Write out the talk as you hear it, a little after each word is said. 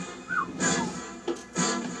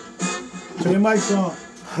Turn your mics on.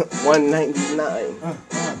 199.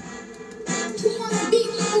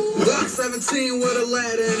 Glock 17 with a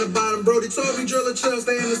ladder in the bottom. Brody told me drill a chill,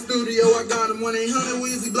 stay in the studio. I got him 1-800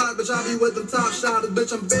 Weezy Block, bitch. I be with them top shotters,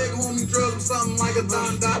 bitch. I'm big, homie, drill him something like a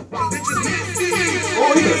Don Dot. Bitches nasty.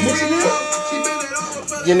 Oh, yeah, mixing it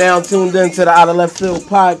up. You're now tuned in to the Out of Left Field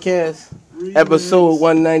podcast, episode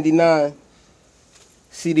 199.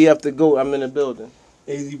 CDF the GOAT, I'm in the building.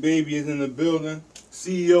 AZ Baby is in the building.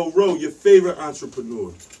 CEO Rowe, your favorite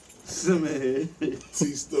entrepreneur. Simmerhead.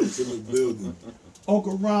 T-Stokes in the building.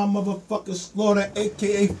 Uncle Ron motherfucker Slaughter,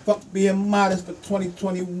 a.k.a. Fuck Being Modest for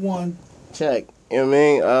 2021. Check. You know what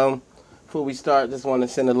I mean? Before we start, just want to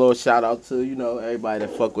send a little shout out to, everybody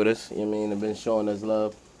that fuck with us. You know what I mean? They've been showing us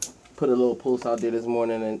love. Put a little post out there this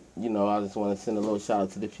morning, and, I just want to send a little shout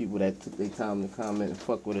out to the people that took their time to comment and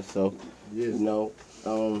fuck with us. So,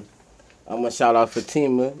 I'm going to shout out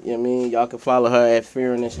Fatima. You know what I mean? Y'all can follow her at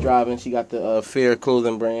Fearing and Striving. She got the Fear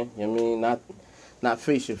clothing brand. You know what I mean? Not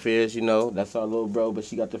Face Your Fears, that's our little bro, but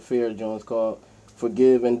she got the Fear joints called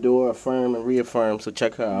Forgive, Endure, Affirm, and Reaffirm. So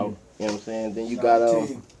check her out. You know what I'm saying? Then you got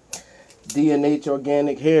D&H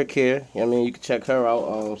Organic Hair Care. You know what I mean? You can check her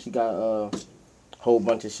out. She got a whole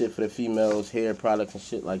bunch of shit for the females, hair products and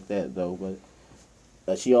shit like that, though.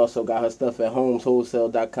 But she also got her stuff at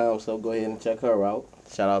homeswholesale.com, so go ahead and check her out.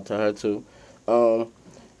 Shout out to her, too.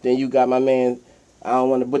 Then you got my man, I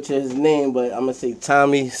don't want to butcher his name, but I'm going to say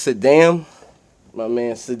Tommy Saddam. My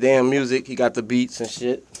man Saddam Music, he got the beats and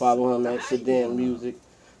shit. Follow him at Saddam Music,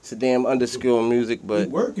 Saddam_music. But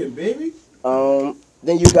working, baby.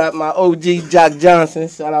 Then you got my OG Jock Johnson.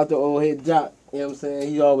 Shout out to old head Jock. You know what I'm saying?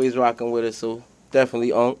 He always rocking with us, so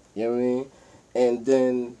definitely on. You know what I mean? And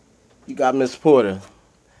then you got Miss Porter.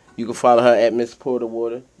 You can follow her at Miss Porter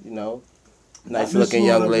Water. Nice looking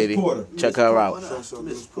young lady. Check her out.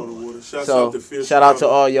 So shout out to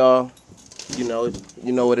all y'all. You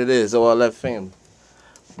know what it is. All left family.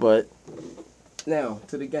 But now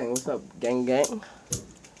to the gang. What's up, gang? Chilling,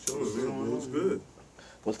 man. What's good?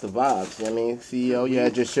 What's the vibes? You know what I mean, CEO, you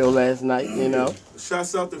had your show last night.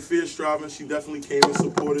 Shouts out to Fear Striving. She definitely came and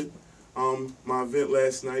supported my event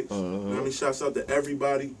last night. Shouts out to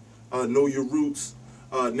everybody. Know Your Roots.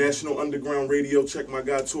 National Underground Radio. Check my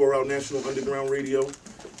guy tour out. National Underground Radio.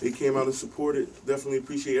 They came out and supported. Definitely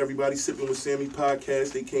appreciate everybody. Sipping with Sammy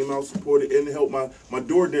podcast. They came out, supported, and helped my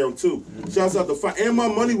door down too. Shouts out to and my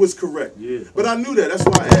money was correct. Yeah. But I knew that. That's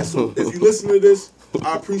why I asked. So if you listen to this,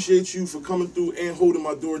 I appreciate you for coming through and holding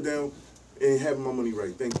my door down and having my money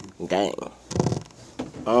right. Thank you. Gang.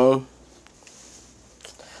 All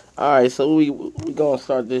right, so we gonna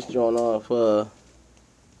start this joint off.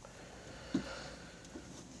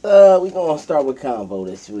 We gonna start with Convo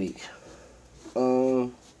this week.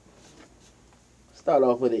 Start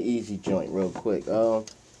off with an easy joint real quick.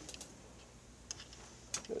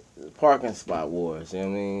 Parking spot wars, you know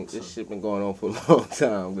what I mean? This shit been going on for a long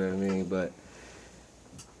time, you know what I mean? But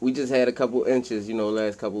we just had a couple inches,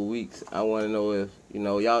 last couple weeks. I want to know if,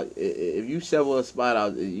 y'all, if you shovel a spot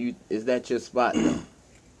out, is that your spot though?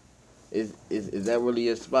 Is that really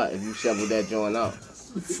your spot if you shovel that joint out?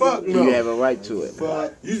 Fuck no. You have a right to it.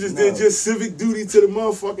 You just did your civic duty to the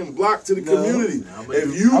motherfucking block, to the community.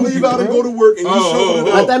 If you gotta go to work and you shovel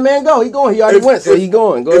it out. Let that man go. He going. He already went, so he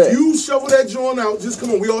going. Go ahead. If you shovel that joint out, just come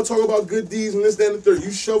on. We all talk about good deeds and this, that, and the third.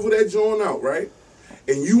 You shovel that joint out, right?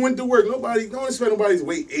 And you went to work. Don't expect nobody to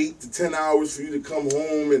wait 8 to 10 hours for you to come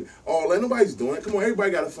home and all that. Nobody's doing it. Come on,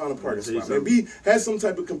 everybody got to find a parking spot, man. Have some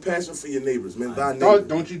type of compassion for your neighbors, man.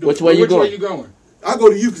 Don't you do Which way you going? I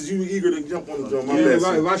go to you because you eager to jump on the drum.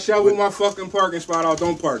 If I shovel my fucking parking spot out,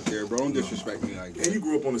 don't park there, bro. Don't disrespect me like that. And you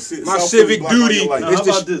grew up on the city. My civic duty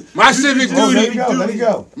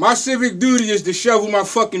My civic duty is to shovel my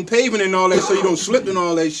fucking pavement and all that so you don't slip and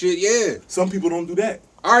all that shit. Yeah. Some people don't do that.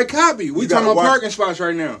 All right, copy. We talking about parking spots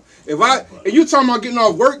right now. And you talking about getting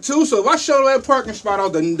off work too, so if I shovel that parking spot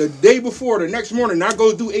out the day before, the next morning, I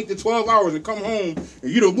go do 8 to 12 hours and come home,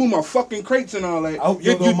 and you don't move my fucking crates and all that,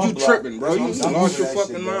 you tripping, bro. You lost your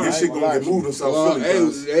fucking mind. Your shit gonna get moved in South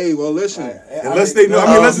Philly. Hey, well, listen. Unless they know,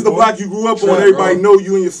 unless it's the block you grew up on, everybody know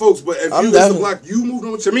you and your folks, but if you the block you moved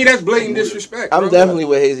on. To me, that's blatant disrespect. I'm definitely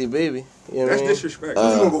with Hazy Baby. That's disrespect. You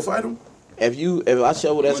gonna go fight him? If I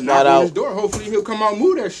shovel that spot out, his door, hopefully he'll come out and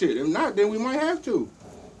move that shit. If not, then we might have to.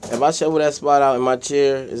 If I shovel that spot out and my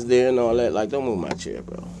chair is there and all that, don't move my chair,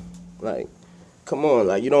 bro. Come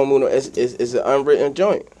on, you don't move. It's an unwritten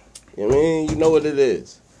joint. You know what I mean? You know what it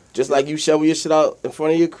is. Just like you shovel your shit out in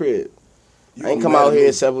front of your crib. I ain't come out here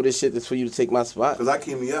and shovel this shit just for you to take my spot. Because I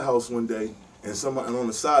came to your house one day and on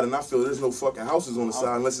the side, and I feel there's no fucking houses on the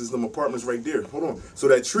side unless it's them apartments right there. Hold on. So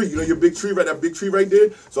that tree, you know your big tree, right? That big tree right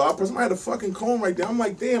there. So somebody had a fucking cone right there. I'm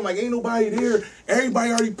like, damn, like ain't nobody there.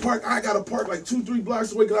 Everybody already parked. I gotta park like 2-3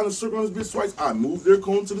 blocks away because I done circle on this bitch twice. I moved their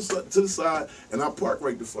cone to the side, and I parked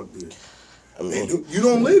right the fuck there. I mean, you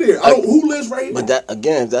don't live there. Who lives right here? But that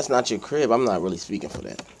again, if that's not your crib, I'm not really speaking for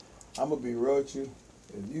that. I'm gonna be real with you.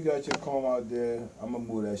 If you got your comb out there, I'm gonna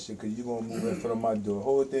move that shit because you're gonna move in front of my door. The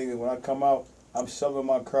whole thing is when I come out, I'm shoving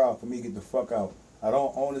my car out for me to get the fuck out. I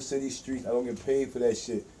don't own the city streets. I don't get paid for that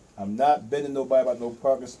shit. I'm not bending nobody about no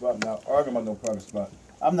parking spot. I'm not arguing about no parking spot.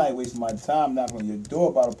 I'm not wasting my time knocking on your door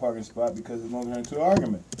about a parking spot because it's gonna turn into an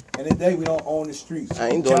argument. And the day we don't own the streets. I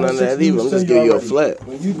ain't doing none of that either. I'm just giving you a flat.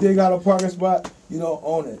 When you dig out a parking spot, you don't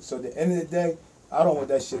own it. So at the end of the day, I don't want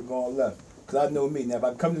that shit going left. Because I know me. Now, if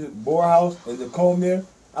I come to the Boer house and the comb there,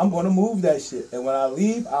 I'm going to move that shit. And when I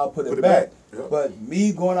leave, I'll put it back. Yep. But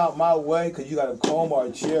me going out my way because you got a comb or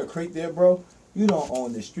a chair or crate there, bro, you don't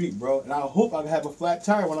own the street, bro. And I hope I can have a flat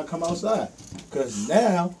tire when I come outside. Because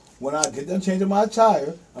now, when I get done changing my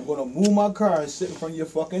tire, I'm going to move my car and sit in front of your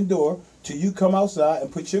fucking door till you come outside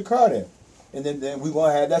and put your car there. And then we're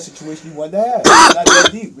going to have that situation you wanted to have. It's not that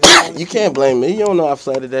deep. You can't blame me. You don't know I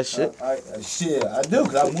flatted that shit. Shit, I do,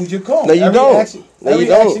 because I moved your comb. No, you don't.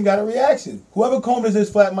 Every action got a reaction. Whoever combed this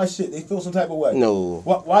flat my shit, they feel some type of way. No.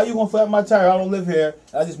 Why you going to flatten my tire? I don't live here.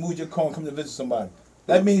 I just moved your comb, come to visit somebody.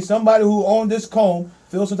 That means somebody who owned this comb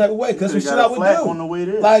feels some type of way. Because some shit I would do. On the way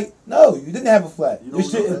there. Like, no, you didn't have a flat. Your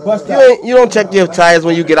shit is busted out. You don't check your tires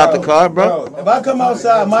when you get out the car, bro. If I come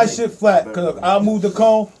outside, my shit flat, because I move the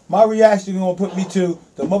comb, my reaction is going to put me to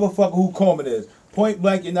the motherfucker who comb it is. Point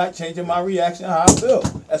blank, you're not changing my reaction how I feel.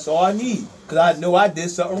 That's all I need. Because I know I did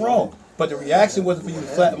something wrong. But the reaction wasn't for you to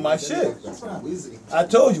flatten my shit. I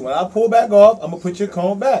told you, when I pull back off, I'm going to put your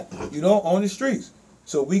comb back. You don't own the streets.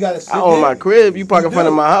 So we got to sit I own my crib. You park in front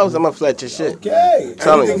of my house, I'm going to flat your shit. Okay.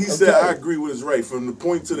 Everything he said, I agree with is right. From the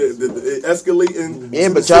point to the escalating. Yeah,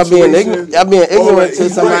 but y'all being ignorant to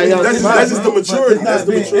somebody else. That's just the maturity. That's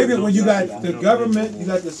the maturity. When you got the government, you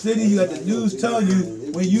got the city, you got the news telling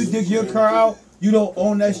you when you dig your car out, you don't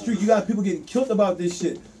own that street. You got people getting killed about this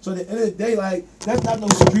shit. So at the end of the day, like, that's not no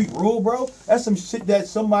street rule, bro. That's some shit that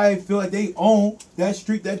somebody feel like they own that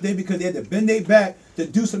street that day because they had to bend their back to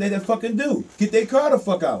do something they didn't fucking do. Get their car the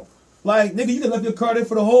fuck out. Like, nigga, you can left your car there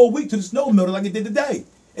for the whole week to the snow melter like it did today.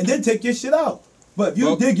 And then take your shit out. But if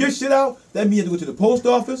you dig your shit out, that means you have to go to the post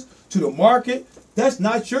office, to the market. That's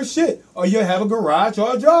not your shit. Or you have a garage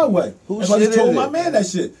or a driveway. That's why I just told my man that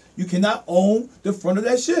shit. You cannot own the front of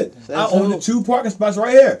that shit. I own the 2 parking spots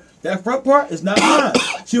right here. That front part is not mine.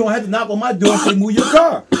 She don't have to knock on my door and say move your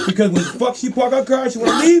car. Because when the fuck she park her car and she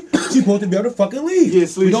want to leave, she supposed to be able to fucking leave. Yeah,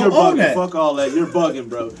 Sleeves, we don't you're own bugging. that. Fuck all that. You're bugging,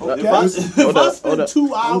 bro. Okay. If I spend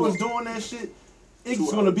 2 hours doing that shit,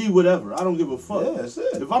 it's going to be whatever. I don't give a fuck. Yeah, that's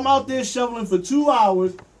it. If I'm out there shoveling for 2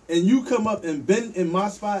 hours and you come up and bend in my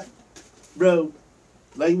spot, bro,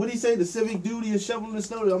 like what he say, the civic duty of shoveling the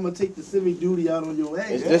snow, I'm going to take the civic duty out on your ass.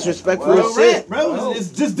 It's disrespectful Real as shit. rap, bro. It's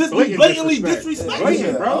just blatantly disrespectful.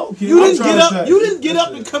 Yeah, Bro. you You didn't get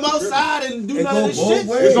up and come outside and do none of this shit.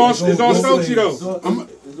 It's on Stokesy though.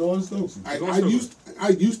 It's on Stokesy. I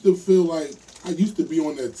used to feel like I used to be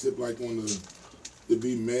on that tip, like on the to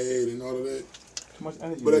be mad and all of that. Too much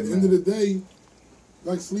energy. But at the end of the day,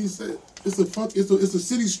 like Slee said, it's a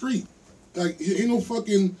city street. Like ain't no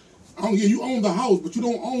fucking. You own the house, but you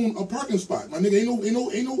don't own a parking spot. My nigga,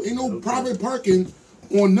 ain't no private parking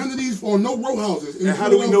on none of these, on no row houses. And how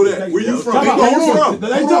do we know that? Where you from?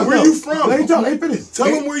 Where you from? Let me talk.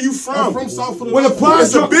 Tell them where you from. I'm from South Philadelphia. When the plow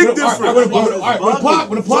It's a truck, big difference.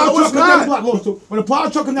 When the plow truck comes down the block, when the plow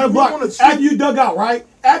truck comes down the block, after you dug out, right?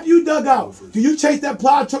 After you dug out, do you chase that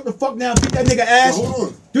plow truck the fuck down, beat that nigga ass? Hold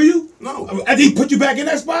on. Do you? No. And he put you back in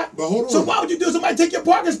that spot? But hold on. So why would you do somebody take your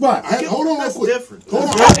parking spot? Hold on real quick. Different. Hold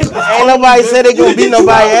on. Ain't nobody said they gonna beat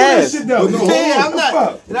nobody ass. Yeah, I'm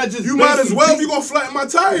not. And I just You might as well if you gonna flatten my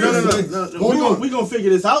tires. No. We gonna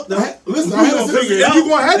figure this out though. Listen, We gonna figure it out. You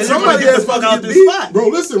gonna have And somebody get the ass fuck fucking out this beat. spot. Bro,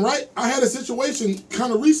 listen, right? I had a situation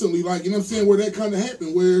kind of recently, like, you know what I'm saying, where that kind of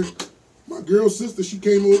happened, where my girl's sister, she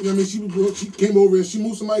came over, I mean, she came over and she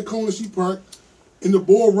moved somebody's cone and she parked, and the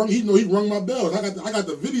boy rung, he rung my bell. I got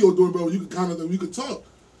the video doorbell, you could talk.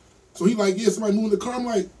 So he like, yeah, somebody moving the car. I'm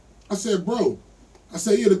like, I said, bro, I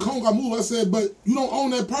said, yeah, the cone got moved. I said, but you don't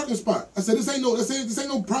own that parking spot. I said, this ain't no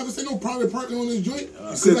private parking on this joint.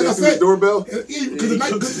 You said that through the doorbell? Yeah, because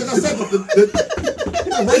like I said,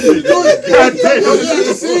 regular joint.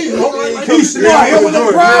 He's smart. He was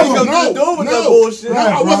the problem.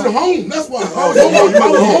 I wasn't home. That's why. I was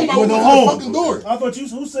home. I was home. Fucking door. I thought you.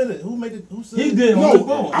 Who said it? Who made it? Who said it? He did. No,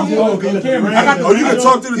 I'm on the camera. Oh, you can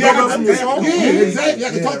talk through the doorbell from your phone? Yeah, exactly. I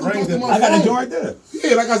can talk through my phone. I got a joint right there.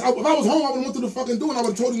 Yeah, like if I was home, I would have went through the fucking door and I would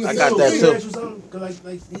have told him to I say, got that okay. too.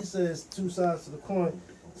 Like he says, two sides to the coin.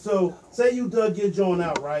 So say you dug your joint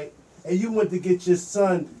out, right? And you went to get your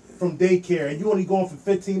son from daycare, and you only going for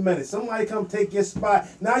 15 minutes. Somebody come take your spot.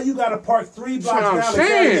 Now you got to park 3 blocks down. That's what I'm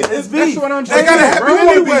saying. It's beef. That's what I'm saying. They gotta happen bro.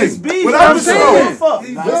 anyway. It's beef. Without That's the what I'm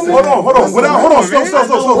saying. Hold on.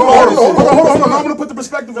 Stop. I'm gonna put the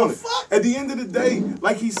perspective on it. At the end of the day,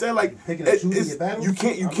 like he said, like you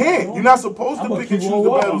can't. You're not supposed to pick and choose the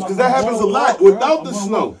battles because that happens a lot without the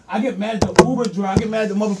snow. I get mad at the Uber driver. I get mad at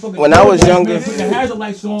the motherfucker. When I was younger- put the hazard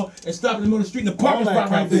lights on and stop in the middle of the street in the parking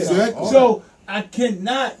spot right there. Exactly. So I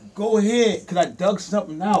cannot go ahead because I dug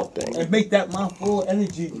something out and make that my full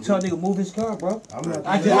energy to tell a nigga move his car, bro. I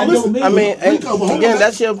don't mean. I mean, and again,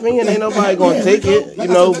 that's your opinion. Ain't nobody gonna take it, you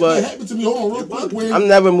know. That But happened to me. Hold on, real quick. When I'm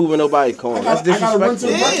never moving nobody's corner. I That's gotta run to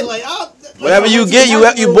the disrespectful. market. Whatever you get,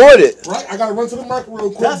 you bought it. Right? I gotta run to the market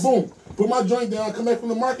real quick. Boom. Put my joint down. Come back from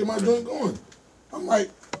the market. My joint going. I'm like,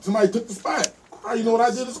 somebody took the spot. All right, you know what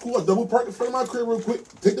I did? It's cool. I double park in front of my crib real quick.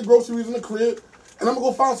 Take the groceries in the crib, and I'm gonna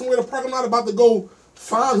go find somewhere to park. I'm not about to go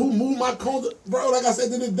find who moved my cones. Bro, like I said, at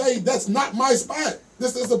the end of the day, that's not my spot.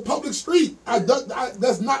 This is a public street.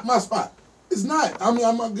 That's not my spot. It's not. I mean,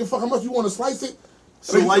 I'm gonna give a fuck how much you want to slice it.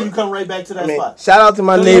 So why you come right back to that I mean, spot? shout out to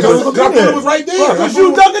my Because neighbors. it was right there. Because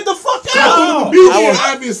you dug it the fuck out.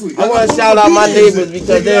 Obviously. I want to shout out my neighbors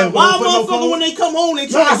because they're. Why motherfucker when they come home they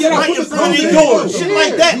try to Yeah, sit right in put the front of their phone door, down. shit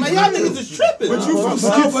like that, man. Y'all niggas is tripping. But you from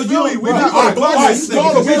Skip but Philly, you- we're not Alright, on alright, blocks. guess We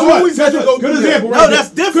what? always have to go Good through example, that. right No, there. that's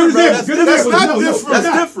different, Good bro. example. Good That's example. not No, different. that's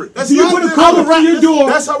That's not. different. That's Do you not put a different. collar around your door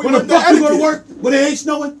That's how we when the run the fuck you go to etiquette. work when it ain't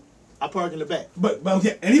snowing? I park in the back. But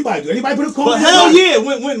okay, anybody do. Anybody put a collar? But hell yeah,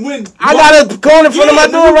 when I got a cone in front of my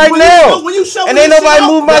door right now. When you show And ain't nobody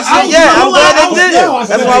moved my shit yet. I'm glad they did it. That's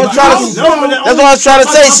what I was trying to. That's what I was trying to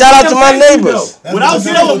say. Shout out to my neighbors. Without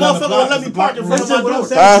no motherfucker will let me park in front of my door.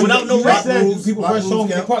 Without no rap rules. People first home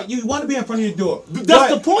get park. You want to be in front of your door.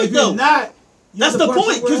 That's the point, if you're though. not, That's the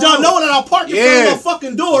point, because y'all know that I'll park in front of my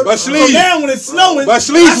fucking door. But So Sleeve. now when it's snowing, But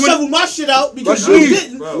Sleeve, I shovel my shit out But because you Sleeve,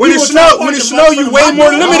 didn't. when it snow, you way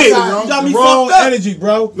more limited. You got me wrong fucked up. energy,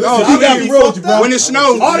 bro. No, You got me real with you, bro. When it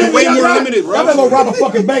snows, All you that way y'all more got- limited, Y'all better bro. go rob a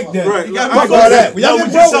fucking bank then. Right. Fuck all that. Y'all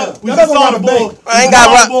get broke. We Y'all just better saw rob the a bank. ball. I ain't got.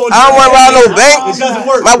 I don't want to rob no bank. It doesn't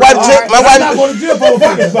work. My wife, I'm not going to jail for a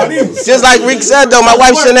fucking spot either. just like Rick said though, my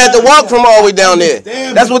wife shouldn't have to walk from all the way down there.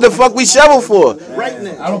 That's what the fuck we shovel for. Right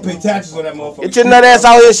now. I don't pay taxes on that motherfucker. Get your nut ass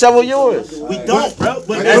out here and shovel yours. We don't, bro.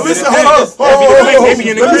 But Hey, listen, hold on. Maybe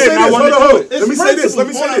in the Let me crib, say I this, want to hold do on. it. Let me say this. Let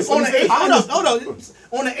me say this. Hold on.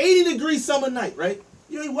 On an 80-degree summer night, right?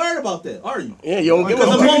 You ain't worried about that, are you? Yeah, you don't give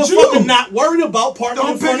Because a a fuck. motherfucker not worried about parking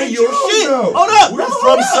in front of your shit. though. Hold up. We're Hold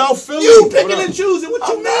from up. South Philly. You picking and choosing. What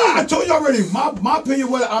you I mean? told you already. My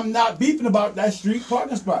opinion was I'm not beefing about that street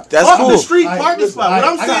parking spot. That's Fuck the cool. street parking spot. What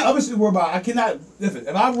I'm I got saying, other shit to worry about. I cannot. Listen,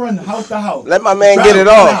 if I run house to house, Let my man get it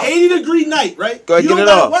on off. an 80-degree night, right? Go ahead, You get don't it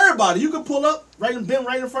gotta off. worry about it. You can pull up right in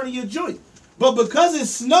front of your joint. But because it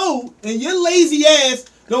snowed and your lazy ass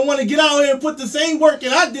don't want to get out here and put the same work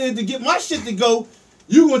that I did to get my shit to go,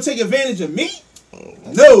 you gonna take advantage of me?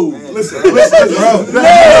 No. Listen, bro.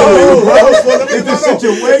 It's the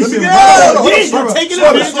situation. You're taking advantage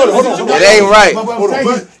of the situation. It ain't right. Hold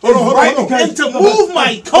on. And to move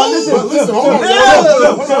my cone. Listen, hold on.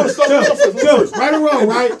 Right or wrong,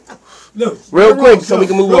 right? Look, Real right or quick, wrong, so we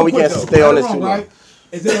can move real on. We quick can't though. stay Right on or this wrong, too long. right?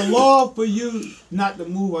 Is it a law for you not to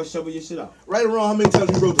move or shovel your shit out? Right or wrong, how many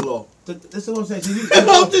times you wrote the law? That's what I'm saying. So you,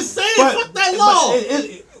 I'm just saying, fuck that law.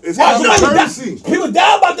 It's Watch, common courtesy. people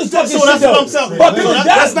die about this fucking So shit. that's though. what I'm saying. But people die,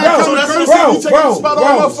 That's not bro, common courtesy. bro, You take bro, the spot bro,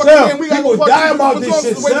 on motherfucking Sam, hand. We got people to die about this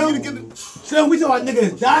shit, the way Sam. we need to get it. Sam, we talking about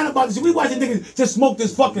niggas dying about this shit. We watching niggas just smoke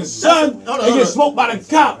this fucking sun Hold on, and hold get on. smoked by the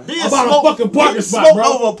cop Being about smoked- a fucking parking being spot, smoked bro.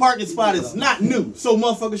 over a parking spot is not new. So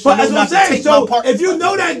motherfuckers should But know that's what I'm not to saying. take So my parking if you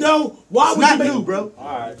know that though, why It's would you not make new, bro.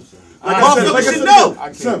 Like should know.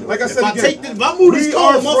 I said again. If I move this We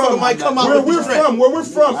car, are motherfucker from might come out where with we're the strap. from. Where we're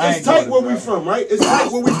from, it's tight where we're from, right? It's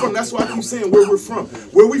tight where we're from. That's why I keep saying where we're from.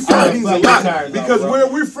 Where we from means a lot because where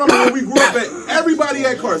we're from and where we grew up at, everybody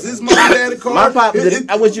had cars. His mom had a car. My pop did.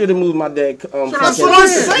 I wish you to move my dad. That's what I'm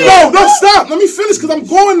saying. No, stop. Let me finish because I'm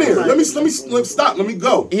going there. Let me stop. Let me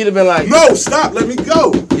go. He'd have been like, No, stop. Let me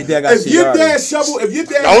go. Your dad got if your Ciara. dad shovel, if your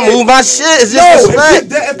dad Don't had- move my shit. It's No, just if respect. your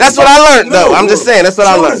dad- if That's the what I father- learned, though. I'm just saying. That's what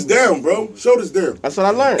I Shoulders learned. down, bro. Shoulders down. That's what I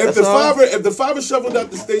learned. If That's the all. father shoveled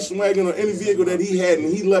out the station wagon or any vehicle that he had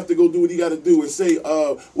and he left to go do what he got to do and say,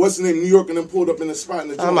 what's the name, New York, and then pulled up in the spot in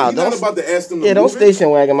the I'm joint, out. he's not Don't- about to ask them to Yeah, don't move it. station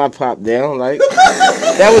wagon my pop down. Like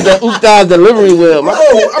that was the Oopdaw's delivery wheel. My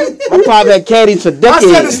pop had caddies for I said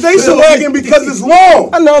the decades. station wagon because it's long.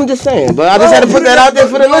 I know, I'm just saying, but I just had to put that out there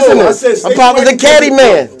for the No, I said listeners. My station pop was a wagon caddy because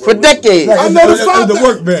man for decades. I know the It was father. the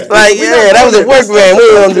work man. Like, yeah, that was a work man. We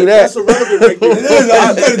don't do That's that. irrelevant right there. It is.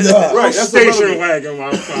 I did it, dog. Right, that's Station irrelevant. wagon,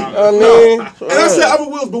 my father. I mean, And I said other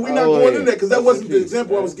wheels, but we're not Oh, going yeah. in there because that wasn't the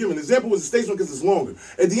example I was giving. The example was the station because it's longer.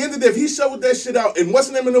 At the end of the day, if he shoveled that shit out and what's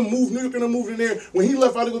the name of them move, New York and them moved in there, when he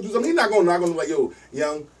left out to go do something, he's not going to knock on him like, yo,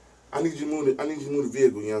 young, I need you to move the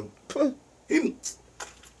vehicle, young. He,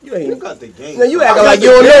 you ain't. got the game. Now you acting like you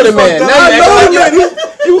don't know the man. Now I you know acting the like man.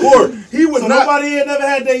 He was So not. nobody here never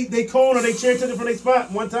had they cone or they chair took it from their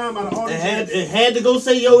spot one time out of all the It had to go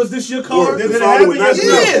say, yo, is this your car? The Did it father happen? would not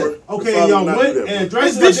do that, Yeah. bro. The Okay, father y'all would not went do that, and bro.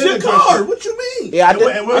 addressed Is it. this I your did address car? it. What you mean? Yeah, I did.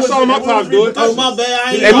 I saw my pops do it. Oh, my bad.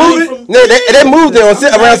 I ain't They know moved from- it. No, they moved it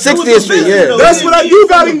on around 60th Street. Yeah. That's what I do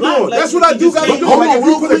got him doing. That's what I do got him doing. Hold Like, on, if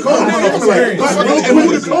real you put a quick. cone in Hold on, it, hold on. like, and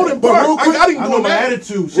move the cone in park. I got him I know doing my that.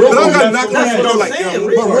 attitude. But I got That's knocked what on the door I'm like, saying.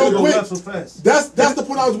 yo, But real quick, Not so fast. that's the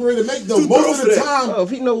point I was ready to make though. Too Most thorough of for the that. time, Oh, if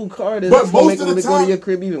he know who car it is, But it's gonna most make of him the go to time- your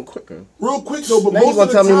crib even quicker. real quick though, but Now you most gonna of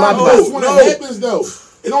the tell me my time, pop. that's when No. it happens though.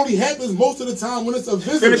 It only happens most of the time when it's a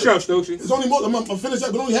visitor. Finish up, Stokesy. It's only I'm gonna finish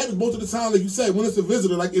up, but it only happens most of the time, like you said, when it's a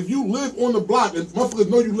visitor. Like if you live on the block and motherfuckers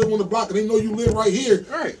know you live on the block and they know you live right here,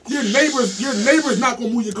 Right. your neighbor's not gonna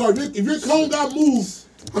move your car. If your cone got moved,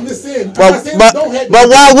 I'm just saying. I'm But not saying but it don't happen. but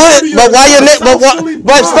why would but why your neighbor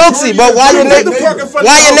but Stokesy, but why your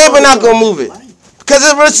neighbor not gonna move it? Because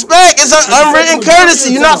it's respect. It's an unwritten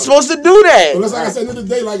courtesy. You're not supposed to do But that. that's like I said the other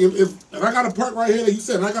day, like if I got a park right here, like you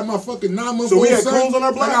said, and I got my fucking 9-month-old So we had son, cones on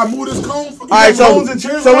our block? I gotta move this cone. All right, cones and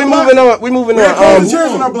chairs so on we our block? moving on. We moving We had cones on. and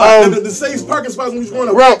chairs on our block. The safe parking spots when we was going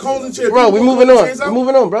up. We had cones and chairs. Bro, we People moving put on. chairs We out.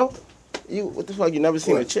 moving on, bro. You what the fuck? You never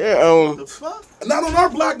seen a chair? Not on our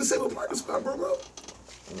block. The same parking spot, bro.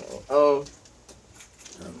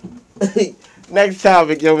 Next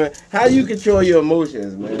topic, yo, man. How you control your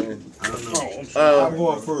emotions, man? I'm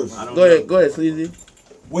going first. Go ahead, Sleazy.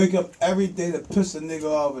 Wake up every day to piss a nigga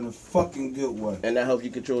off in a fucking good way. And that help you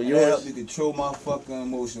control That help yours. me control my fucking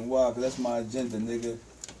emotion. Why? Because that's my agenda, nigga.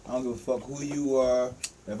 I don't give a fuck who you are.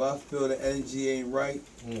 If I feel the energy ain't right,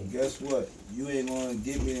 guess what? You ain't gonna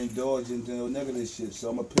get me to indulge into no negative shit. So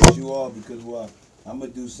I'm gonna piss you off because why? I'm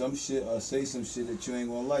gonna do some shit or say some shit that you ain't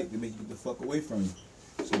gonna like to make you get the fuck away from me.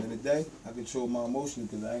 So at the end of the day, I control my emotion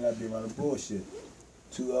because I ain't gotta be around the bullshit.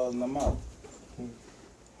 2 L's and I'm out.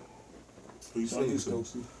 Who you So you, saying,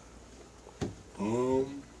 so? Stokesy.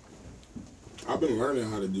 I've been learning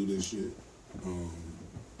how to do this shit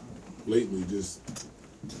lately.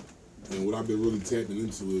 And what I've been really tapping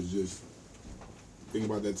into is just think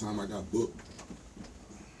about that time I got booked.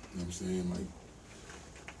 You know what I'm saying? Like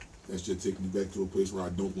that's just taking me back to a place where I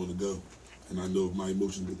don't want to go. And I know if my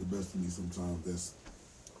emotions get the best of me sometimes, that's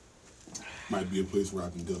might be a place where I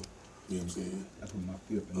can go. You know what I'm saying? I put my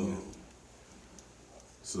feet up in there.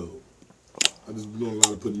 So I just been doing a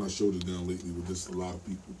lot of putting my shoulders down lately with just a lot of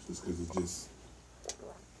people, just because it's just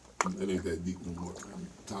it ain't that deep no more. I'm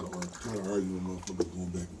tired of arguing with motherfuckers going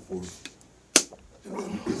back and forth.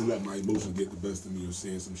 And to let my emotions get the best of me or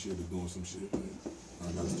saying some shit or doing some shit. Man.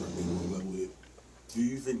 I gotta start being more level with. Do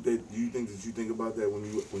you think that you think about that when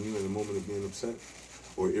you're in the moment of being upset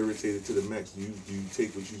or irritated to the max? Do you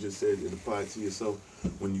take what you just said and apply it to yourself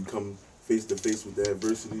when you come face to face with the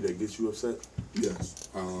adversity that gets you upset? Yes.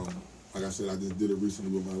 Like I said, I just did it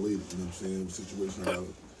recently with my lady. You know what I'm saying? It was a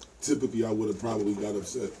situation typically I would have probably got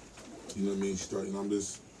upset. You know what I mean? And I'm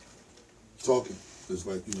just talking. It's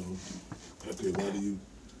like, you know, okay, why do you know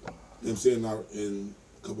what I'm saying? And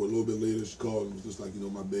a little bit later, she called and was just like, you know,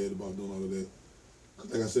 my bad about doing all of that.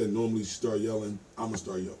 Like I said, normally she start yelling, I'm going to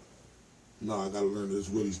start yelling. Nah, I got to learn this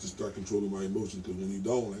really to start controlling my emotions, because when you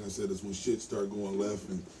don't, like I said, it's when shit start going left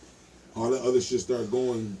and all that other shit start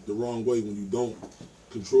going the wrong way when you don't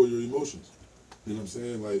control your emotions. You know what I'm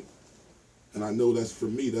saying? Like, and I know that's for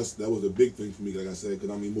me, that was a big thing for me, like I said, because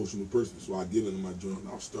I'm an emotional person. So I get into my joint and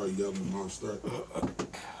I'll start yelling and I'll start.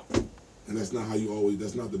 And that's not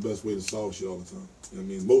that's not the best way to solve shit all the time. You know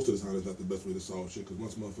what I mean? Most of the time, it's not the best way to solve shit, because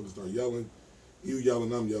once motherfuckers start yelling, you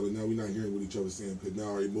yelling, I'm yelling, now we're not hearing what each other's saying, because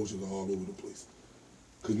now our emotions are all over the place.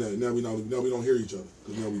 Because now we don't hear each other,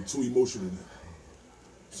 because now we're too emotional now.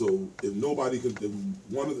 So if nobody's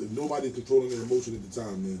controlling their emotion at the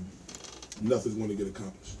time, then nothing's going to get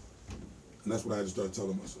accomplished. And that's what I just started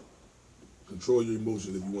telling myself. Control your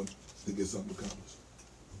emotions if you want to get something accomplished.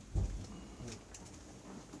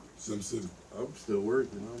 Sim City. I'm still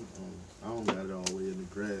working. I don't got it all the way in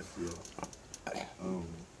the grass yet.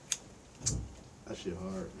 That shit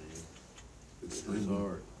hard, man. It's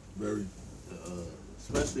hard. Very.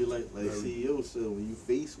 Especially like CEO said, when you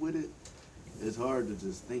face with it, it's hard to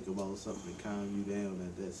just think about something to calm you down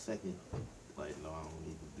at that second. Like, no, I don't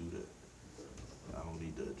need to do that. I don't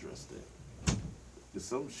need to address that. Cause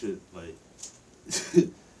some shit like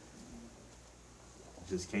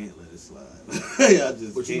just can't let it slide. I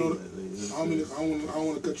just But can't you know, let it. I don't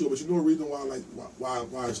want to cut you off, but you know the reason why, like,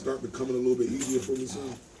 why it start becoming a little bit easier for me,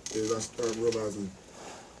 son, is I start realizing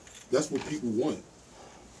that's what people want.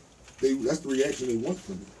 That's the reaction they want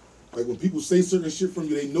from you. Like when people say certain shit from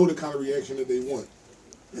you, they know the kind of reaction that they want,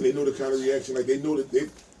 and they know the kind of reaction. Like they know that if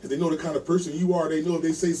they know the kind of person you are, they know if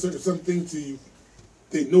they say something to you,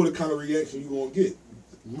 they know the kind of reaction you're gonna get.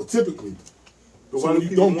 Typically. But So why when do you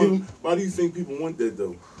people don't give want? them, Why do you think people want that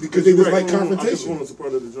though? because they just Right, like I just confrontation. want to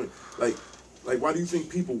part of the joint. Like why do you think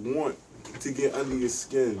people want to get under your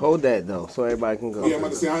skin? Hold that though, so everybody can go. Yeah, I'm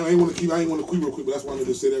about to say I ain't want to quit real quick, but that's why I'm gonna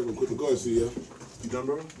just say that real quick. Go ahead, see ya. You done,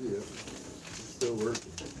 bro? Yeah, still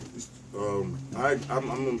working. I'm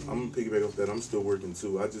gonna piggyback off that. I'm still working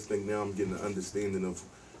too. I just think now I'm getting an understanding of,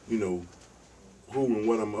 you know, who and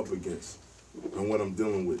what I'm up against and what I'm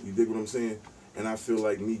dealing with. You dig what I'm saying? And I feel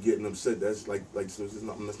like me getting upset, that's like so it's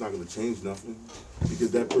not, that's not gonna change nothing,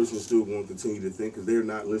 because that person is still going to continue to think, because they're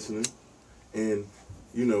not listening, and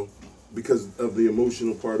you know, because of the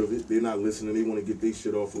emotional part of it, they're not listening. They want to get their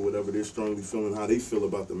shit off or whatever. They're strongly feeling how they feel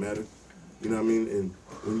about the matter. You know what I mean? And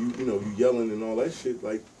when you yelling and all that shit,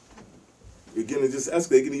 like, again, it just escalates.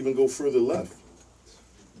 They can even go further left.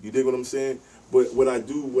 You dig what I'm saying? But what I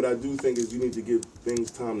do think is you need to give things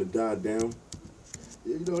time to die down.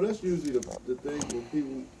 Yeah, you know, that's usually the thing when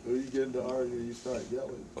people, when you get into arguing, you start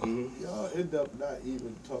yelling. Y'all end up not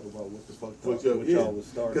even talking about what the fuck y'all was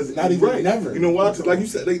starting. Because Not even never. You know why? Because like you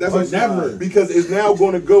said, that's But never. Because it's now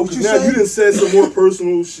going to go. Because you now say? you done said some more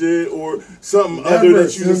personal shit or something Never. other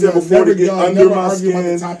that you just said before Never, to get y'all under never my argue about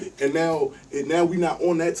the skin. topic. And now we not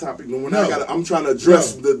on that topic no more. No. Now I'm trying to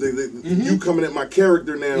address No. the you coming at my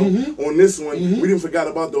character now on this one. We didn't forgot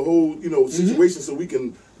about the whole situation, so we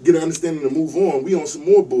can get an understanding to move on. We on some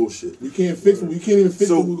more bullshit. We can't fix it. We can't even fix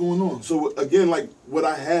So- what's going on. So again, like what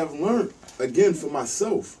I have learned, again for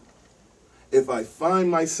myself, if I find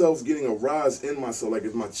myself getting a rise in myself, like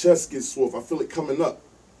if my chest gets sore, if I feel it coming up,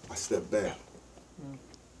 I step back.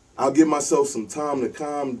 I'll give myself some time to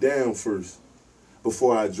calm down first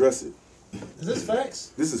before I address it. Is this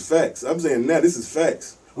facts? This is facts. I'm saying now, this is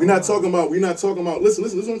facts. We're not talking about, listen,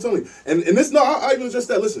 this is what I'm telling you. And this, no, I even addressed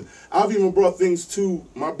that. Listen, I've even brought things to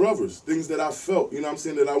my brothers, things that I felt, you know what I'm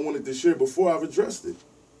saying, that I wanted to share before I've addressed it.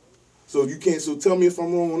 So tell me if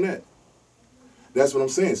I'm wrong on that. That's what I'm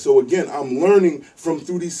saying. So again, I'm learning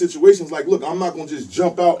through these situations. Like, look, I'm not gonna just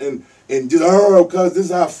jump out and just cause this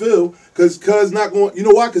is how I feel. Cause not going, you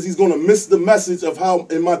know why? Cause he's gonna miss the message of how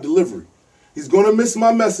in my delivery. He's gonna miss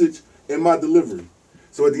my message in my delivery.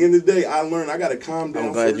 So at the end of the day, I learned I gotta calm down.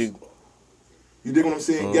 I'm glad first. You dig what I'm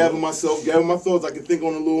saying? Gather my thoughts. I can think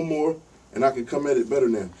on it a little more, and I can come at it better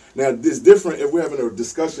now. Now, it's different if we're having a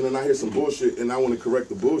discussion and I hear some bullshit and I want to correct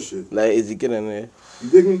the bullshit. Let Izzy get in there. You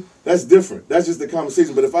dig me? That's different. That's just the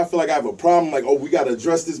conversation. But if I feel like I have a problem, like, oh, we got to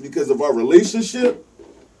address this because of our relationship,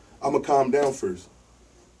 I'm going to calm down first.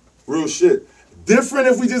 Real shit. Different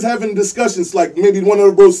if we just having discussions, like maybe one of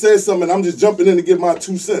the bros says something and I'm just jumping in to give my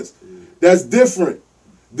 2 cents. That's different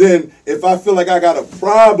than if I feel like I got a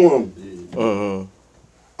problem.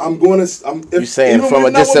 I'm going to... You saying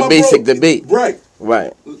from just a basic debate. Right.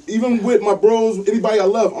 Right. Even with my bros, anybody I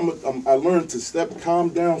love, I learned to calm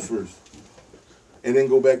down first, and then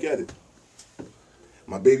go back at it.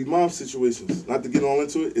 My baby mom situations, not to get all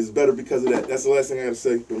into it, is better because of that. That's the last thing I gotta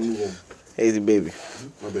say. We'll move on. Hazy baby.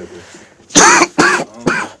 My bad, bro.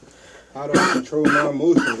 How do I control my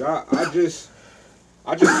emotions?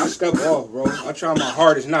 I step off, bro. I try my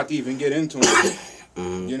hardest not to even get into it.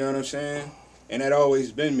 You know what I'm saying? And that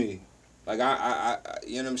always been me. Like I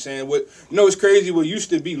you know what I'm saying? It's crazy. What used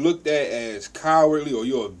to be looked at as cowardly or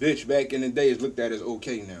you're a bitch back in the day is looked at as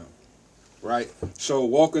okay now, right? So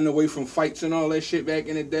walking away from fights and all that shit back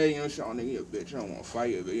in the day, you know what I'm saying? Oh, nigga, you're a bitch. I don't want to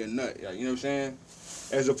fight you, but you're a nut. Like, you know what I'm saying?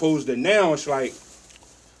 As opposed to now, it's like,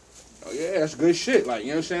 oh yeah, that's good shit. Like, you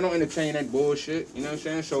know what I'm saying? Don't entertain that bullshit. You know what I'm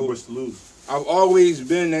saying? So What's to lose? I've always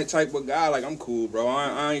been that type of guy. Like, I'm cool, bro.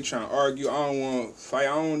 I ain't trying to argue. I don't want to fight.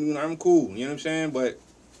 I'm cool. You know what I'm saying? But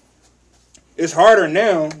it's harder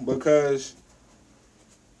now because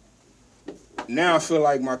now I feel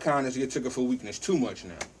like my kindness get taken for weakness too much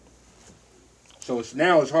now. So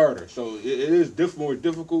it's harder. So it is more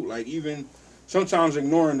difficult. Like even sometimes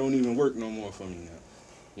ignoring don't even work no more for me now.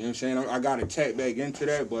 You know what I'm saying? I got to tap back into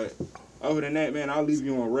that, but other than that, man, I'll leave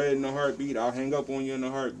you on red in a heartbeat. I'll hang up on you in a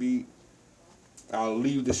heartbeat. I'll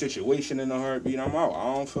leave the situation in a heartbeat. I'm out.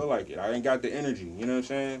 I don't feel like it. I ain't got the energy. You know what I'm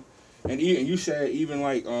saying? And you said even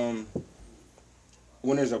like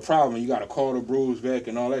when there's a problem, you got to call the bros back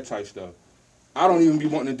and all that type stuff. I don't even be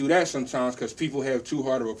wanting to do that sometimes because people have too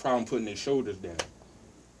hard of a problem putting their shoulders down.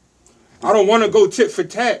 I don't want to go tit for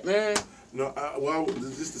tat, man. No,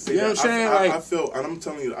 just to say you know that, what I'm saying? I felt, and I'm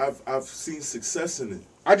telling you, I've seen success in it.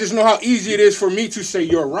 I just know how easy it is for me to say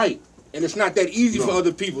you're right, and it's not that easy for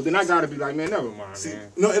other people. Then I gotta be like, man, never mind,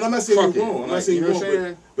 man. No, and I'm not saying Fuck you're it. wrong. I'm Like, not saying you you're know what I'm wrong,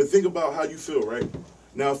 saying? but think about how you feel, right?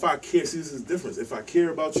 Now, if I care, see, this is the difference. If I care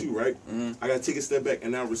about you, right, I gotta take a step back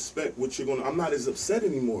and now respect what you're gonna. I'm not as upset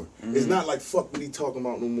anymore. It's not like fuck what he talking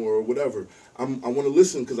about no more or whatever. I want to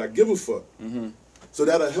listen because I give a fuck. So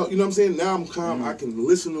that'll help. You know what I'm saying? Now I'm calm. I can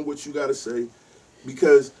listen to what you gotta say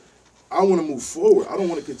because I want to move forward. I don't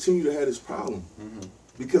want to continue to have this problem.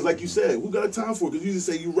 Because like you said, who got time for it? Because you just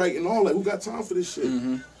say you right and all that. Who got time for this shit?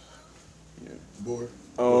 Yeah. Boy.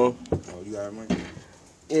 Oh, you got it, Mike?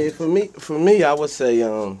 Yeah, for me, I would say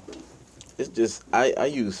it's just I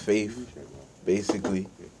use faith, basically.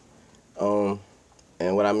 And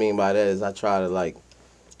what I mean by that is I try to like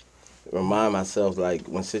remind myself like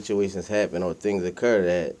when situations happen or things occur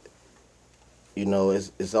that, you know,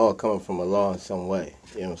 it's all coming from Allah in some way.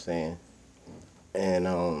 You know what I'm saying? And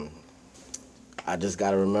I just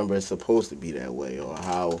gotta remember it's supposed to be that way, or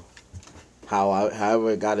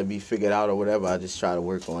however it gotta be figured out or whatever. I just try to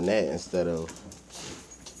work on that instead of,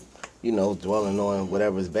 you know, dwelling on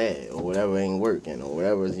whatever's bad or whatever ain't working or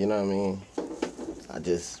whatever's, you know what I mean? I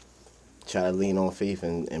just try to lean on faith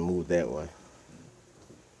and move that way.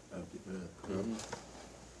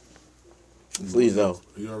 Please though.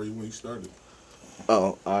 You already when you started.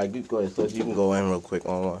 Oh, all right, good. Go ahead. So you can go in real quick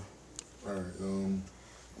on one. All right.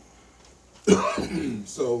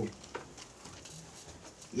 So,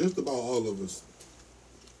 just about all of us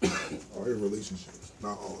are in relationships.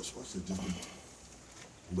 Not all of us, I said just me.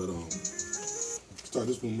 But start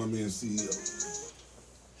this with my man CEO.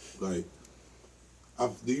 Like,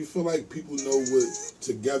 do you feel like people know what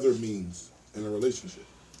together means in a relationship?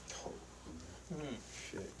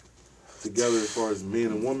 Together as far as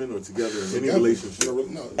man and woman, or together in any relationship?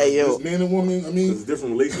 No, Hey, yo. man and woman, I mean. It's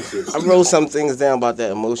different relationships. I wrote some things down about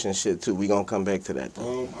that emotion shit too. We gonna come back to that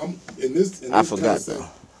though. In this I forgot concept, though.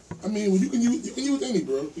 I mean, well, you can use any,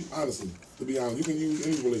 bro. Honestly, to be honest, you can use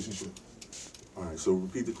any relationship. All right, so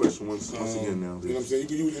repeat the question once again now. You know what I'm saying? You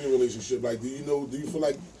can use any relationship. Like, do you feel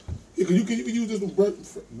like you can use this with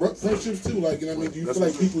friendships too? Like, you know what I mean? Do you feel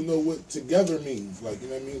like people know what together means? Like, you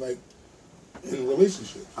know what I mean? Like, in a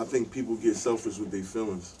relationship. I think people get selfish with their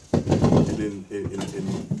feelings, and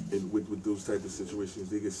then with those type of situations,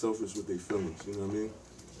 they get selfish with their feelings. You know what I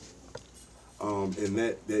mean? And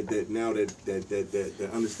that now that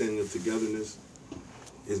understanding of togetherness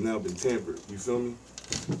has now been tampered. You feel me?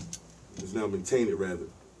 It's now been tainted, rather.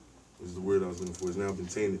 Is the word I was looking for. It's now been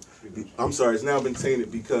tainted. I'm sorry. It's now been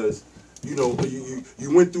tainted because you know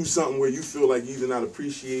you went through something where you feel like you're either not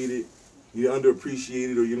appreciated, you're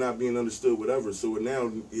underappreciated, or you're not being understood, whatever. So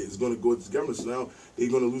now it's going to go together. So now they're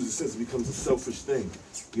going to lose the sense. It becomes a selfish thing.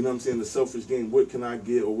 You know what I'm saying? The selfish game. What can I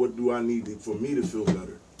get, or what do I need for me to feel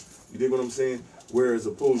better? You dig what I'm saying? Whereas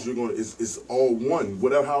opposed, it's all one.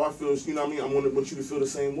 Whatever how I feel, you know what I mean? I want you to feel the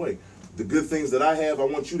same way. The good things that I have, I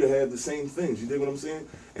want you to have the same things. You dig what I'm saying?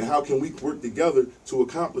 And how can we work together to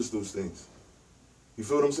accomplish those things? You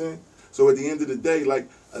feel what I'm saying? So at the end of the day, like,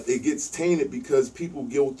 it gets tainted because people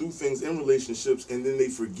go through things in relationships and then they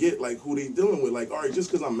forget, like, who they dealing with. Like, all right,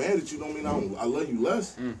 just because I'm mad at you don't mean I love you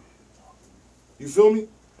less. You feel me?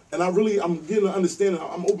 And I'm getting an understanding.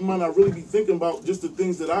 I'm open-minded. I really be thinking about just the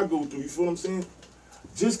things that I go through. You feel what I'm saying?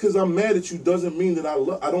 Just because I'm mad at you doesn't mean that I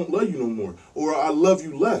don't love you no more, or I love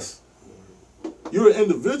you less. You're an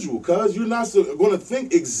individual, cuz you're not going to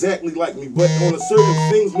think exactly like me, but on a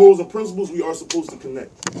certain things, morals, and principles, we are supposed to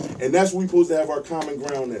connect. And that's where we're supposed to have our common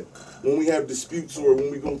ground at. When we have disputes or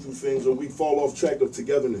when we go through things or we fall off track of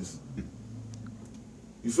togetherness.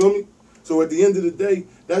 You feel me? So at the end of the day,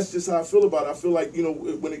 that's just how I feel about it. I feel like, you know,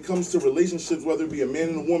 when it comes to relationships, whether it be a man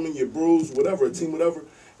and a woman, your bros, whatever, a team, whatever,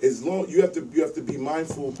 as long you have to be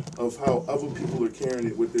mindful of how other people are carrying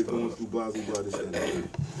it, what they're going through, blah blah blah, this and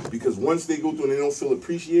that. Because once they go through and they don't feel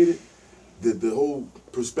appreciated, the whole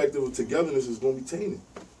perspective of togetherness is going to be tainted.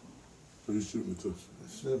 So you shooting the tush.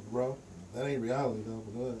 Shit, bro. That ain't reality though.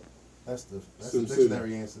 But go ahead. That's the Sim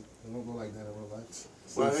dictionary answer. It don't go like that in real life.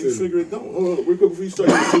 Well, how you figure it don't? Hold on, real quick before you start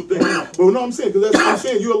your two thing. But no, I'm saying, because that's what I'm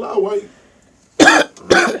saying. You allow white.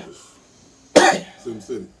 Sim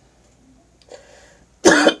City.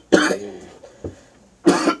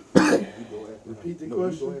 Repeat the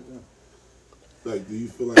question. Like, do you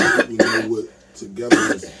feel like people know what together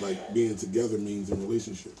is, like, being together means in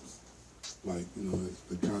relationships? Like, you know,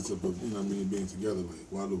 the concept of, you know what I mean, being together. Like,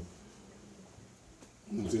 why do,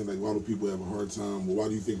 you know what I'm saying, like, why do people have a hard time? Or why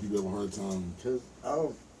do you think people have a hard time? Because I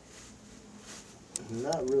don't,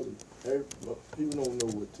 not really. People don't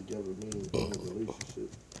know what together means in a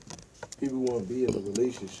relationship. People want to be in a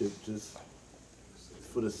relationship just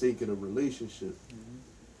for the sake of the relationship.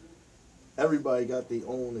 Everybody got their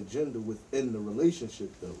own agenda within the relationship,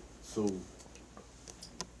 though. So,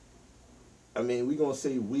 I mean, we gonna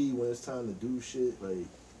say we when it's time to do shit, like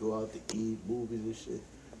go out to eat, movies and shit.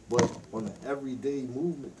 But on an everyday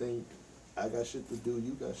movement thing, I got shit to do,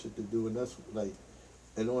 you got shit to do, and that's like,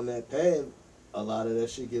 and on that path, a lot of that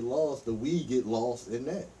shit get lost. The we get lost in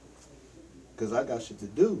that, cause I got shit to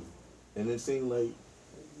do, and it seemed like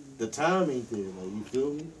the time ain't there. Like, you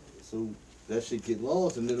feel me? So that shit get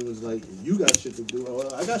lost, and then it was like, you got shit to do.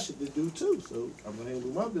 Well, I got shit to do too, so I'm gonna handle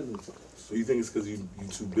my business. So you think it's because you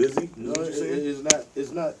too busy? No,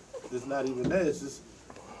 it's not even that. It's just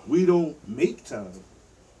we don't make time.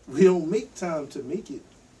 We don't make time to make it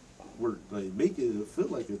work. Like, make it feel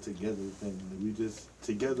like a together thing. Like, we just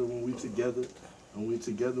together when we together, and we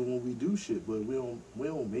together when we do shit. But we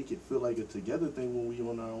don't make it feel like a together thing when we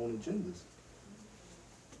on our own agendas.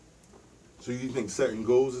 So you think setting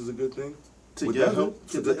goals is a good thing? Together,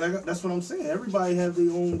 that's what I'm saying. Everybody have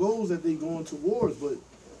their own goals that they going towards, but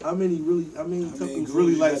how many couples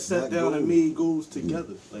really like sat down and made goals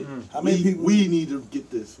together? Like, how many people we need to get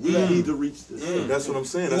this? We need to reach this. That's what I'm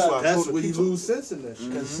saying. That's why that's where you lose sense in that shit.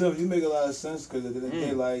 Because you make a lot of sense. Because at the end of the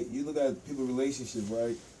day, like, you look at people's relationship,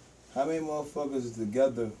 right? How many motherfuckers is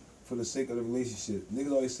together for the sake of the relationship?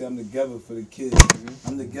 Niggas always say I'm together for the kids.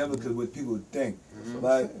 I'm together because what people think.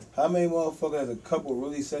 Like, how many motherfuckers as a couple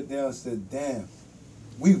really sat down and said, damn,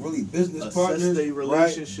 we really business partners, their right?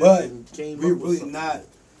 relationship But and came we're up with really something. not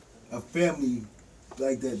a family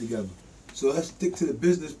like that together. So let's stick to the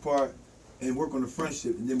business part and work on the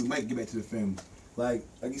friendship, and then we might get back to the family. Like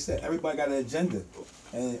you said, everybody got an agenda,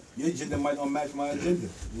 and your agenda might not match my agenda.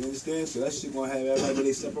 You understand? So that shit gonna have everybody go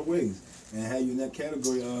their separate ways, and have you in that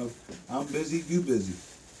category of I'm busy, you busy,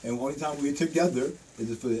 and the only time we're together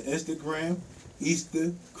is for the Instagram,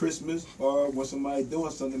 Easter, Christmas, or when somebody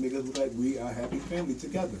doing something to make us look like we are a happy family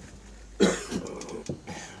together.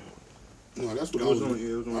 No, that's what I was.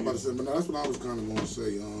 I'm about to say, but no, that's what I was kind of going to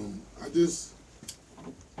say.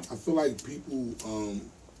 I feel like people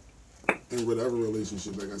in whatever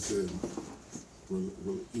relationship, like I said, you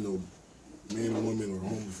know, man and woman or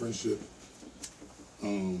home friendship,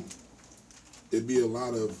 it'd be a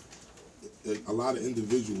lot of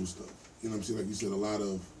individual stuff. You know what I'm saying? Like you said,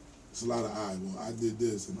 it's a lot of I. Well, I did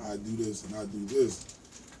this, and I do this, and I do this,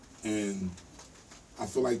 and I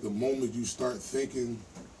feel like the moment you start thinking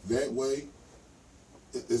that way,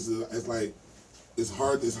 it's like it's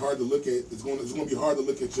hard to look at. It's going to be hard to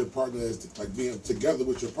look at your partner as like being together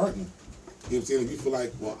with your partner. You know what I'm saying? If you feel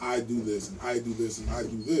like, well, I do this and I do this and I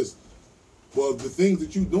do this, well, if the things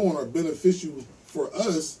that you're doing are beneficial for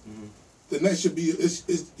us, then that should be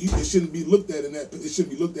it shouldn't be looked at in that. It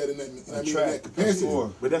shouldn't be looked at in that. In that capacity.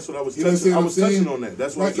 But that's what I was. You know what I'm saying? Touching on that.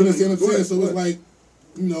 That's what right. You know what I'm saying? So it's like,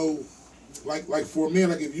 you know, like for a man,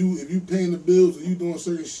 like if you paying the bills or you doing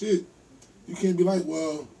certain shit, you can't be like,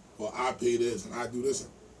 well, I pay this and I do this.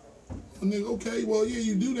 Well, nigga, okay, well, yeah,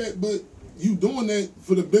 you do that, but you doing that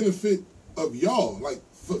for the benefit of y'all, like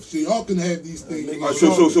so y'all can have these things.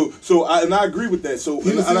 So I agree with that. So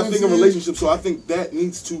and I think a relationship. So I think that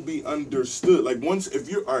needs to be understood. Like once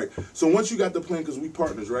you got the plan, because we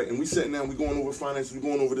partners, right? And we sitting down, we going over finances, we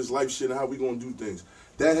going over this life shit and how we gonna do things.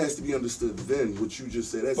 That has to be understood. Then what you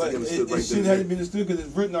just said, that's to be understood right there. It has to be understood because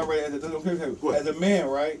it's written already as a man,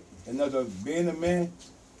 right? And being a man,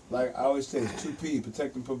 like I always say, it's 2P,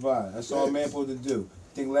 protect and provide. That's all a man supposed to do.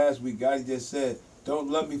 I think last week, God just said, don't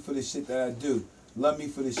love me for the shit that I do. Love me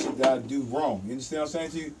for the shit that I do wrong. You understand what I'm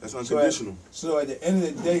saying to you? That's unconditional. So at the end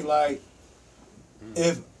of the day, like,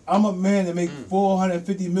 if I'm a man that make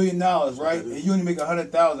 $450 million, right, and you only make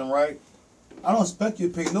 $100,000, right, I don't expect you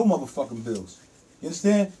to pay no motherfucking bills. You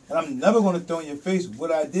understand? And I'm never going to throw in your face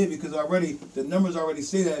what I did because the numbers already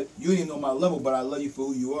say that you didn't know my level, but I love you for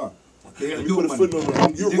who you are. You're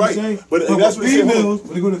right. But that's what females,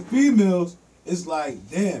 when they go to females, it's like,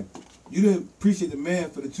 damn, you didn't appreciate the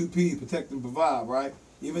man for the 2P, protect and provide, right?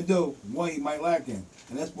 Even though one he might lack in.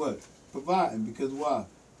 And that's what providing because why?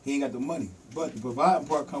 He ain't got the money. But the providing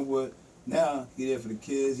part come with now he there for the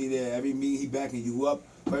kids. He there every meet. He backing you up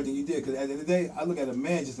for everything you did. Because at the end of the day, I look at a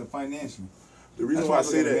man just a financial. The reason That's why I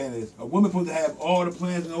look say at a that, man is a woman supposed to have all the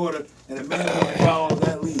plans in order, and a man supposed to follow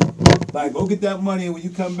that lead. Like go get that money, and when you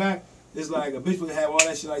come back, it's like a bitch supposed to have all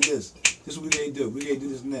that shit like this. This is what we gotta do. We gotta do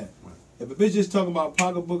this and that. If a bitch just talking about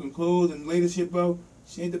pocketbook and clothes and latest shit, bro,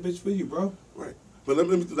 she ain't the bitch for you, bro. right? But let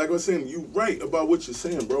me, like I was saying, you right about what you're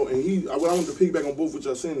saying, bro. And what I want to piggyback on both what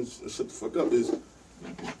y'all saying and shut the fuck up is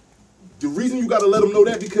the reason you gotta let them know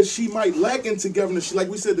that because she might lack in togetherness. She, like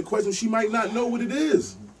we said, the question she might not know what it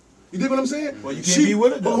is. You dig what I'm saying? Well, you can't be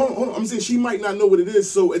with it, though. Hold on. I'm saying she might not know what it is.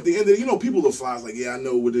 So at the end of the, people are flies like, yeah, I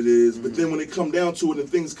know what it is. But then when it come down to it and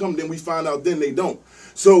things come, then we find out then they don't.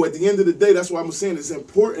 So at the end of the day, that's why I'm saying it's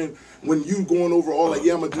important when you going over all like,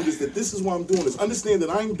 yeah, I'm gonna do this, that this is why I'm doing this. Understand that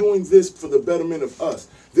I'm doing this for the betterment of us.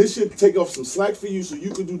 This should take off some slack for you so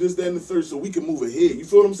you can do this, that, and the third so we can move ahead. You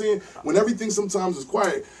feel what I'm saying? When everything sometimes is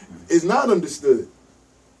quiet, it's not understood.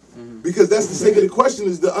 Because that's the sake of the question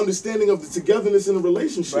is the understanding of the togetherness in a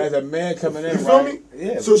relationship. But as a man coming in, You feel right? me?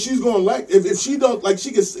 Yeah. So she's gonna like if she don't like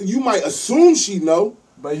she can you might assume she know,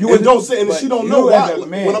 But you and would- don't say and if but she don't you know as why. a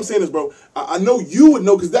man- What I'm saying is, bro, I know you would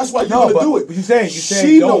know because that's why you're No, gonna but do it. But you saying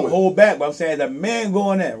She don't knowing. hold back. But I'm saying as a man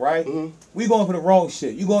going in, right? We going for the wrong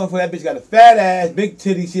shit. You going for that bitch got a fat ass, big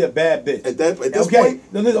titties. She a bad bitch. At this Okay,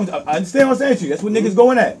 point, no, listen, I understand what I'm saying to you. That's what niggas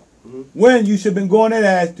going at. When you should been going at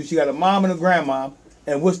ass, do she got a mom and a grandma,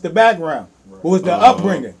 and what's the background? What's the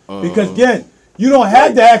upbringing? Because again, you don't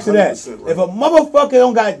have to ask for that. 100% right. If a motherfucker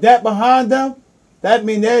don't got that behind them, that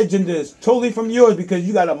means their agenda is totally from yours because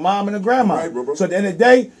you got a mom and a grandma. Right, bro. So at the end of the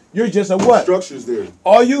day, you're just a what? structure's there.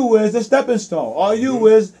 All you is a stepping stone. All you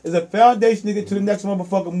is a foundation to get to the next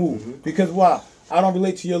motherfucking move. Because why? I don't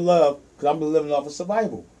relate to your love because I'm living off of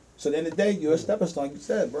survival. So at the end of the day, you're a stepping stone. You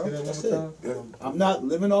said, bro. That's it. Yeah. I'm not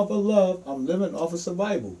living off of love. I'm living off of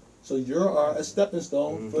survival. So you are a stepping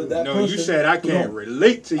stone for that No, person. you said I who can't don't-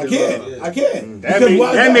 relate to your I can. love. I can. That Because made,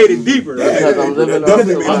 why that not? made it deeper. Yeah, Because I'm living off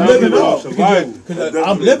definitely I'm made it living deeper. off survival. because Definitely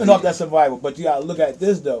I'm made living it off that survival. But you gotta look at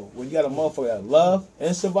this though. When you got a motherfucker that love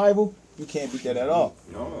and survival, you can't beat that at all.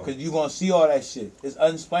 Because you gonna see all that shit. It's They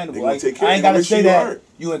unexplainable. gonna Like, take care I of ain't you, gotta make sure say you that alright.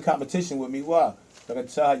 you in competition with me. Why? I can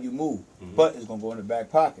tell how you move, but it's gonna go in the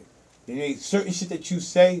back pocket. You know, certain shit that you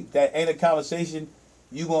say that ain't a conversation,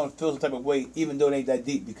 you gonna feel some type of way, even though it ain't that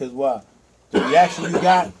deep. Because why? The reaction you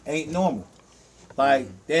got ain't normal. Like,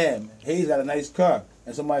 damn, Hayes got a nice car,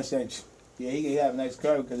 and somebody saying, yeah, he can have a nice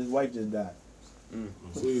car because his wife just died.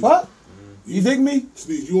 Sleaze, Fuck? You dig me?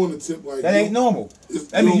 Sleaze, you on the tip like That you- ain't normal. it's-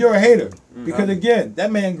 I mean, you- you're a hater. Because again,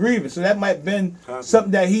 that man grieving. So that might have been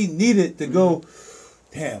something that he needed to go,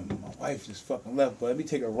 damn, my wife just fucking left, but let me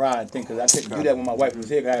take a ride and think, because I couldn't do that when my wife was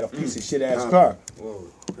here. I had a piece of shit ass car. Whoa,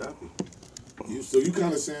 copy. So you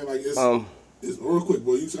kind of saying like it's real quick,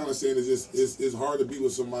 boy. You kind of saying it's hard to be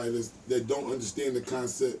with somebody that don't understand the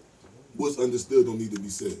concept. What's understood don't need to be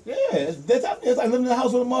said. Yeah, it's like living in the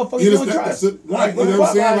house with a motherfucker You you don't understand? trust. That's it. Right, you know what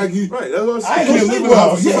I'm saying? Like you, Right, that's what I I'm ain't you saying. can't gonna say live in a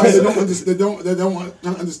house with well, somebody yeah. that don't understand. That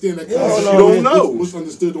don't understand that Yeah, concept. I don't know. What's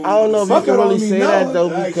understood don't I don't need know to if be I said. can really don't say know. that though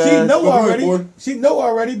Like, because she know Go ahead, already. boy. She know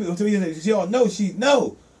already. But to me, she don't know. She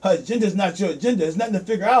know. Her agenda's not your agenda. It's nothing to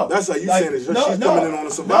figure out. That's how you saying it. She's coming in on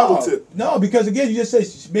a survival tip. No, because again, you just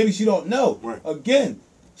said maybe she don't know. Right. Again,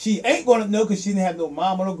 she ain't gonna know because she didn't have no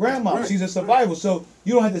mom or no grandma. Right. She's a survivor, so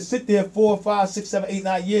you don't have to sit there 4, 5, 6, 7, 8,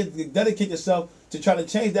 9 years to dedicate yourself to try to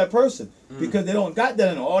change that person because they don't got that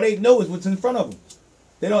in them. All they know is what's in front of them.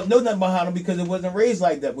 They don't know nothing behind them because it wasn't raised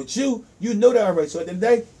like that. With you know that already. So at the end of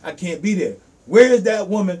the day, I can't be there. Where is that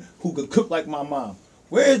woman who could cook like my mom?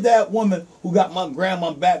 Where is that woman who got my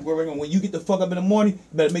grandma back? Where when you get the fuck up in the morning,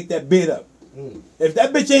 you better make that bed up. If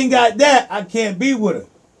that bitch ain't got that, I can't be with her.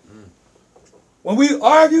 When we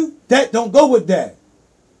argue, that don't go with that.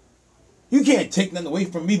 You can't take nothing away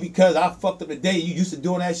from me because I fucked up the day you used to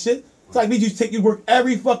doing that shit. It's like me used to take you to work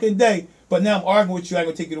every fucking day, but now I'm arguing with you, I ain't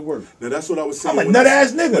gonna take you to work. Now that's what I was saying. I'm a when nut I-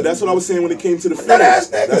 ass nigga. But that's what I was saying when it came to the Nut ass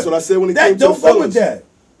feelings. nigga. That's what I said when it That came to the don't go with feelings. that.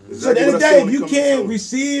 So at Exactly the end of the what I said day, when if it you comes to can't feelings.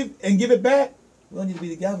 receive and give it back, we don't need to be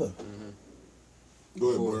together. Go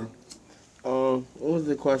ahead, bro. What was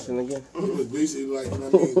the question again? It was basically like, you know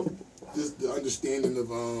what I mean, just the understanding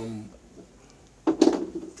of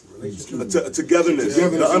Togetherness. Togetherness The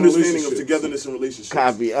in understanding of relationships. togetherness in relationships.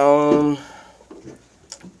 Copy. I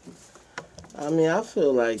mean, I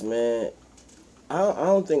feel like, man, I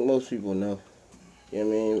don't think most people know. You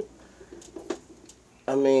know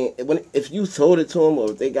what I mean? If you told it to them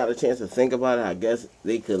or if they got a chance to think about it, I guess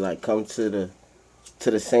they could like come to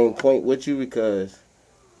the same point with you because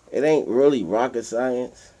it ain't really rocket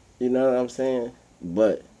science. You know what I'm saying?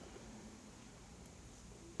 But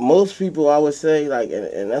most people, I would say, like,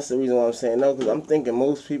 and that's the reason why I'm saying no, because I'm thinking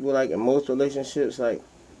most people, like, in most relationships, like,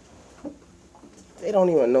 they don't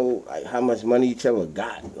even know, like, how much money each other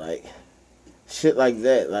got. Like, shit like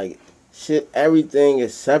that. Like, shit, everything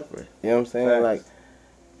is separate. You know what I'm saying? Facts. Like,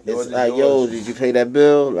 Yours it's is like, yours. yo, did you pay that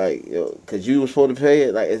bill? Like, yo, because you was supposed to pay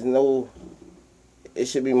it. Like, it's no, it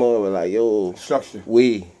should be more of a, like, yo, Structure.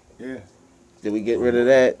 Yeah. Did we get rid of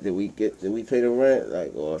that? Did we pay the rent?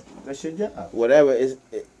 Like, or That's your job. whatever.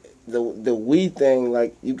 The we thing,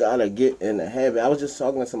 like, you gotta get in the habit. I was just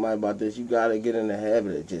talking to somebody about this. You gotta get in the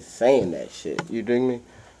habit of just saying that shit. You dig me?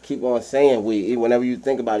 Keep on saying we. Whenever you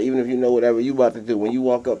think about it, even if you know whatever you about to do, when you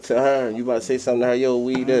walk up to her and you about to say something to her, yo,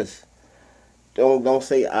 we this. Don't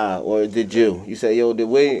say or did you. You say, yo, did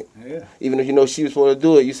we? Yeah. Even if you know she was supposed to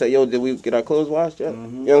do it, you say, yo, did we get our clothes washed yet? You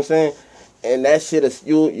know what I'm saying? And that shit is,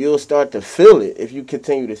 you'll start to feel it if you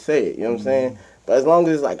continue to say it. You know what I'm saying? But as long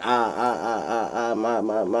as it's like my,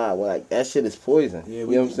 well, like, that shit is poison. Yeah, you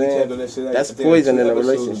know what I'm saying? That shit, like, That's I think poison 2 in a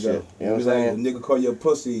episodes relationship. ago. You know what I'm It was saying? like, a nigga call you a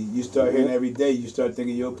pussy. You start hearing every day. You start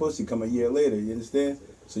thinking you're a pussy. Come a year later. You understand?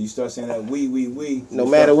 So you start saying that we. No You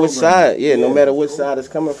matter start which programming. side, no matter which side it's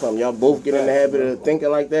coming from, y'all both get in the habit of thinking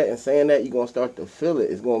like that and saying that, you're gonna start to feel it.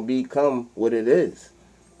 It's gonna become what it is.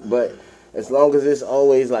 But as long as it's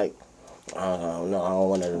always like, oh no, I don't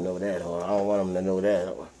want her to know that, or I don't want him to know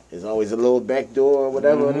that. It's always a little back door or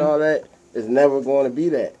whatever and all that. It's never going to be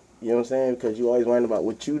that. You know what I'm saying? Because you always worrying about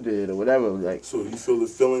what you did or whatever. Like, So you feel the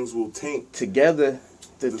feelings will taint? Together,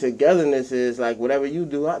 the togetherness is like whatever you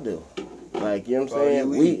do, I do. Like, you know what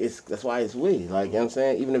I'm saying? That's why it's we. Like, you know what I'm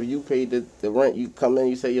saying? Even if you paid the rent, you come in,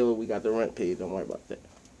 you say, yo, we got the rent paid. Don't worry about that.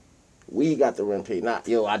 We got the rent paid, not,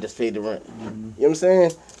 yo, I just paid the rent. You know what I'm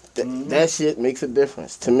saying? That shit makes a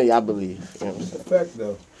difference to me, I believe. You know what I'm saying? Fact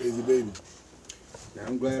though. Crazy baby. Now,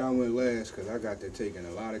 I'm glad I went last because I got to taking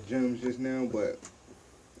a lot of gems just now, but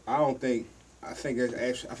I think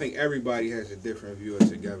everybody has a different view of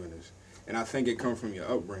togetherness, and I think it comes from your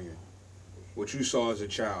upbringing. What you saw as a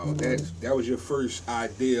child, that was your first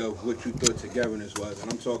idea of what you thought togetherness was, and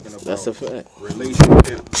I'm talking about That's a fact. Relationship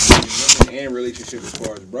with women and relationship as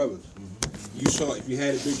far as brothers. You saw, if you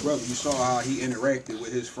had a big brother, you saw how he interacted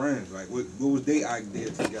with his friends. Like, what was their idea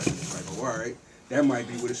of togetherness? Like, oh, all right, that might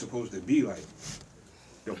be what it's supposed to be like.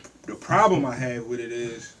 The problem I have with it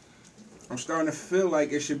is, I'm starting to feel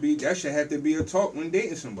like that should have to be a talk when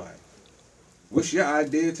dating somebody. What's your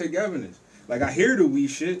idea of togetherness? Like, I hear the we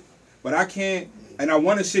shit, but I can't, and I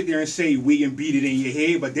want to sit there and say we and beat it in your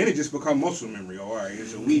head, but then it just become muscle memory. Oh, all right,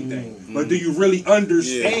 it's a we thing. But do you really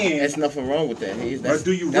understand? There's nothing wrong with that. But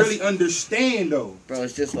do you really understand, though? Bro,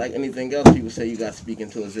 it's just like anything else. People say you got to speak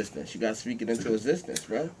into existence. You got to speak it into existence,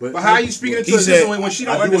 bro. But how are you speaking into existence when she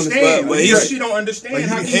don't understand? She don't understand.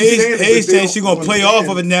 How can you say Hayes saying she gonna play off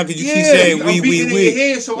of it now because you keep saying we.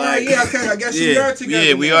 Head, so I guess we are together.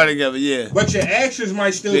 Yeah, we are together. Yeah. But your actions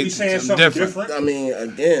might still be saying something different. I mean,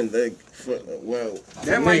 again,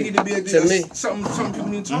 that might need to be something people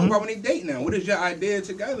need to talk about when they date now. What is your idea of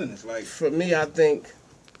togetherness? Like, for me, I think,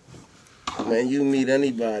 man, you meet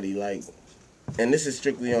anybody, like, and this is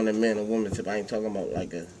strictly on a man and woman tip. I ain't talking about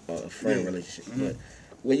like a friend relationship. But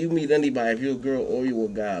when you meet anybody, if you're a girl or you're a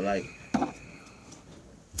guy, like,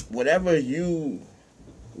 whatever you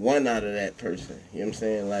want out of that person, you know what I'm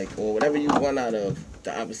saying? Like, or whatever you want out of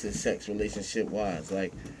the opposite sex relationship wise,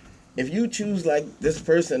 like, if you choose like this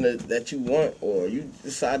person that you want, or you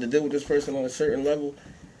decide to deal with this person on a certain level,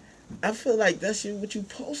 I feel like that's what you're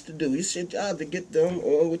supposed to do. It's your job to get them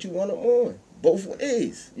on what you want them on. Both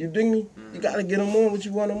ways. You dig me? You gotta get them on what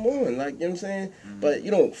you want them on. Like, you know what I'm saying? But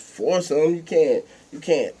you don't force them. You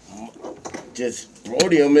can't just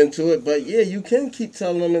rodeo them into it. But yeah, you can keep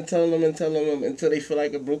telling them until they feel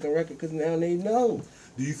like a broken record, because now they know.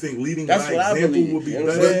 Do you think leading by example would be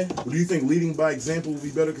better? Do you think leading by example would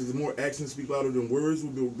be better because the more actions speak louder than words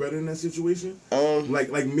would be better in that situation?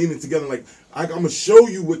 Like meaning together. Like, I'm gonna show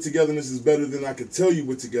you what togetherness is better than I could tell you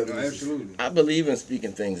what togetherness is. Absolutely. I believe in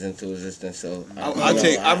speaking things into existence. So I'd rather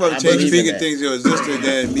take speaking things into existence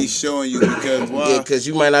than me showing you, because because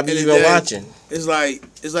you might not be even watching. It's like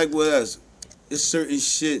with us. It's certain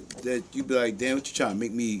shit that you be like, damn, what you trying to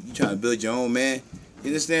make me? You trying to build your own man? You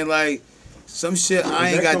understand? Like, some shit I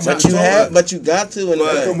ain't got time to. But you got to. No,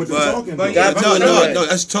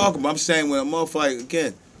 that's talking. But I'm saying when a motherfucker, like,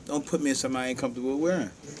 again, don't put me in something I ain't comfortable wearing.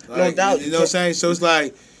 Like, no doubt. You know what I'm saying? So it's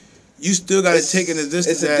like, you still got to take in the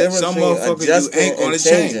distance that some motherfuckers you ain't going to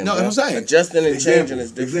change. No, that's what I'm saying. Adjusting and changing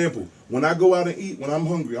is different. Example, when I go out and eat, when I'm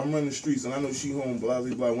hungry, I'm running the streets and I know she home, blah,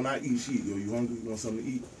 blah, blah. When I eat, she eat. Yo, you hungry? You want something to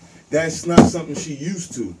eat? That's not something she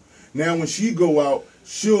used to. Now when she go out,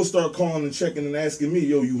 she'll start calling and checking and asking me,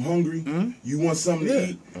 yo, you hungry? You want something to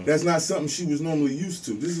eat? That's not something she was normally used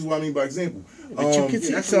to. This is what I mean by example. But you can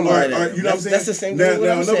teach somebody that. You know what I'm saying? That's the same thing with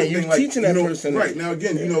what I'm saying. You're like, teaching that person. Right. Now,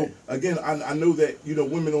 again, I know that,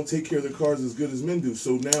 women don't take care of their cars as good as men do.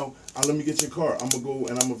 So now, let me get your car. I'm going to go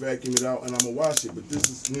and I'm going to vacuum it out and I'm going to wash it. But this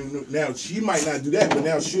is new. Now, she might not do that, but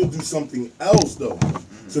now she'll do something else, though.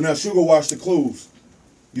 So now she'll go wash the clothes.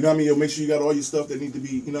 You know what I mean? Yo, make sure you got all your stuff that need to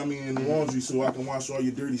be, you know what I mean, in the laundry so I can wash all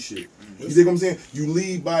your dirty shit. You dig what I'm saying? You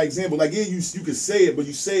lead by example. Like, yeah, you could say it, but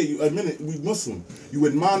you say it, you admit it, we Muslim. You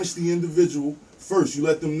admonish the individual first. You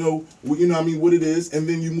let them know, you know what I mean, what it is, and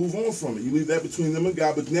then you move on from it. You leave that between them and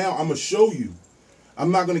God. But now I'm going to show you. I'm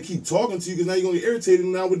not going to keep talking to you because now you're going to get irritated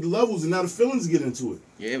now with the levels and now the feelings get into it.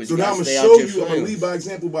 Yeah, but so now I'm going to show you, I'm going to lead by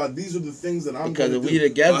example by these are the things that I'm going to do. Because if we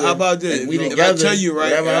together, how about this? We if together, I tell you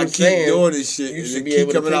right, I keep doing this shit, you and should it be keep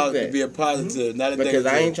able to coming out that. to be a positive, not a negative.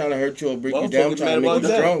 Because I ain't trying to hurt you or break you down. I'm trying to make you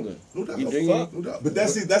stronger. No doubt. But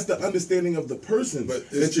that's the understanding of the person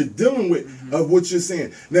that you're dealing with of what you're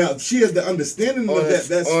saying. Now, if she has the understanding of that,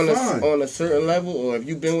 that's fine. On a certain level, or if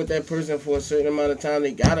you've been with that person for a certain amount of time,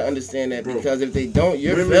 they got to understand that. Because if they don't,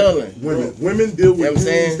 you're failing. Women deal with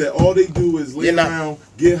dudes that all they do is lay around,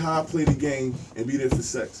 get high, play the game, and be there for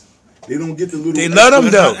sex. They don't get the little. They love them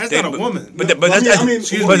though. That's not a woman. But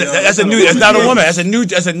that's a new. That's not a woman. That's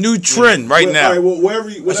a new trend right now. All right, well, whatever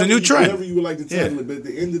a new trend. Whatever you would like to title it, but at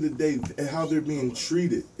the end of the day, how they're being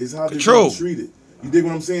treated is how they're being treated. You dig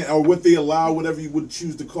what I'm saying? Or what they allow, whatever you would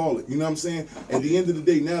choose to call it. You know what I'm saying? At the end of the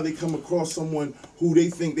day, now they come across someone who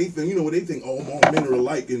they think, you know what they think, oh, all men are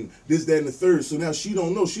alike and this, that, and the third. So now she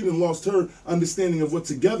don't know. She done lost her understanding of what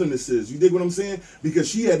togetherness is. You dig what I'm saying? Because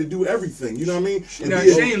she had to do everything. You know what I mean? She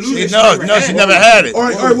never had it. All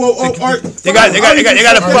right. They got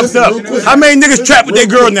it fucked up. How many niggas trapped with their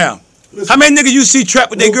girl now? How many niggas you see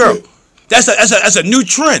trapped with their girl? That's a new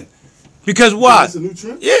trend. Because why? That's a new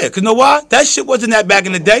trend? Yeah, because know why? That shit wasn't that back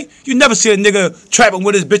in the day. You never see a nigga trapping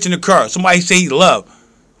with his bitch in the car. Somebody say he love.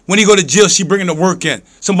 When he go to jail, she bringing the work in.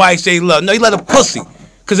 Somebody say he love. No, he let a pussy.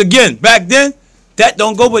 Because again, back then, that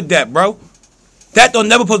don't go with that, bro. That don't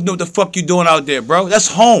never supposed to know what the fuck you doing out there, bro. That's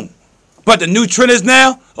home. But the new trend is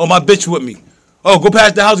now, oh, my bitch with me. Oh, go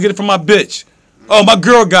past the house, get it from my bitch. Oh, my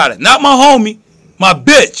girl got it. Not my homie, my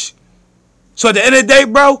bitch. So at the end of the day,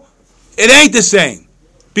 bro, it ain't the same.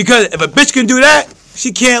 Because if a bitch can do that,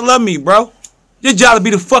 she can't love me, bro. Your job to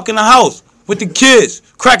be the fuck in the house with the kids,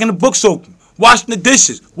 cracking the books open, washing the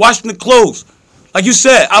dishes, washing the clothes. Like you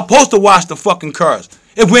said, I'm supposed to wash the fucking cars.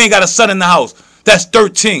 If we ain't got a son in the house, that's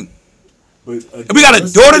 13. But, if we got a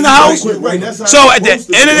daughter in the house, so at the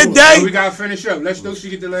end of the day, we gotta finish up. Let's do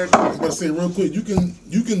she get the last one. I was about to say real quick, you can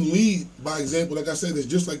lead by example. Like I said, it's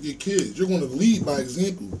just like your kids. You're going to lead by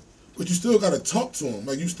example. But you still gotta talk to them.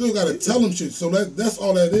 Like you still gotta tell them shit. So that's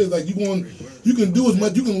all that is. Like you can do as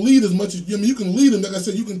much. You can lead as much as you can lead them. Like I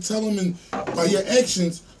said, you can tell them by your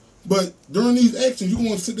actions. But during these actions, you're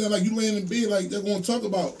gonna sit down like you laying in bed. Like they're gonna talk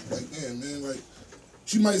about. Like man. Like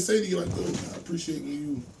she might say to you like, "Oh, I appreciate when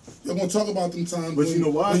you." You're gonna talk about them times. But you know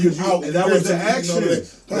why? Because that was the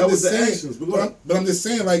actions. That was the actions. But I'm just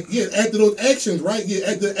saying, like, yeah, after those actions, right? Yeah,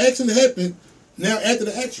 after the action happened. Now, after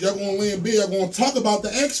the action, y'all gonna lay in bed. Y'all gonna talk about the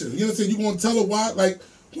action. You know what I'm saying? You gonna tell her why,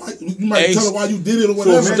 you might tell her why you did it or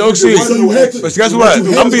whatever. But guess what?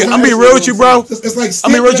 I'm being real with you, bro. It's like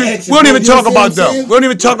I'm being real with you. We don't even talk about them. We don't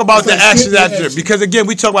even talk about the actions out there because again,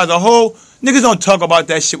 we talk about the whole. Niggas don't talk about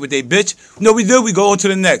that shit with they bitch. No, we do. We go on to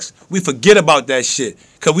the next. We forget about that shit.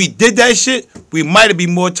 Cause we did that shit. We might be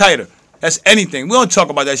more tighter. That's anything. We don't talk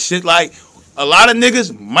about that shit. Like a lot of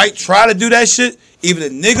niggas might try to do that shit. Even the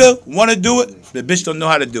nigga want to do it, the bitch don't know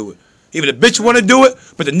how to do it. Even the bitch want to do it,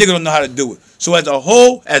 but the nigga don't know how to do it. So as a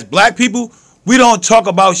whole, as black people, we don't talk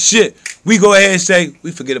about shit. We go ahead and say,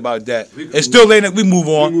 we forget about that. It's still late, we move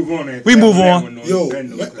on. We move on. Yo,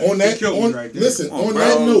 on that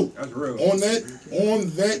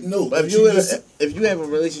note. But if you have a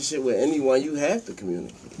relationship with anyone, you have to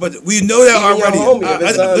communicate. But we know that already.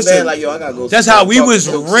 Listen, like, yo, I gotta go that's how we was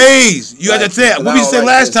raised. You understand? What we said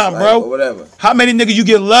last time, bro. Whatever. How many niggas you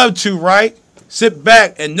give love to, right? Sit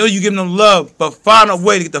back and know you giving them love, but find a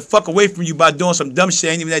way to get the fuck away from you by doing some dumb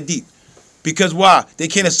shit ain't even that deep. Because why? They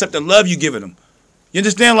can't accept the love you giving them. You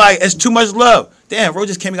understand? Like, it's too much love. Damn, Ro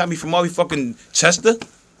just came and got me from all the fucking Chester.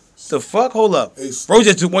 The fuck? Hold up. Ro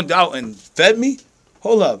just went out and fed me?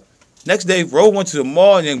 Hold up. Next day, Ro went to the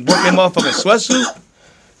mall and then worked that motherfucking sweatsuit.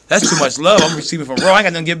 That's too much love I'm receiving from Ro. I ain't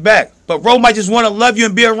got nothing to get back. But Ro might just want to love you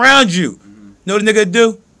and be around you. Know what the nigga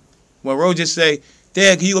do? When Ro just say,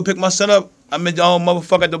 Dad, can you go pick my son up? I'm in the old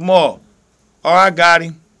motherfucker at the mall. All right, got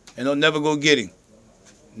him. And don't never go get him.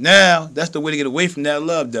 Now, that's the way to get away from that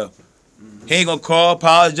love, though. He ain't gonna call,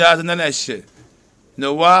 apologize, and none of that shit. You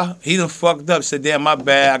know why? He done fucked up, said, damn, my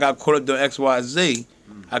bad, I got caught up doing X, Y, Z.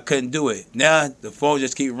 I couldn't do it. Now, the phone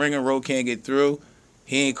just keep ringing, Ro can't get through.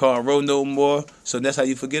 He ain't calling Ro no more. So that's how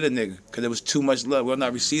you forget a nigga. Because there was too much love. We'll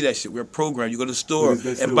not receive that shit. We're programmed. You go to the store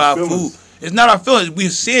and buy food. It's not our feelings. We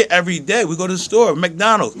see it every day. We go to the store,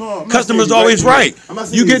 McDonald's. No, Customers always right.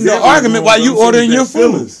 You get in the argument while you ordering your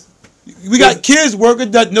food. We got kids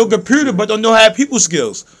working that know computer but don't know how to have people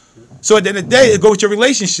skills. So at the end of the day, it goes with your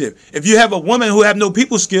relationship. If you have a woman who have no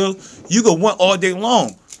people skills, you go want all day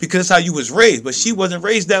long because that's how you was raised. But she wasn't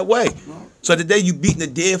raised that way. So the day you beating a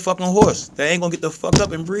dead fucking horse, that ain't gonna get the fuck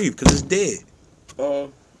up and breathe because it's dead.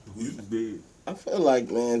 I feel like,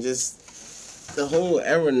 man, just the whole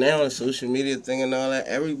era now, the social media thing and all that,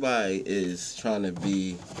 everybody is trying to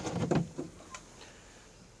be,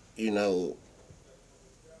 you know,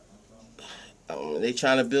 they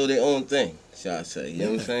trying to build their own thing, shall I say. You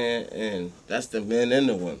know what I'm saying? And that's the men and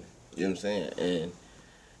the women. You know what I'm saying? And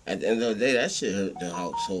at the end of the day, that shit hurt the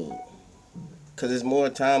household. Because it's more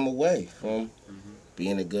time away from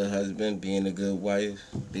being a good husband, being a good wife,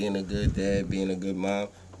 being a good dad, being a good mom.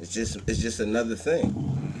 It's just another thing.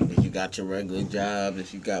 If you got your regular job,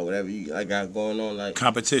 if you got whatever you got going on, like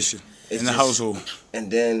competition in the household. And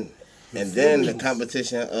then the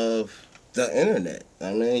competition of the internet.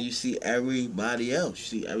 I mean, you see everybody else.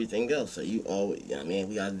 You see everything else. So you always, I mean,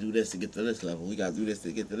 we got to do this to get to this level. We got to do this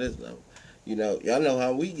to get to this level. You know, y'all know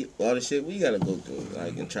how we get, all the shit we got to go through,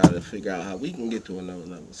 like, and try to figure out how we can get to another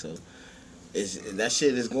level. So that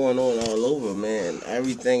shit is going on all over, man.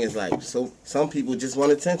 Everything is like, so some people just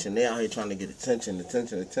want attention. They out here trying to get attention.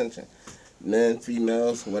 Men,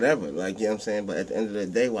 females, whatever. Like, you know what I'm saying? But at the end of the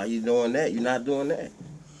day, while you doing that, you're not doing that.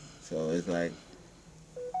 So it's like,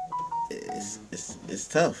 it's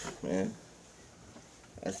tough, man.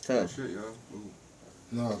 That's tough. Shit, y'all.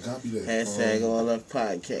 No, copy that. Hashtag all up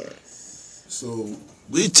podcast. So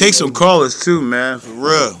we take some callers too, man, for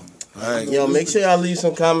real. Right. Yo, make sure y'all leave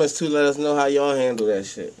some comments too. Let us know how y'all handle that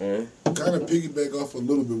shit, man. Kind of piggyback off a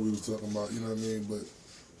little bit we was talking about, you know what I mean?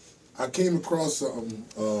 But I came across something.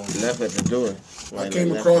 Left at the door. I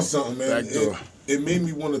came across something, man. It made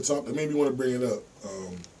me want to talk. It made me want to bring it up.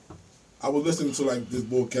 I was listening to like this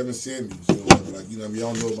boy Kevin Samuels, you know, like, you know,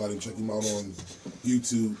 y'all know about him. Check him out on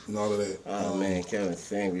YouTube and all of that. Oh man, Kevin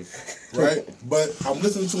Samuels. Right, but I'm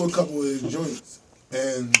listening to a couple of his joints,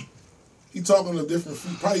 and he talking to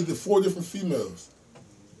probably the 4 different females,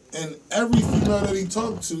 and every female that he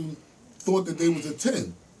talked to thought that they was a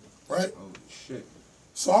 10, right? Oh shit!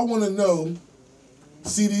 So I want to know,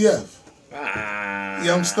 CDF.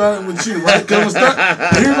 Yeah, I'm starting with you, right? Here's where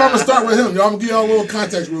I'm gonna start with him. Y'all, I'm gonna give y'all a little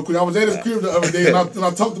context real quick. I was at his crib the other day, and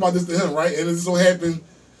I talked about this to him, right? And it just so happened,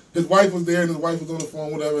 his wife was there, and his wife was on the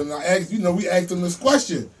phone, whatever. And I asked, we asked him this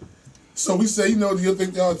question. So we say, do you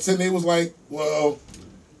think y'all 10? They was like, well,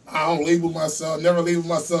 I don't label myself, never label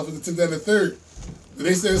myself as a 10th and a 3rd. And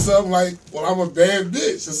they said something like, well, I'm a bad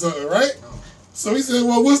bitch or something, right? So he said,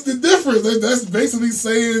 well, what's the difference? That's basically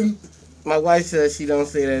saying. My wife says she don't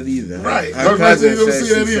say that either. Right. Her cousin don't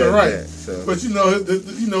say that either. Right. That, so. But the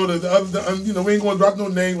other, we ain't gonna drop no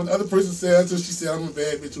name. When the other person said, until she said I'm a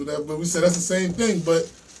bad bitch or whatever. But we said that's the same thing. But,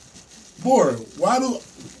 boy, why do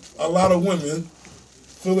a lot of women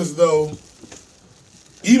feel as though,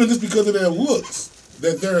 even just because of their looks,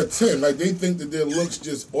 that they're a 10? Like they think that their looks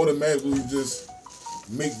just automatically just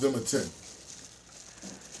make them a 10.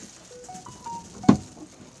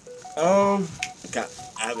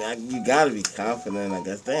 You gotta be confident, I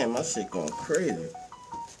guess. Damn, my shit going crazy.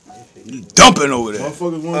 You dumping over there.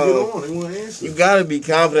 Motherfuckers want to get on. They want to answer. You gotta be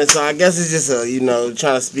confident. So I guess it's just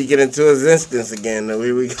trying to speak it into existence again.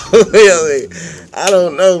 Here we go. I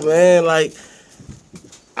don't know, man. Like,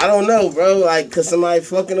 I don't know, bro. Like, cause somebody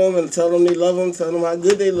fucking them and tell them they love them, tell them how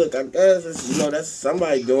good they look. I guess it's, that's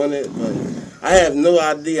somebody doing it, but I have no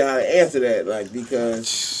idea how to answer that. Like,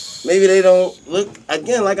 because. Maybe they don't look,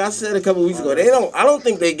 again, like I said a couple weeks ago, I don't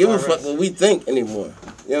think they give a fuck what we think anymore.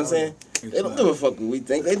 You know what I'm saying? They don't give a fuck what we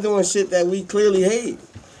think. They doing shit that we clearly hate.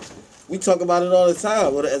 We talk about it all the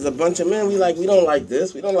time. But as a bunch of men, we don't like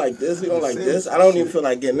this, we don't like this, we don't like this. I don't even feel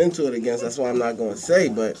like getting into it again, so that's why I'm not going to say.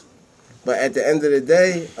 But at the end of the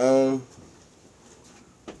day,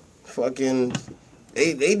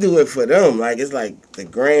 They do it for them. Like, it's like the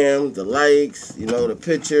gram, the likes, the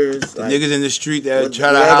pictures. The niggas in the street that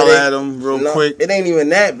try to holler at them real quick. It ain't even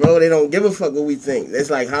that, bro. They don't give a fuck what we think. It's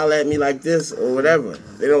like, holler at me like this or whatever.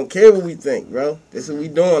 They don't care what we think, bro. This is what we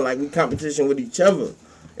doing. Like, we competition with each other.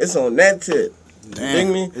 It's on that tip. Damn. You dig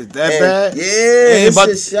me? Is that bad?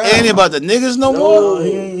 Yeah. Ain't about the niggas no more?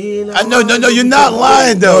 He ain't I know, no, you're not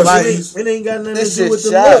lying though. Like, It ain't got nothing This to do shit with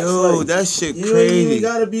the shot. looks. yo, Like, that shit you ain't even crazy.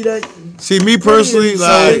 gotta be that. See, me personally,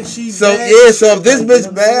 like, she So bad, yeah, so if this like, bitch you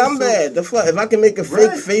know bad, what I'm bad. The fuck? If I can make a fake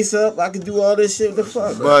Right. face up, I can do all this shit. The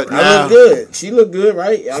fuck? But I now- look good. She look good,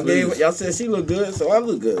 right? Y'all said she look good, so I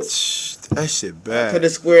look good. that shit Put bad. a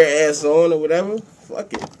square ass on or whatever.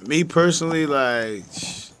 Fuck it. Me personally, like,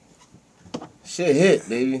 Shit hit,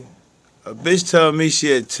 baby. a bitch telling me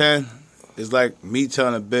she at 10 is like me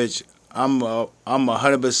telling a bitch I'm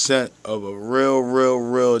 100% of a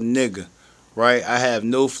real nigga, right? I have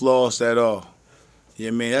no flaws at all. You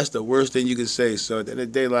know what I mean? That's the worst thing you can say. So at the end of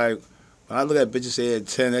the day, like, when I look at bitches say at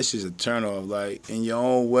 10, that's just a turn off. Like, in your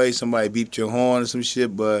own way, somebody beeped your horn or some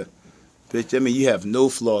shit, but, bitch, I mean, you have no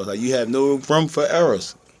flaws. Like, you have no room for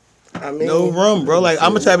errors. I mean, No room, bro. Like,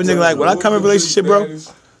 I'm a type of nigga, like, when I come in a relationship, bro,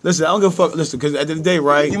 listen, I don't give a fuck. Listen, because at the end of the day,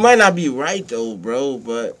 right? you might not be right though, bro,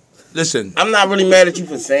 but Listen, I'm not really mad at you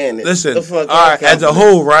for saying it. listen. The fuck, All right, have as a confidence.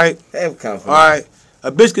 whole, right? Have confidence. All right,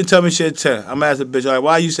 a bitch can tell me shit at 10. I'm gonna ask a bitch, all right,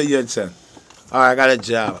 why you say you're at 10? All right, I got a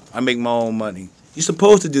job. I make my own money. You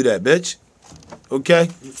supposed to do that, bitch. Okay?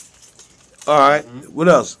 All right, what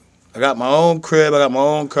else? I got my own crib. I got my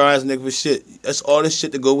own car. As a nigga for shit. That's all this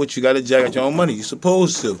shit to go with. You got a job, got your own money. You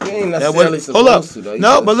supposed to. You ain't Now, necessarily what, hold up. supposed to, though. You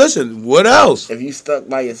No, just- but listen, what else? If you stuck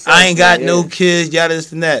by yourself, I ain't got yeah. no kids, yada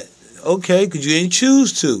this and that. Okay, because you didn't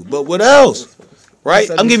choose to. But what else? Right?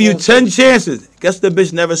 That's I'm giving you what 10 chances. Guess what the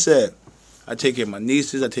bitch never said? I take care of my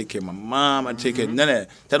nieces. I take care of my mom. I take care of none of that.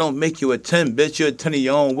 That don't make you a 10, bitch. You're a 10 in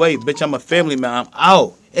your own way. Bitch, I'm a family man. I'm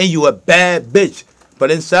out. And you a bad bitch. But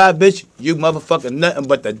inside, bitch, you motherfucking nothing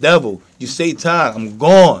but the devil. You Satan. I'm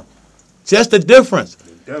gone. See, that's the difference.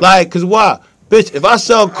 Like, because why? Bitch, if I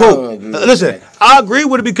sell coke, agree with listen, I agree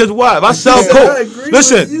with it because why? If I sell coke,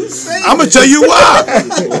 listen, I'm going to tell you why.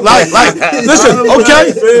 like, listen,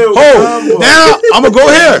 okay? Hold, now, I'm going to go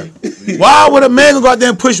here. Why would a man go out there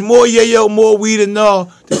and push more yayo, more weed and all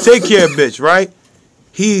to take care of bitch, right?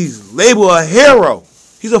 He's labeled a hero.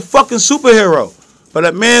 He's a fucking superhero. But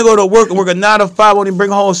a man go to work and work a 9 to 5, only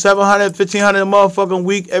bring home $700, $1,500 a motherfucking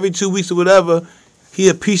week, every 2 weeks or whatever. He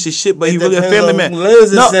a piece of shit, but he really a depends family on man. who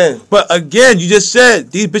lives No, in. but again, you just said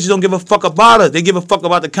these bitches don't give a fuck about us. They give a fuck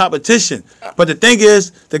about the competition. But the thing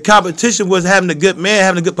is, the competition was having a good man,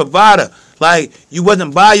 having a good provider. Like, you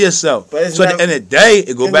wasn't by yourself. But it's So at not- the end of the day,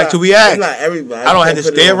 it go It's back not- to react. It's not everybody. I don't have to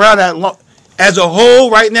stay around that long. As a whole,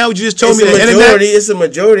 right now, what you just told It's me a the majority. internet. It's a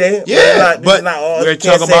majority. Yeah, it's but not all, we're can't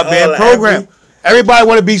talking say about being all programmed. Everybody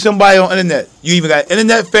want to be somebody on internet. You even got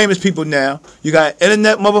internet famous people now. You got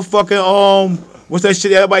internet motherfucking what's that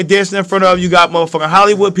shit everybody dancing in front of? You got motherfucking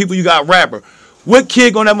Hollywood people. You got rapper. What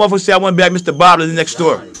kid on that motherfucker say I want to be like Mr. Bob the next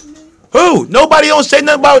door? Who? Nobody don't say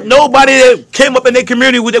nothing about nobody that came up in their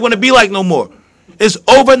community what they want to be like no more. It's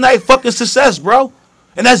overnight fucking success, bro,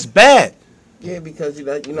 and that's bad. Yeah, because you're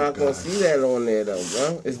not gonna see that on there though,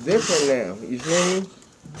 bro. It's different now. You feel me?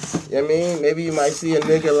 You know what I mean? Maybe you might see a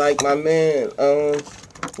nigga like my man,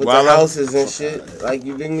 with Wallow. the houses and shit. Like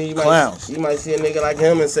you dig me? You Clowns. might see a nigga like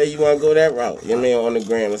him and say you wanna go that route. You know what I mean? On the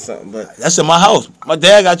gram or something. But That's in my house. My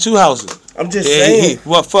dad got 2 houses. I'm just Yeah, saying.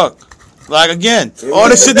 what fuck? Like again, all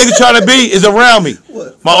this shit nigga trying to be is around me.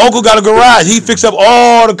 My uncle got a garage. He fix up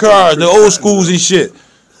all the cars, the old schools and shit.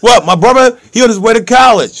 What? My brother, he on his way to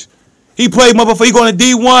college. He played motherfucker. He going to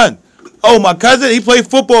D1. Oh, my cousin, he played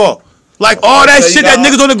football. Like all that So you shit that got-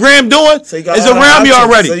 niggas on the gram doing So you got is all them around me options.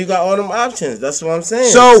 already. So you got all them options. That's what I'm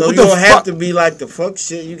saying. So, So what you the don't have fuck- to be like the fuck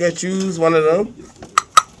shit. You can choose one of them.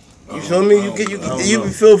 You feel me? You can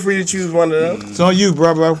feel free to choose one of them. It's on you,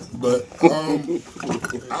 bro. But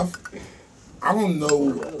I don't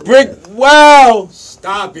know. Brick, wow.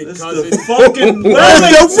 Stop it, cousin. Fucking The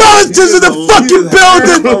relatives in the fucking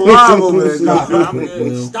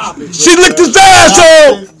building. Stop it. She licked his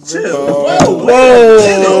asshole.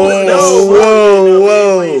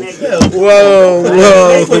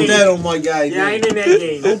 Whoa. Put that on my guy. Yeah, I ain't in that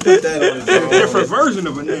game. Don't put that on his A different version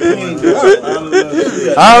of a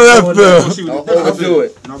nigga. How that feel? Don't overdo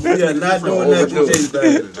it. Yeah, not doing that to Jay's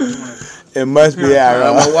back. It must be I'm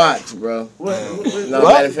out. gonna watch, bro. No,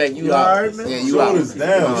 matter of fact, you out. Yeah, you out. Shoulders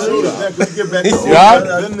down. Shoulders down. Cause you get back to You out?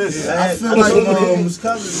 business. I feel like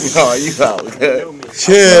Oh, you out.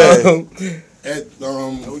 Chill.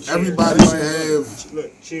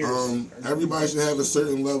 everybody should have a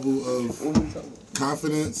certain level of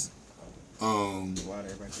confidence.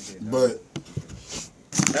 But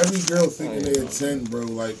every girl thinking they're 10, bro,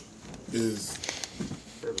 like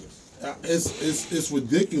it's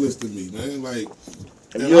ridiculous to me, man. Like,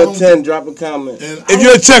 If you're a 10, drop a comment. If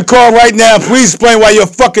you're a 10, call right now. Please explain why you're a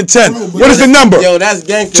fucking 10. What is the number? Yo, that's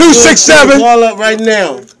gangster. 267. Call up right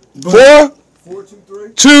now. 4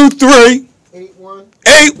 23 81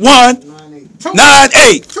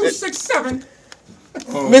 98. 267.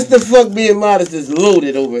 Mr. Fuck Being Modest is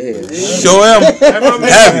loaded over here. Show him. Heavy.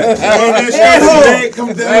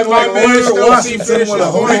 Come down like Washington with a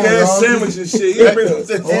whole ass sandwich and shit. He bring them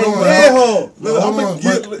to the But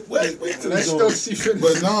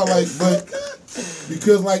no, like, but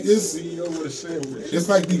because like it's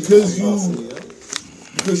like because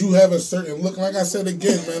you have a certain look. Like I said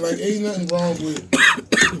again, man, like ain't nothing wrong with.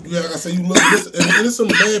 Like I said, you look, and it's some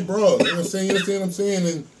bad bras. You know what I'm saying? You understand what I'm saying?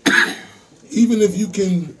 And even if you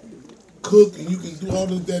can cook and you can do all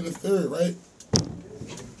this, that, and the third, right?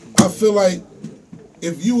 I feel like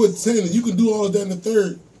if you a 10 and you can do all of that and the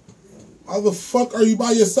third, how the fuck are you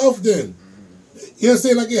by yourself then? You know what I'm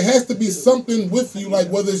saying? Like, it has to be something with you, like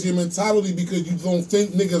whether it's your mentality because you don't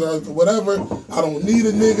think niggas are whatever, I don't need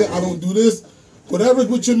a nigga, I don't do this, whatever's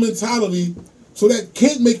with your mentality, so that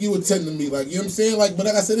can't make you a 10 to me. Like, you know what I'm saying? Like, but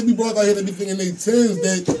like I said, there be bros out here that be thinking they 10s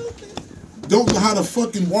that don't know how to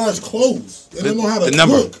fucking wash clothes. They don't know how to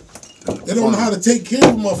cook. They don't know how to take care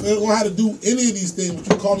of them. They don't know how to do any of these things, but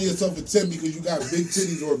you calling yourself a 10 because you got big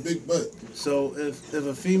titties or a big butt. So if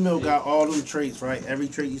a female got all them traits, right, every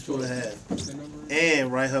trait you supposed to have,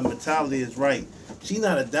 and right, her mentality is right, she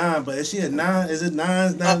not a dime, but is she a 9? Is it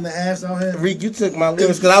 9s, 9.5s out here? Reek, you took my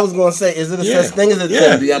lyrics because I was going to say, is it a such thing as a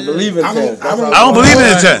 10? Do I believe in 10? I don't believe in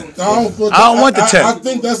a 10. I don't want the 10. I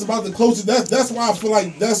think that's about the closest. That's why I feel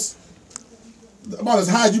like that's about as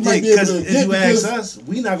high as you might be able to get. If you ask us,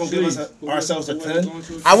 we not gonna give ourselves a 10.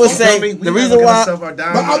 I would say the reason why.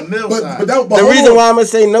 The reason why I'm gonna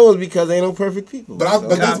say no is because ain't no perfect people. But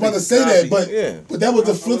that's about to say that. But that was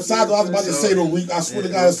the flip side. I was about to say though, Reek. I swear to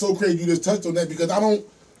God, it's so crazy you just touched on that because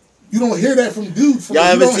you don't hear that from dudes. You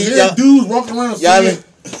don't hear dudes walking around saying.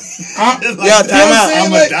 Y'all time out.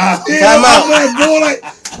 I'm a dog. Time out.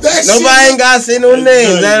 Nobody ain't gotta say no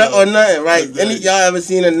names or nothing, right? Any y'all ever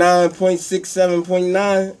seen a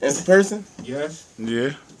 9.67.9 in person? Yes.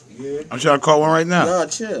 Yeah. I'm trying to call one right now. Nah,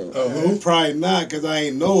 chill. Who? Probably not, cause I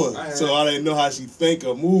ain't know her, so I didn't know how she think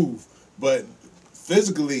or move. But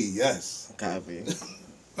physically, yes. Copy.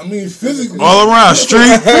 I mean, physically. All around.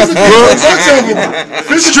 Street, book.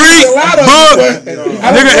 Street, book.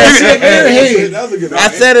 I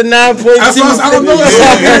said a 9.2. I don't know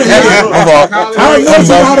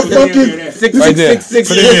how to fucking. 6. You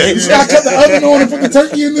see, I cut the oven on and put the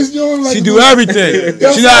turkey in this joint. Like, she do everything.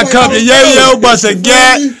 She not come to yo, bust a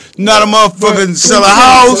gat. Not a motherfucking sell a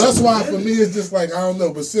house. So that's why for me it's just like I don't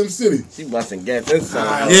know, but Sim City. She busting gas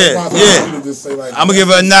inside. Yeah. I'm gonna give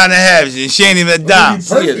her a 9.5. She ain't even a dime.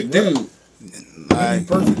 Perfect, dude.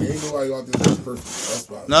 Perfect. Ain't nobody out there that's perfect. That's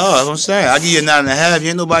why. No, that's what I'm saying. I give you a 9.5. You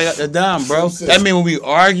ain't nobody got the dime, bro. That mean when we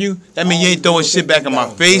argue, that mean you ain't throwing shit back in my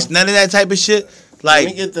face. None of that type of shit.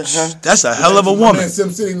 Like, that's a hell of a woman.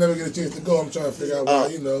 Sim City never get a chance to go. I'm trying to figure out why, why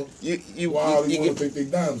they want to think they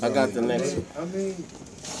dimes. I got the next one. I mean,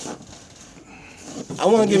 I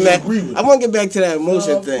want to get back. I want to get back to that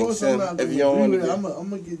emotion thing. Sim, if you don't want to, I'm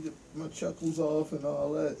gonna get my chuckles off and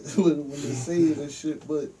all that when they say it and shit.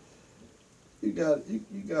 But you gotta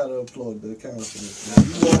applaud the confidence. Man.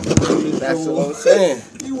 You walk around this that's what I'm saying.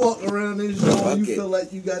 You walk around this joint, you feel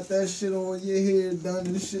like you got that shit on your head done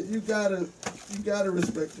and shit. You gotta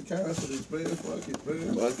respect the confidence, man. Fuck it,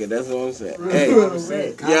 man. Fuck it, that's what I'm saying. Hey, yo,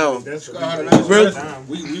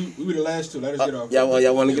 we were the last two. Let us get off.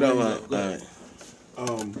 Y'all want to get off? All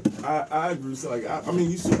right. I agree. So like, I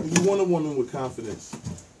mean, you want a woman with confidence.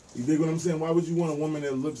 You dig what I'm saying? Why would you want a woman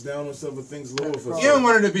that looks down on herself and thinks low of herself? You don't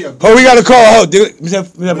want her to be a. Oh, we got to call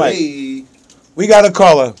her. Mike. We got to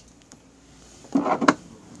call her.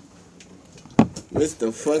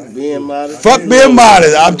 Mr. Fuck Being Modest. Fuck Being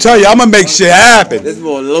Modest. I'm telling you, I'm going to make shit happen. This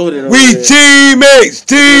boy loaded. We teammates.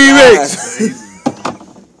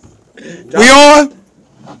 We on?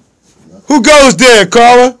 Who goes there,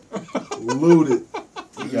 caller? Loaded.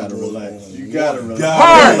 You gotta relax.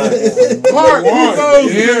 Mark.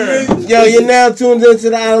 Yo, you're now tuned into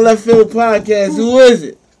the Out of Left Field podcast. Who is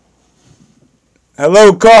it?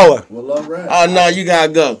 Hello, caller. Well, all right. Oh, no, you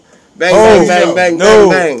gotta go. Bang.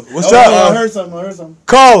 What's up? I heard something.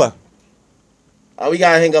 Caller. Oh, we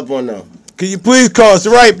gotta hang up on them. Can you please call us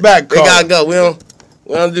right back, caller? We gotta go.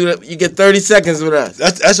 We don't do that. You get 30 seconds with us.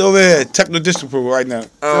 That's over there. Technical disapproval right now.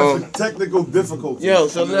 Technical difficulty. Yo,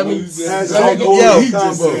 so let me.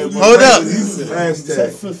 Hold up.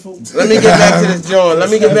 Let me get back to this joint. Let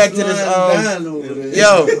me get back to this.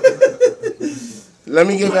 Let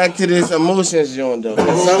me get back to this emotions joint though. You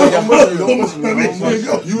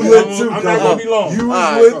lit too. I'm not gonna be long. You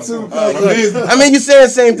was lit too. I mean, you said the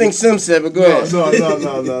same thing Sim said, but go ahead.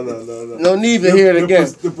 No. No need to hear it again.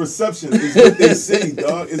 The perception is what they see,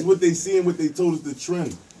 dog. It's what they see and what they told us the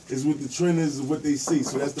trend. Is what the trend is what they see.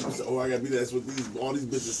 So that's the perception. Oh, I gotta be that. That's what all these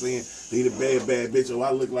bitches saying. They the bad bitch. Oh,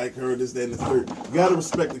 I look like her. This, that, and the third. You gotta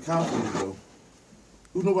respect the confidence, though.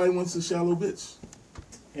 Who nobody wants a shallow bitch?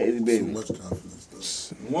 Hey, baby. Much confidence, though.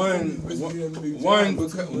 One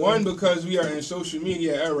because we are in social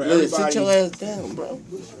media era. Look, sit your ass down, bro.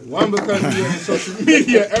 One because we are in social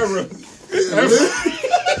media era. Yeah,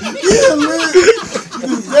 man. This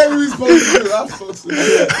is exactly what we supposed to do. I fucks with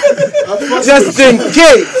that. Just in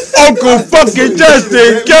case. Uncle fucking just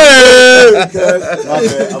in case.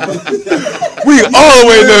 We all the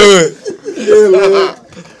way in the hood. Yeah, man.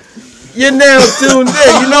 You're now tuned in.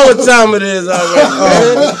 You know what time it is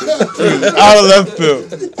already, man. Out of left field.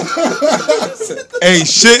 Ain't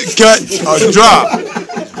shit cut or drop.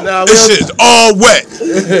 Nah, This shit's all wet.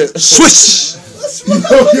 Swish.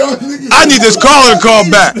 I need this caller to call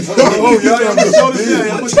back. Try to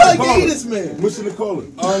get this man. What's in the caller?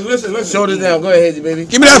 Listen. Shoulders down. Go ahead, Hazy, baby.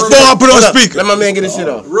 Give me that phone. I'll put it on speaker. Let my man get his shit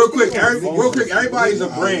off. Real quick, everybody's a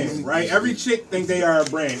brand, right? Every chick think they are a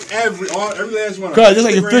brand. Every last one. Cause it's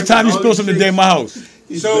like the fifth time you spill something today in my house.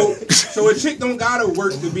 So a chick don't gotta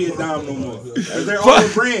work to be a dom no more. Cause they're all a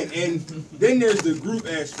brand, and then there's the group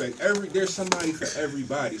aspect. There's somebody for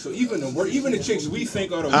everybody. So even the chicks we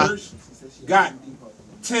think are the worst got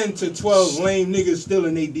 10 to 12 lame niggas still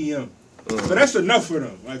in their DM. So that's enough for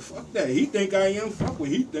them. Like, fuck that. He think I am. Fuck what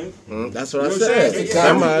he think. That's what I said.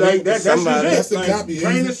 That's the like, copy.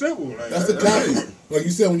 plain and simple. Like, That's the copy. Like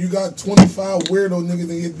you said, when you got 25 weirdo niggas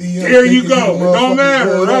in your DM. There you go. It don't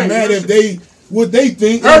matter. It don't matter if they what they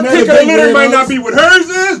think. Her pick of the litter might not be what hers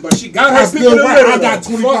is, but she got her pick of the litter. I got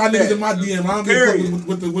 25 niggas in my DM. I don't give a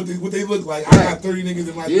fuck what they look like. I got 30 niggas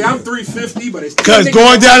in my DM. Yeah, I'm 350, but it's Cause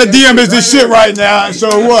going down the DM is the shit right now. So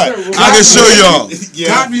what? I can show y'all.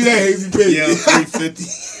 Copy that, Hazy Baby. Yeah, 350.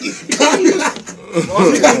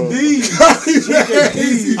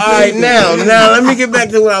 Alright, now let me get back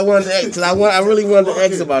to what I wanted to ask, because I really wanted to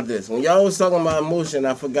ask about this. When y'all was talking about emotion,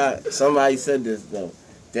 I forgot somebody said this though,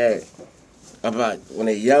 that about when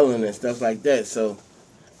they yelling and stuff like that. So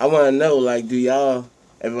I want to know, like, do y'all,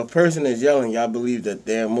 if a person is yelling, y'all believe that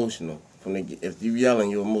they're emotional? If you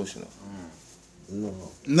yelling, you're emotional?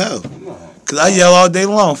 No. Cause I yell all day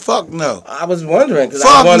long. Fuck no. I was wondering.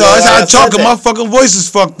 Fuck no. That's how I talk and my fucking voice is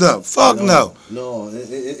fucked up. Fuck no. No.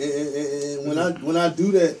 And when I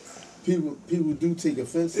do that, people do take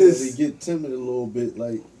offense to it. They get timid a little bit.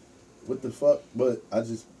 Like, what the fuck? But I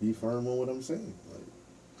just be firm on what I'm saying. Like,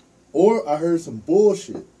 or I heard some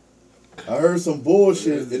bullshit. And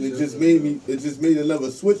it just made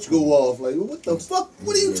another switch go off. Like, what the fuck?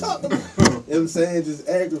 What are you talking about? You know what I'm saying? Just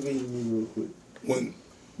aggravated me real quick. When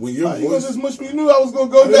your You voice just much me knew I was gonna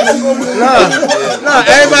go down. No,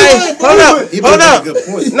 everybody, hold up.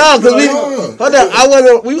 No, cause hold up. I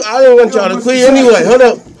didn't want y'all to quit anyway. Hold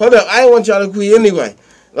up. I didn't want y'all to quit anyway.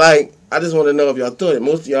 Like, I just want to know if y'all thought it.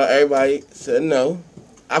 Most of y'all, everybody said no.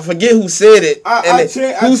 I forget who said it. I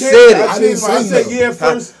said yeah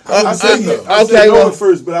first. I said no at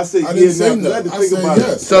first, but I said yeah now. I had to think about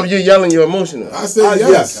it. So if you're yelling, you're emotional. I said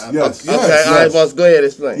yes. Okay, all right, boss. Go ahead,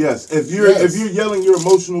 explain. Yes, if you're yelling, you're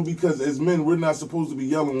emotional because as men, we're not supposed to be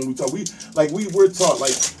yelling when we talk. We're taught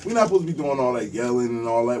like we're not supposed to be doing all that yelling and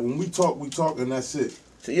all that. When we talk, and that's it.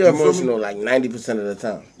 So you're emotional like 90% of the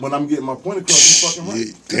time. When I'm getting my point across, you fucking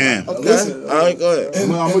right. Damn. Okay. Listen, all right, go ahead.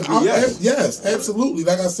 Yes, absolutely.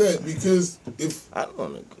 Like I said, because if I don't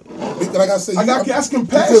want to. Like I said, that's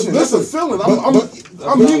compassion. That's a feeling. I'm emotional.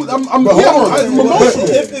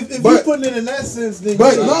 If you're putting it in that sense, then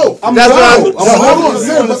but no, I'm hold on.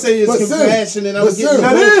 I'm gonna say it's compassion, and I'm getting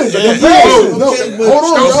that is hold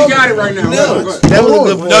on. She got it right now. That was a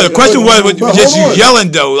good point. No, the question was just you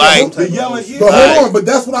yelling though, like. But hold on, but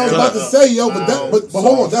that's what I was about to say, yo. But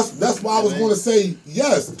hold on, that's why I was going to say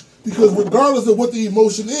yes. Because regardless of what the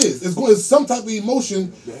emotion is, it's some type of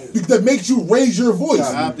emotion that makes you raise your voice.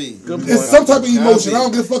 It's some type of emotion. I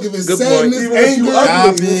don't give a fuck if it's sadness, anger,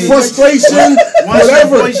 frustration,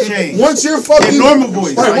 whatever. Once you're fucking normal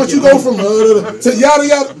voice, right? Once you go from to yada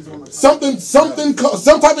yada. Some type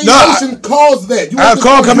of emotion caused that. You I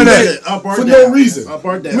call coming in for no reason.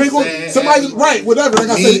 Somebody, right? Whatever.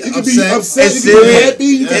 Like I said, it could be upset. You could be happy.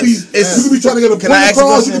 You could be trying to get a point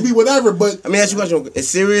across. You could be whatever. But let me ask you a question. Is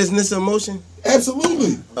seriousness emotion?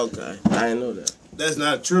 Absolutely. Okay, I didn't know that. That's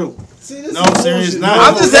not true. See, this No, is serious bullshit. not.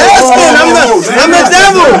 I'm just asking. I'm the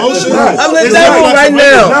devil. I'm the devil right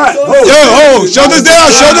now. Yo, show this down.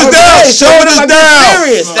 Show this down. Show this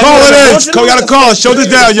down. Call it in. We gotta call it. Show this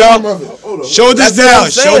down, y'all. Show this down.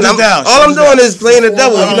 Show this down. All I'm doing is playing the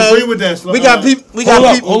devil. I You don't agree know, with that. we got people. We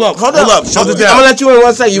got people. Hold up. Show this I'm down. gonna let you in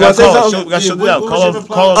one second. You want to say something? We gotta show this down.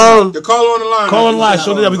 The caller on the line. Call on the line.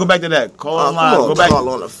 Show this down. We go back to that. Call on the line. Go back. Call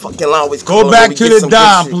on the fucking line. Go back to the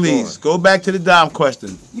dime, please. Go back to the dime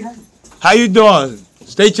question. How you doing?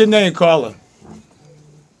 State your name, caller.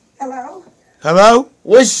 Hello? Hello?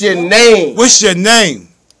 What's your name? What's your name?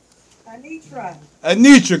 Anitra.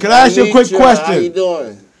 Anitra, can I ask you a quick How you question?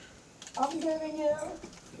 doing? I'm giving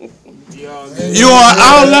you. You on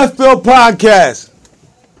Out of Left Field Podcast.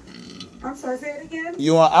 I'm sorry, say it again.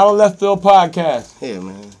 You on Out of Left Field Podcast. Yeah,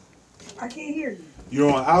 man. I can't hear you.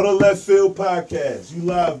 You're on Out of Left Field Podcast. You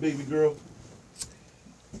live, baby girl.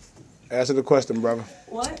 Answer the question, brother.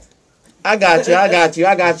 What? I got you.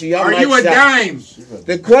 Y'all Are you a dime?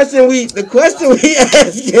 The question we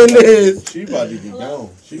asking is, She about to get gone.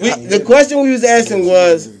 the question we was asking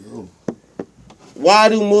was, why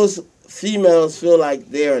do most females feel like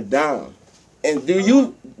they're a dime? And do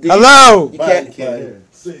you Hello? You can't.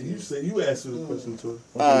 You said you asked her the question to her.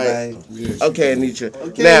 All right. Okay, Anitra.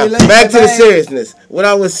 Okay, Now, relax, back to the bye. seriousness. What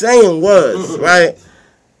I was saying was, right,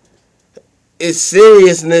 it's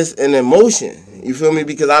seriousness and emotion. You feel me?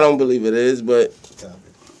 Because I don't believe it is, but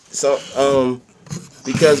so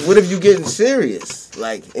because what if you getting serious,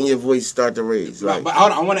 like, and your voice start to raise, like? But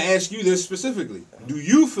I want to ask you this specifically. Do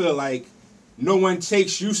you feel like no one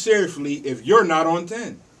takes you seriously if you're not on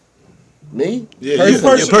 10? Me? Yeah,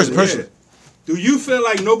 person. Do you feel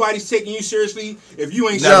like nobody's taking you seriously if you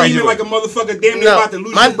ain't No. screaming like a motherfucker damn near about to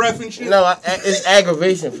lose your breath and shit? No, it's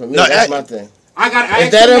aggravation for me. No, That's my thing. I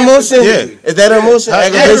Is that emotion? Yeah. Is that emotion?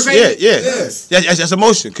 Aggravation? Yeah. That's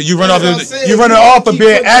emotion. Cause you run off. That's what I'm saying. You running off of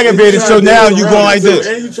being aggravated. So now you going like this.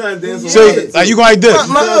 And you trying to dance So around. like you going like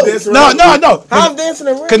this. No. How I'm dancing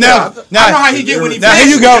around? Cause now, I know how he get when he now here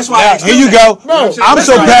you passionate, go. that's why I Now, here you go. No, I'm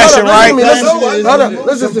so passionate, right?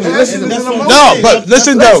 Listen to me. No, but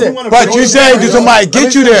listen though. But you say do somebody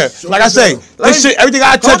get you there? Like I say, this shit, everything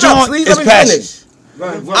I touch on Please is let me passion. finish.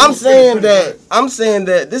 I'm saying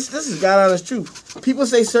that this is God honest truth. People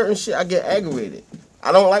say certain shit, I get aggravated.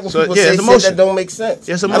 I don't like when So, people yeah, say it's shit emotion. that don't make sense.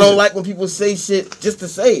 Yeah, it's I emotion. don't like when people say shit just to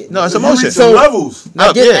say it. No, it's emotion. So levels. I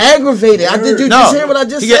get aggravated. Did you just hear what I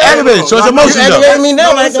just You said? get aggravated, so it's emotion You though. aggravating me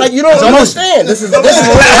now, like you don't It's emotion. understand. This is what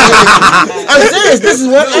aggravates me. I'm serious. This is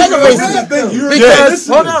what aggravates me. Because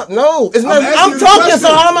hold up, no, it's not. I'm talking, so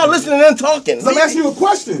how am I listening and talking? I'm asking you a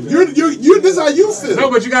question. You this is how you feel. No,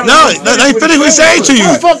 but you got No, they finish what he's saying to you.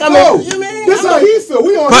 Fuck, I mean, you mean? This is how he feel.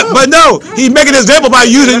 We on him. But no, he's making an example by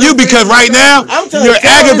using you because right now I'm trying you're to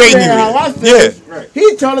tell this aggravating man how I me. feel. Yeah.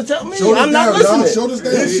 He's trying to tell me. I'm not listening. Show this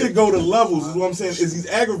down. This shit go to levels. Is what I'm saying. Is he's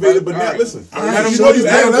aggravated, but not listen. Let him Show you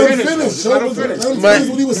aggravated. finish. Let him finish. Let him But finish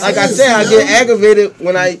what he was saying. like I said, I get aggravated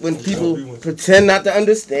when people pretend not to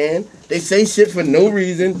understand. They say shit for no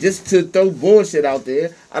reason just to throw bullshit out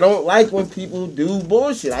there. I don't like when people do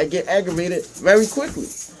bullshit. I get aggravated very quickly.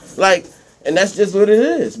 Like, and that's just what it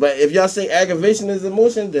is. But if y'all say aggravation is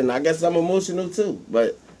emotion, then I guess I'm emotional too.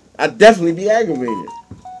 But I definitely be aggravated.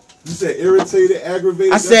 You said irritated,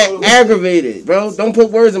 aggravated. I said aggravated, bro. Don't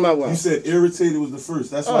put words in my mouth. You said irritated was the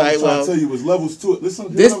first. That's All why I right, was trying well, to tell you was levels to it.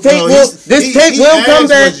 Listen, This hear tape what I'm will saying? come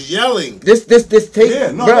back. Yelling. This tape,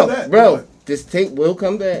 Yeah, no, I know that. bro. This tape will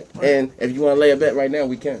come back. And if you want to lay a bet right now,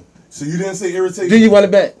 we can. So you didn't say irritated. Do you want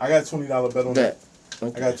to bet? I got $20 bet on that.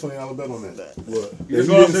 Bet. I got $20 bet on that. What? You He just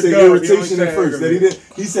lost didn't the say dub. You irritation only at said first. That he didn't.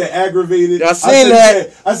 He said aggravated. Y'all seen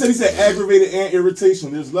that? I said he said aggravated and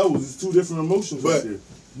irritation. There's levels. It's two different emotions right there.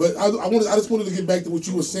 But I just wanted to get back to what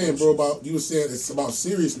you were saying, bro. About you were saying it's about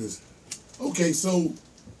seriousness. Okay, so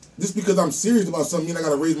just because I'm serious about something, mean I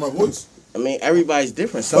gotta raise my voice. I mean, everybody's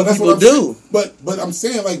different. Some But that's people what I'm do. saying. But I'm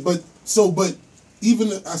saying like, but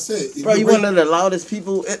even I said, if Bro, you raise- one of the loudest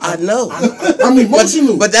people. I know. I'm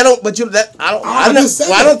emotional. But that don't. But you that I don't. I I know. just said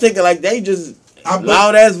Well, I that. don't think it like they just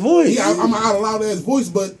loud ass voice. Yeah, I'm out of loud ass voice,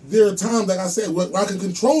 but there are times, like I said, where I can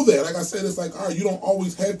control that. Like I said, it's like, all right, you don't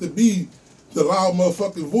always have to be the loud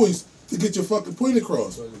motherfucking voice to get your fucking point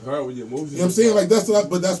across. You know what I'm saying? Like that's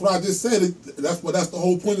what I just said. That's the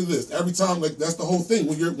whole point of this. Every time, like that's the whole thing.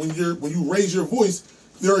 When you raise your voice,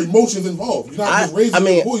 there are emotions involved. You're not just raising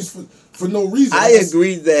your voice for no reason. I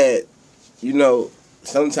agree that, you know,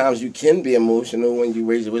 sometimes you can be emotional when you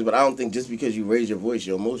raise your voice, but I don't think just because you raise your voice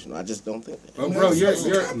you're emotional. I just don't think that. Bro, you're But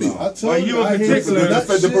you in particular,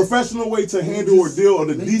 the professional way to handle or deal, or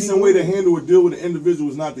the decent way to handle or deal with an individual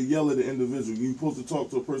is not to yell at the individual. You're supposed to talk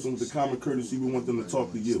to a person with the common courtesy. We want them to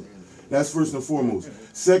talk to you. That's first and foremost.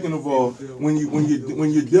 Second of all, when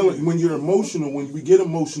you're emotional, when we get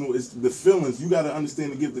emotional, it's the feelings. You got to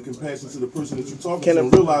understand to give the compassion to the person that you're talking to,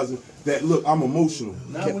 and realizing that, look, I'm emotional.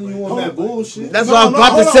 Not when you want that bullshit. That's what I was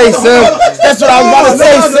about to say, sir. That's what I was about to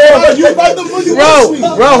say, sir. You about to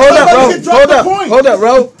Bro, hold up,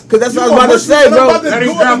 bro. Because that's what I was about to say, bro.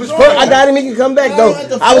 I got him. He can come back, though.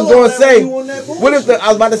 I was going to say, I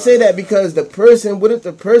was about to say that because what if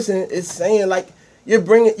the person is saying, like,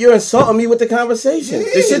 you're insulting me with the conversation.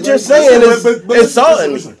 The shit you're saying is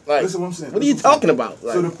insulting me. Listen what I'm saying. What are you talking about?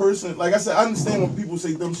 Like, so the person, like I said, I understand when people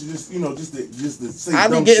say dumb shit, just to say I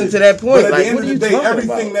dumb be getting shit. to that point. But at like, the end what of are the you day, talking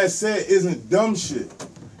everything about? that's said isn't dumb shit.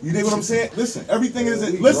 You dig what I'm saying? Listen, everything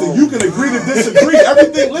isn't. Listen, you can agree to disagree.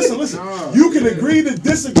 Everything. Listen. You can agree to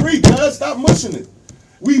disagree. Cuz stop mushing it.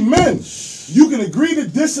 We men. You can agree to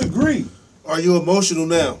disagree. Are you emotional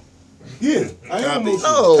now? Yeah, I am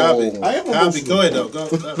emotional. No. I am emotional. Go ahead, though. Go.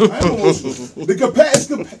 I am emotional. The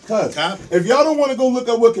compassion, cuz. If y'all don't want to go look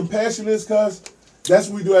up what compassion is, cuz, that's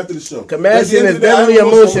what we do after the show. Compassion is definitely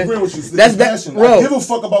emotion. That's that, bro. I give a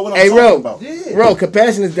fuck about what I'm talking about. Bro,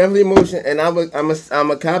 compassion is definitely emotion, and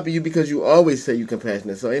I'm a copy you because you always say you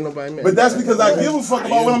compassionate. So ain't nobody mad. But that's because I give a fuck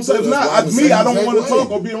about what I'm saying. If not, I don't want to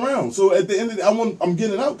talk or be around. So at the end of the day, I'm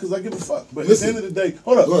getting out because I give a fuck. But at the end of the day,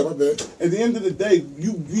 hold up. At the end of the day,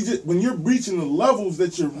 you just when you're reaching the levels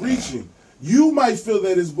that you're reaching, you might feel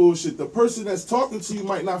that it's bullshit. The person that's talking to you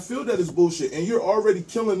might not feel that it's bullshit, and you're already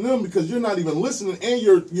killing them because you're not even listening and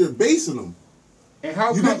you're basing them. And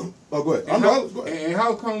how come? Oh, go ahead. And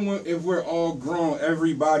how come if we're all grown,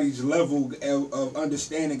 everybody's level of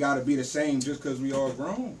understanding got to be the same just because we all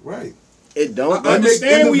grown? Right. It don't. I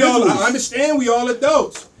understand we all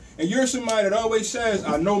adults. And you're somebody that always says,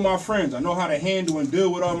 I know my friends. I know how to handle and deal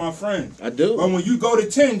with all my friends. I do. But when you go to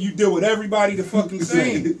 10, you deal with everybody the fucking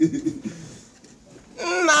same.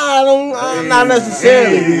 Nah, not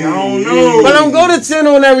necessarily. I don't know. But I'm going to 10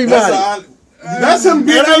 on everybody. That's him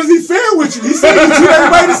being honestly fair with you. He said you treat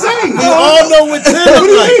everybody the same. We all know what 10 What do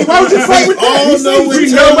you mean? Why would you fight with that? all know what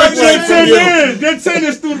 10 is. Get 10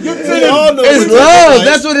 is through. Get 10 It's love.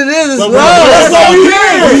 That's what it is. It's love. That's all we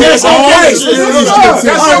hear. That's okay.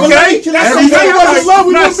 That's okay.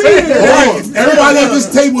 Everybody at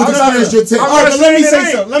this table has experienced your 10. All right, let me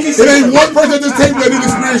say something. It ain't one person at this table that didn't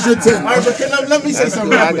experience your 10. All right, but let me say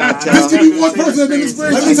something. This could be one person that didn't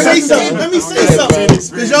experience your 10. Let me say something.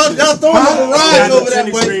 Because y'all throwing a barrage over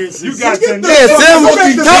that way. You got 10. Yeah, Tim,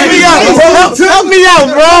 help me out. Help me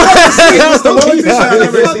out, bro. Let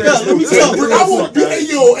me talk.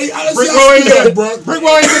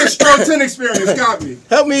 Brickwell ain't get a strong 10 experience. Got me.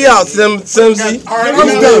 Help me out, Simsy. All right,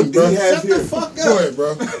 I'm done, bro. Shut the fuck up. Go ahead,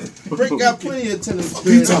 bro. Brick got plenty of 10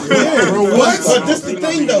 experience. Bro, what? But this the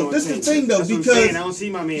thing though, because I don't see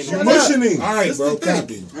my man. Shut Pushing up. him. All right, bro.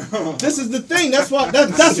 Copy. This is the thing. That's what. And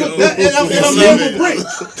I'm here with Brick.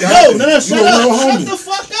 No. Shut up. Shut the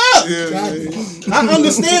fuck up. I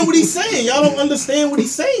understand what he's saying. Y'all don't understand what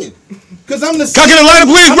he's saying. Cause I'm the same. Can I get a lighter,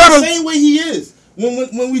 please, brother? The same way he is.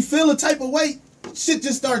 When we feel a type of way, shit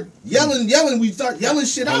just start yelling. We start yelling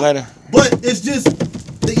shit out. But it's just.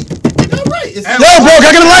 You're right. Yo, bro, can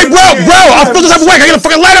I get a light, bro? I feel this type of way. Can I get a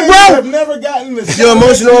fucking lighter, bro? I've never gotten this. You're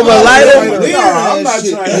emotional over a lighter? I'm not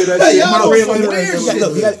trying to hear that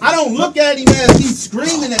shit. I don't look at him as he's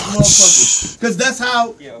screaming at motherfuckers. Because that's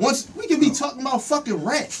how, once we can be talking about fucking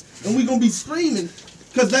rats and we gonna be screaming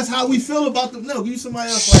because that's how we feel about them. No, give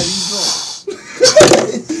somebody else like he's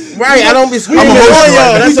Right, I don't be screaming on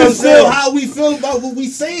y'all. That's what I'm feel saying. how we feel about what we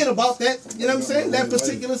saying about that, you know what I'm saying? That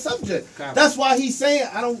particular subject. That's why he's saying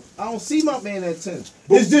I don't see my man at 10.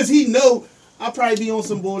 It's just he know I'll probably be on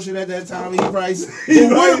some bullshit at that time. He probably.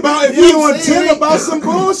 But what about if he on 10 about some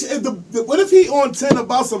bullshit? What if he on 10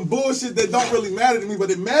 about some bullshit that don't really matter to me,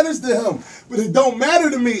 but it matters to him, but it don't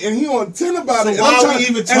matter to me, and he on 10 about it? So why are we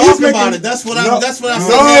even talking about it? That's what I said.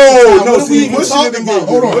 No. What are we even talking about?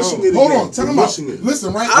 Hold on. Tell him out.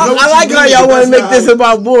 Listen, right? I like how y'all want to make this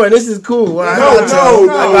about boy. This is cool. No.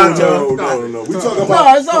 We talking about.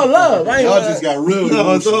 No, it's all love. Y'all just got real.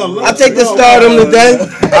 No, it's all love. I take the stardom today.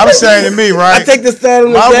 I'm saying to me, right? I take the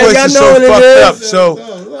stardom My today. voice Y'all is know so what it fucked is. up. So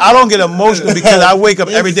I don't get emotional because I wake up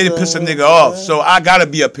every day to piss a nigga off. So I gotta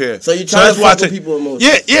be up here. So you try to fuck with people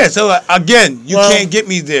emotional. Yeah. So again, you can't get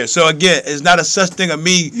me there. So again, it's not a such thing of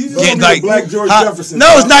me getting like Black George Jefferson.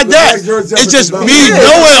 No, it's not that. It's just me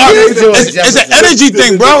knowing. It's an energy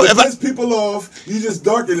thing, bro. If I piss people off, you just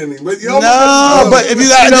darker than him. But but if you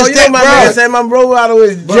gotta understand, bro. Say my bro out of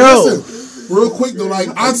his Joe. Real quick though, like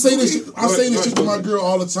I say this shit to my girl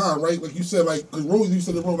all the time, right? Like you said, like because Rose, you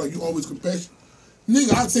said it wrong, like you always compassionate.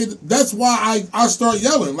 Nigga, I'd say that's why I start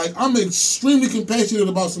yelling. Like I'm extremely compassionate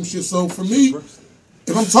about some shit. So for me,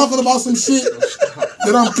 if I'm talking about some shit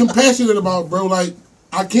that I'm compassionate about, bro, like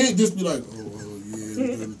I can't just be like,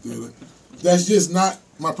 yeah. That's just not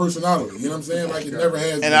my personality. You know what I'm saying? Like it never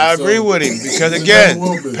has. And I agree with him because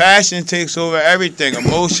again, passion takes over everything,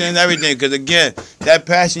 emotion, everything. Because again, that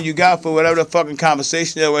passion you got for whatever the fucking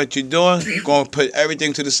conversation or what you're doing, gonna put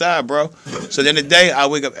everything to the side, bro. So then the day I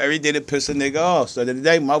wake up every day to piss a nigga off. So then the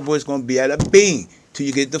day my voice gonna be at a beam till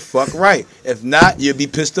you get the fuck right. If not, you'll be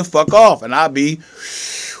pissed the fuck off, and I'll be.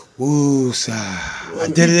 Ooh, sigh. I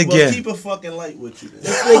did it again. Well, keep a fucking light with you.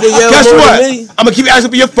 Guess what? I'm gonna keep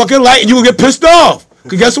asking for your fucking light, and you will get pissed off.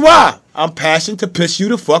 Cause guess why? I'm passionate to piss you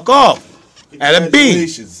the fuck off. At a beam.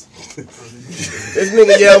 This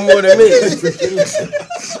nigga yell more than me.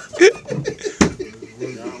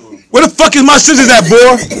 Where the fuck is my scissors at,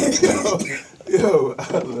 boy? Yo,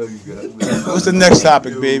 I love you guys. What's the next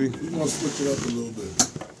topic, baby? We're gonna switch it up a little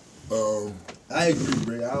bit. I agree,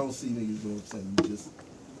 Bray. I don't see niggas doing something just.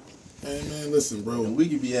 Hey man, listen, bro. And we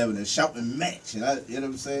could be having a shouting match, and you know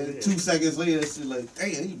what I'm saying? 2 seconds later, that shit like,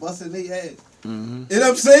 damn, he busting their ass. Mm-hmm. You know what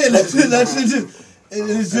I'm saying? That shit just,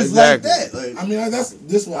 it's just like that. Like, I mean, that's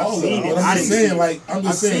this what all of it. But I'm just saying, like, I'm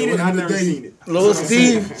just saying, I've never seen it. Lil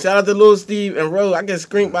Steve, shout out to Lil Steve and Ro. I get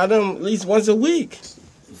screamed by them at least once a week.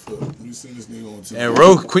 You seen this nigga on TV. And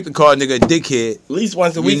Ro quick to call a nigga a dickhead. At least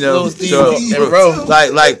once a week, You know, Lil Steve so, and Ro.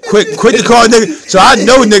 Like quick to call a nigga. So I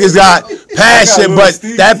know niggas got passion, but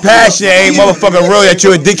that passion ain't motherfucking real that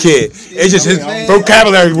you're a dickhead. It's just his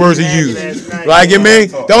vocabulary words he use. Like, you mean?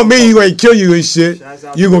 Don't mean he gonna kill you and shit.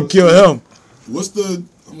 You gonna kill him. What's the?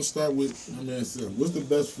 I'm gonna start with my man Sam. What's the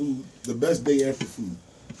best food? The best day after food?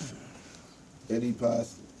 Eddie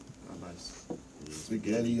pasta.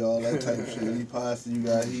 Spaghetti, all that type of shit. Eddie pasta, you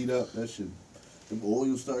gotta heat up. That shit. The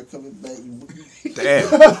oil start coming back.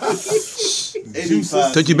 Damn. Eddie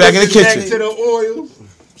pasta. Took you back in the kitchen. To the oil.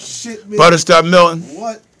 Shit, man. Butter start melting.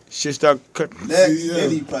 What? Shit start cooking. Next,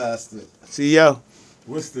 Eddie pasta. See yo.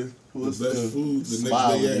 What's the best food the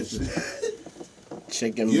next day after?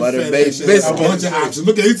 Chicken butter based biscuits. A bunch of options.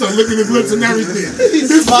 Look at he start licking his lips and everything.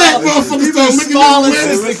 His fat motherfucker start licking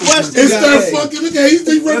his lips. It start fucking. Look at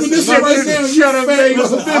he's reminiscing right now. Shut up, baby.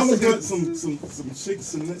 I'm gonna get some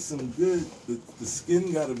chicken, some good. The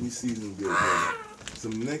skin gotta be seasoned good. Man.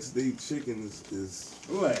 Some next day chicken is.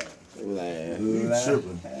 What? You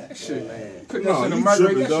tripping? Put No, this in the you microwave.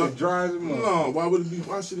 tripping, That dog. shit dry as a mother. No, why would it be?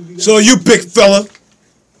 Why should it be? That So you big fella.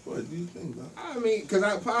 What do you think, dog? I mean, cause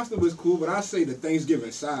pasta was cool, but I say the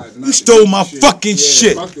Thanksgiving size. You stole my fucking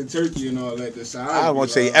shit. Fuck the turkey and all that. The size. I want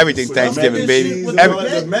to say everything Thanksgiving, baby.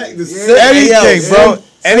 The Anything, bro.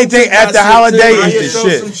 Anything after holiday is the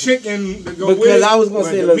Some shit. chicken to go Because with. I was gonna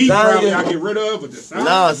say the meat probably lasagna. I get rid of, but the size.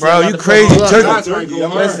 Nah, Bro, you Sim, crazy. Turkey.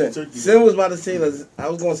 Listen, Sim was about to say I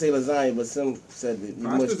was gonna say lasagna, but Sim said that you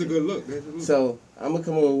Pasta's mushed a it. good look. That's a look. So I'm gonna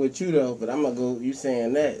come over with you though, but I'm gonna go. You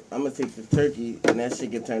saying that? I'm gonna take the turkey, and that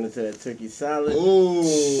shit get turned into that turkey salad.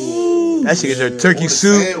 Ooh. That shit get turkey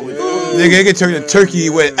soup. Nigga, it can turn the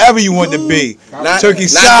turkey whatever you want to be. Turkey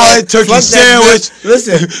salad, turkey fuck that sandwich, bitch.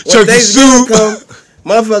 Listen, when turkey Thanksgiving soup. come,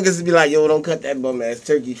 motherfuckers be like, yo, don't cut that bum ass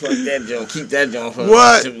turkey. Fuck that joint. Keep that joint for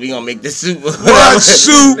What? We gonna make the soup. What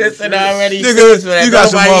soup? Listen, already. Nigga, for that. you got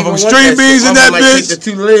some Nobody even motherfucking want string that beans shit. in that Motherfucker might bitch? take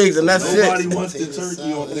the 2 legs and that's Nobody it. wants the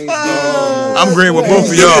turkey on Thanksgiving. I'm agreeing with both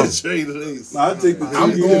of y'all. I take the turkey. I'm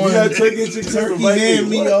going- If you had turkey and chicken Turkey right and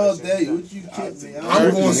me here. all day. What you kidding me?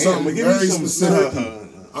 I'm going something Give me very some- specific.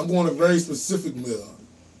 I'm going a very specific meal.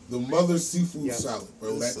 The mother seafood salad,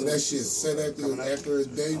 bro. That shit set after a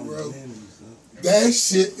day, bro. That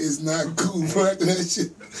shit is not cool, bro. After that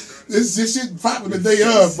shit, this shit popping the day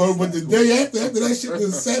of, bro. But the day after that shit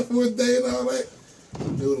was set for a day and all that.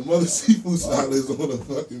 Yo, the mother seafood salad is on the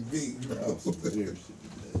fucking beat, bro.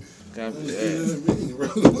 God, You yeah. know what I mean, bro?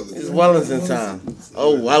 It's Wellington time.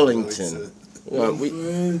 Oh, Wellington.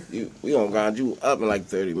 We gonna grind you up in like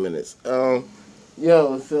 30 minutes.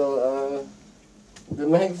 Yo, so the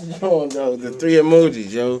next one though, the 3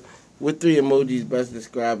 emojis, yo. What 3 emojis best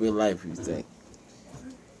describe your life, you think?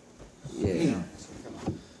 Yeah.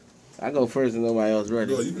 I go first and nobody else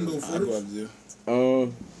ready. Yo, you can go first.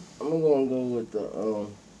 I'm gonna go with the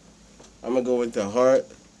I'm gonna go with the heart,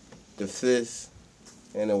 the fist,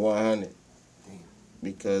 and the 100.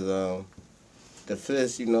 Because the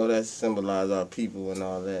fist, you know, that symbolizes our people and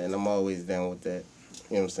all that, and I'm always down with that.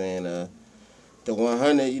 You know what I'm saying? The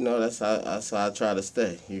 100, you know, that's how I try to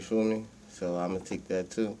stay. You feel me? So I'm gonna take that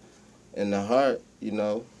too. And the heart, you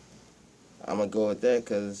know, I'm gonna go with that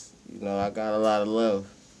because, you know, I got a lot of love,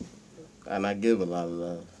 and I give a lot of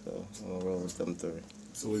love. So I'm gonna roll with them 3.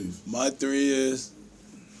 My 3 is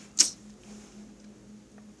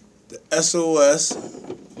the SOS.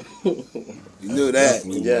 You knew that.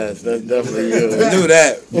 Yes, that's definitely you. You knew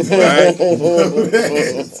that, right?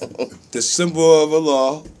 The symbol of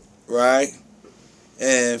Allah, right?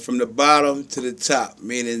 And from the bottom to the top,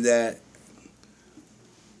 meaning that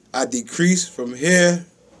I decreased from here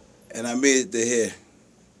and I made it to here.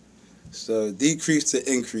 So decrease to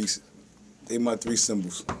increase. They my 3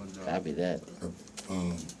 symbols. Copy that.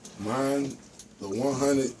 Mine, the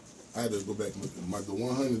 100. I had to go back and look at the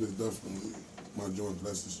 100 is definitely my joint.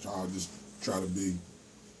 That's just how I just try to be.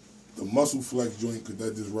 The muscle flex joint, because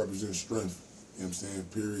that just represents strength. You know what I'm saying?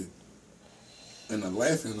 Period. And the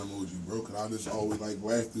laughing emoji, bro, because I just always like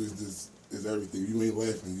laughter is everything. You ain't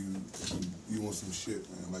laughing, you want some shit,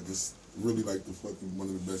 man. Like it's really like the fucking one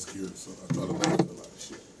of the best cures. So I try to laugh at a lot of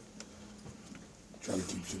shit. Try to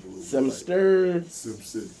keep shit a little Some bit stir. Sim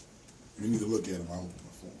City. You need to look at him. I'll open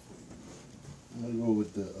my phone for you. I'm gonna go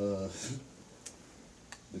with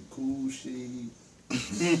the cool shade.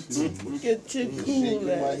 Get your cool shaking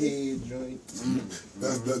my ass. head joint.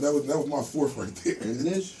 That was my 4th right there. And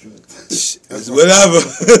this joint. It's whatever.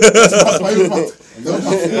 That was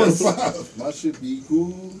my 4 and 5. My shit be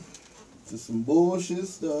cool to some bullshit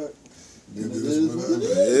start. Then it is what it It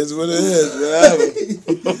is. is what it is,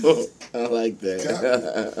 whatever. I like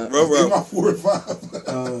that. Bro. My 4 and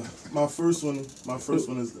 5. My first one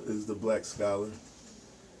is the Black Scholar.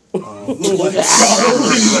 He's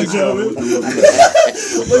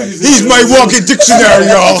my walking dictionary,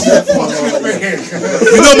 y'all.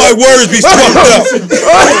 You know my words be fucked up.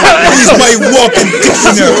 He's my walking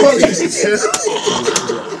dictionary.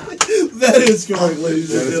 That is correct,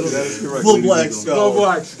 ladies and gentlemen. That is correct. Full Black Scholar.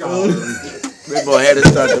 Black Scholar. That boy had to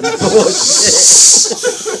start the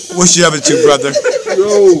bullshit. What you up to, brother?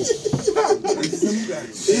 Yo.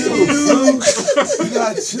 You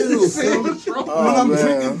got chill, son. Oh,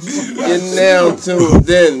 man. You're now tuned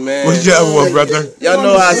in, man. What's your other one, brother? Y'all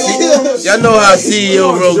know how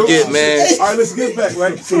CEO Road get, man. All right, let's get back,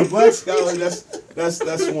 right? So the Black Scholar, that's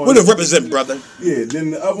one. What does it represent, brother? Yeah,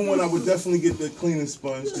 then the other one I would definitely get the cleaning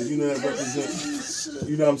sponge because you know that represents,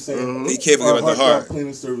 you know what I'm saying? You can't forget about the heart.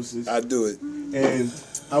 Cleaning services. I do it. And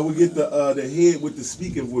I would get the head with the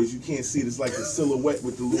speaking voice. You can't see it. It's like the silhouette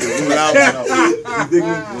with the little Loud. You dig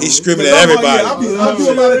me? He's screaming at everybody. I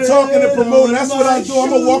do a lot of talking and promoting. That's what I do.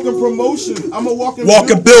 I'm a walking promotion. I'm a walking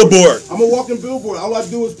billboard. I'm a walking billboard. All I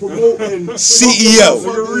do is promote and CEO.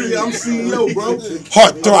 I'm CEO, bro.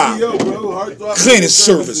 Heartthrob. CEO, bro. Heartthrob. Cleaning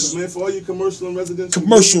service. Man, for all your commercial and residential.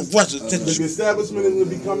 Commercial The residential. establishment is gonna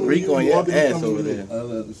be coming. Rick on your ass over there.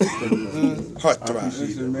 Heartthrob.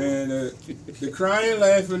 Listen, man, the crying,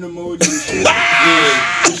 laughing emoji,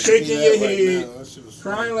 the shaking your head.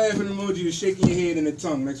 Crying, laughing emoji, the shaking your head, and the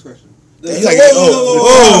tongue. Next question. The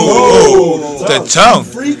tongue.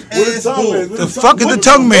 Freak Where the ass tongue bull. is? The fuck is the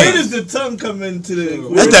tongue Where man? does the tongue come into the?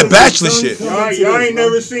 That's that bachelor shit. Y'all ain't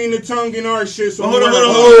never seen the tongue in our shit, so Hold on. God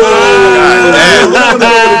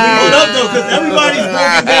Hold up though, because everybody's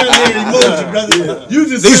broken down their emoji, brother. You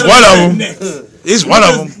just At least said one of them. next. He's one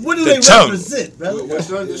of them. What do The they tongue. represent, brother? what's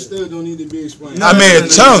understood don't need to be explained. I mean, a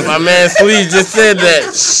tongue. My man Sleeve just said that.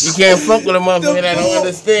 You can't fuck with a motherfucker that don't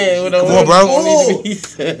understand. Come on, bro. Don't need to be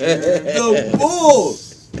said. The bull.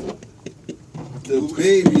 The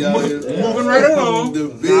baby out here. Moving right along. The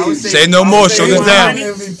baby. Say no more. Shut this down.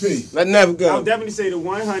 MVP. Let never I'll go. definitely say the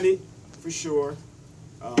 100 for sure.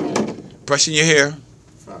 Brushing your hair.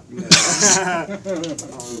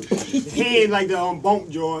 He ain't like the bump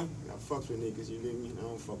joint. I fucks with niggas, you dig me? I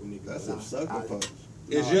don't fuck with niggas. That's a sucker punch.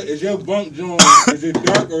 Is your bunk joint, is it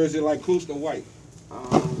dark or is it like close to white?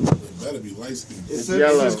 It better be light skinned. It's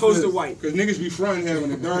yellow. It's close to white. Because niggas be fronting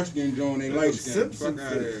having a dark skin joint, they light skin. Fuck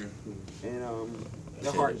out of here. And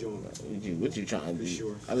the heart joint. What you trying to do?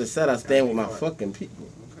 sure. I just said I stand with my fucking people.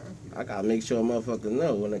 I gotta make sure motherfuckers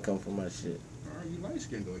know when they come for my shit. Alright, you light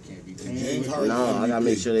skinned though, it can't be James tan. Harden. No, I gotta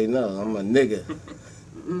make sure they know I'm a nigga.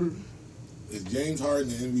 Is James Harden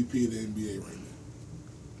the MVP of the NBA right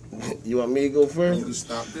now? You want me to go You first? can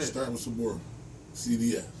start with Sabora.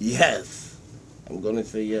 CDF. Yes. I'm gonna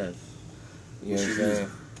say yes. You know what I'm saying?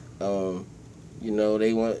 you know,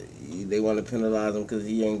 they want to penalize him because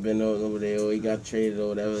he ain't been over there or he got traded or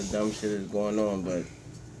whatever dumb shit is going on. But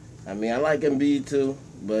I mean, I like Embiid too,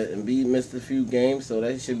 but Embiid missed a few games, so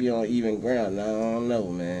that should be on even ground. Now I don't know,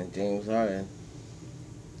 man. James Harden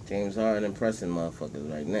impressing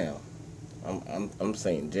motherfuckers right now. I'm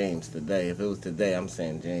saying James today. If it was today, I'm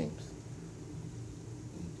saying James.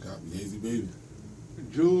 Got me, Hazy baby.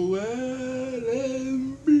 Joel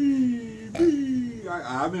Embiid.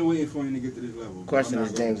 I've been waiting for him to get to this level. Question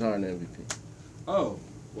is James Harden MVP. Oh,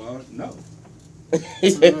 well, no.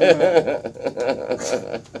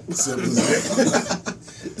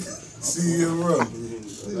 See you around.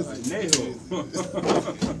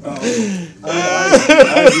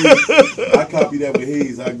 I copy that with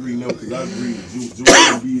Hayes. I agree, no, because I agree. Joel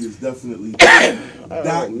Embiid is definitely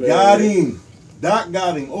Doc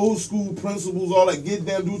got him. Old school principles, all that. Get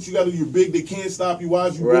down, do what you got to do. You're big. They can't stop you. Why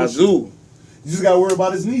is you bullshit? Razoo. You just got to worry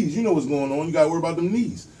about his knees. You know what's going on. You got to worry about them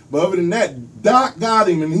knees. But other than that, Doc got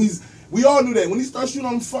him, and we all knew that. When he starts shooting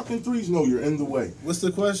on them fucking threes, no, you're in the way. What's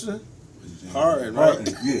the question? Harden, right?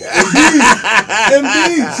 Yeah.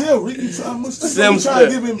 Embiid, chill. Ricky trying to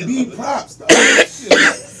give Embiid props.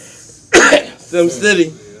 Sim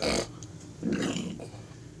City.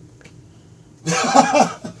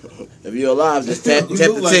 If you're alive, just tap the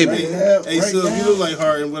table. Hey, so you look like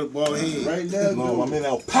Harden with a bald head. Right now, No, I'm in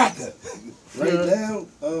alpaca. right now,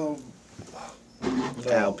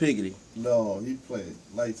 Al Piggity. no, he played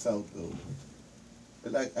lights out though.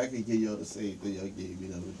 And I could give y'all the same thing y'all gave me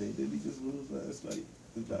the other day. Did he just lose last night?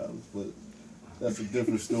 The Dallas, but that's a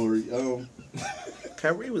different story.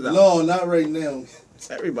 Kyrie was out. No, not right now.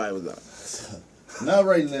 Everybody was out. Not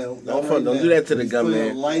right now. Don't do that to the He's gun, playing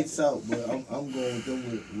man. Lights out, but I'm going with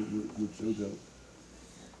them with JoJo.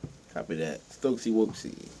 Copy that. Stokesy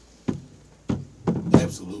Whoopsie.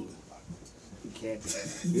 Absolutely.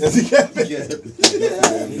 Yes, he can.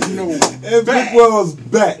 And Big Well's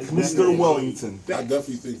back, Mr. Wellington. I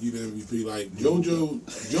definitely think he's the MVP. Like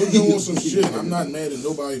JoJo on some shit. I'm not mad at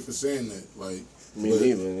nobody for saying that. Like, Me but,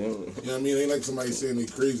 neither. you know what I mean? Ain't like somebody saying they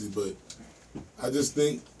crazy, but I just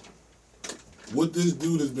think what this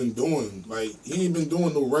dude has been doing, like he ain't been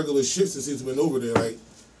doing no regular shit since he's been over there. Like,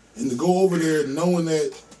 and to go over there knowing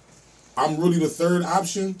that I'm really the third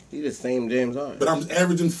option, He the same James Harden. but I'm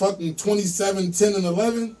averaging fucking 27, 10, and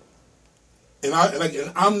 11. And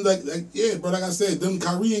I'm like, yeah, bro. Like I said, them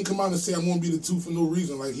Kyrie ain't come out and say I'm gonna be the two for no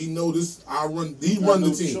reason. Like he know this. He run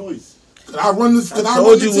the team. Choice. I run this. I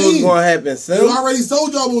told you what was going to happen, son. I already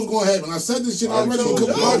told y'all what was going to happen. I said this shit already.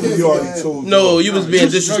 You already told No, you was being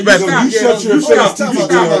disrespectful. You shut your face.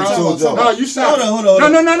 No, you stop. Hold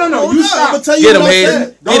on. No. You stop. Get him,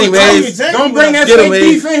 Hayes. Get him, Hayes. Don't bring that Get him, fake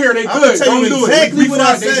Hayes. beef in here. They I'm good. gonna tell Don't you do exactly it. what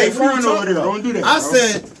I said. They What are you frying over talking there. about? Don't do that. I bro.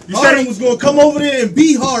 said You Harden said was going to come over there and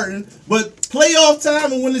be Harden, but playoff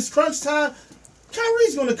time and when it's crunch time,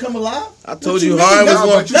 Kyrie's going to come alive. I told you Harden was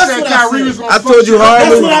going to. That's what I said. I told you Harden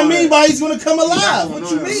That's was. what I mean by he's going to come alive.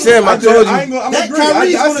 What you mean? Sim, I told you. That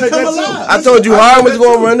Kyrie's going to come alive. I told you Harden was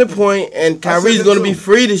going to run the point, and Kyrie's going to be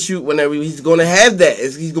free to shoot whenever he's going to have that.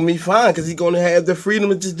 He's going to be fine because he's going to have the freedom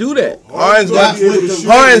to just do that. Harden's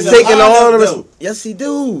taking all the. Yes, he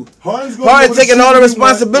do. Harden's taking all the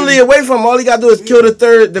responsibility away from him. All he got to do is kill the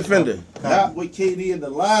third defender. Not with KD in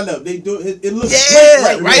the lineup. They do it looks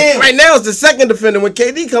Yeah, great right now it's the second defender. When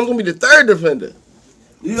KD comes, gonna be the third defender.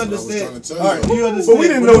 You understand? All All right, you understand? But we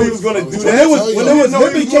didn't know he was going to do When that.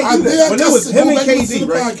 it was him and KD,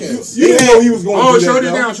 right? You didn't know he was going to do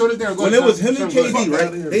that. Show this down. When it was him and KD,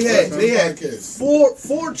 right? They had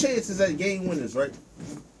four chances at game winners, right?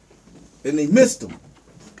 And they missed them.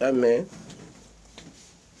 That man.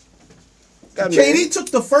 KD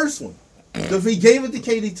took the first one. If he gave it to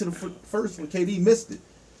KD to the first one, KD missed it.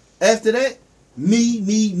 After that, me.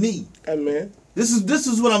 That man.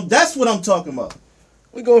 That's what I'm talking about.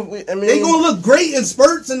 They gonna look great in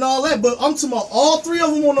spurts and all that, but I'm talking about all three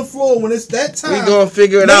of them on the floor when it's that time. We gonna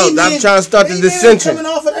figure it out. Stop trying to start the dissension.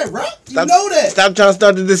 Coming off of that rock, you know that. Stop trying to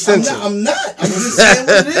start the dissension. I'm not. I'm just saying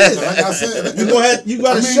what it is. Like I said, you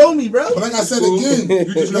gotta show me, bro. But like I said again,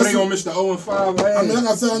 You just know they gonna miss the 0-5. I mean, like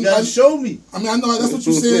I said, You gotta show me. I mean, I know that's what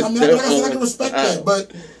you said. I mean, like I said, I can respect that,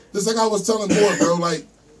 but just like I was telling Boy, bro, like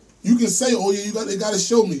you can say, "Oh yeah, they gotta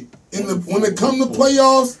show me." When it come to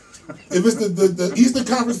playoffs, if it's the Eastern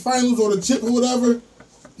Conference Finals or the chip or whatever,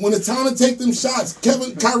 when it's time to take them shots,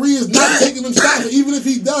 Kyrie is not taking them shots. Even if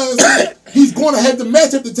he does, he's going to have the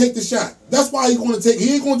matchup to take the shot. That's why he's going to take.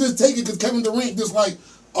 He ain't going to just take it because Kevin Durant just like,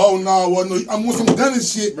 Oh no, well no, I'm with some gun and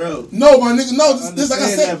shit, bro. No, my nigga, no. This like I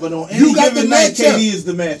said, but on any you got the night, matchup. KD is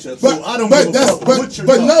the matchup. But So I don't but give a that's fuck what you're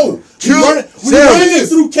but talking no, about. true. We running it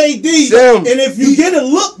through KD, and if you get a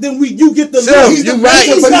look, then you get the look. Sim, you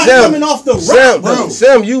He's right. not coming off the rock, bro.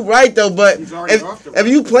 Sim, you right though. But if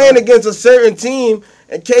you playing against a certain team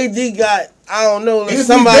and KD got I don't know like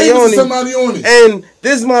somebody on him, and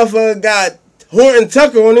this motherfucker got Horton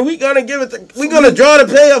Tucker on it, we gonna give it. We gonna draw the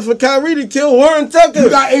payoff for Kyrie to kill Horton Tucker. You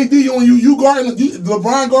got AD on you. You guarding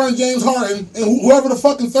LeBron guarding James Harden, and whoever the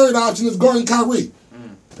fucking third option is guarding Kyrie.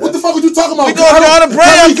 What the fuck are you talking about? We gonna draw the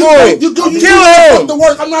payoff for him. You kill him. The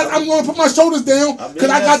work. I'm gonna put my shoulders down because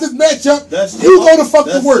I got this matchup. You go to fuck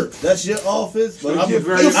the work. That's your office, but I'm going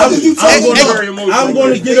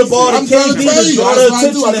to get a ball to KD to draw the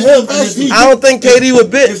attention to him. I don't think KD would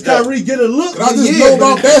bitch. If Kyrie get a look, I just know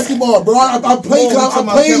about basketball, bro. I played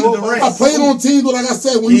on teams, but like I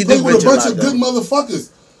said, when you play with a bunch of good motherfuckers,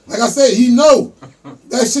 like I said, he know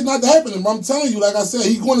that shit not happening. But I'm telling you, like I said,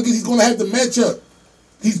 he's gonna have the matchup.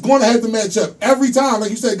 He's going to have the matchup every time.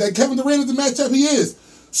 Like you said, like Kevin Durant is the matchup. He is.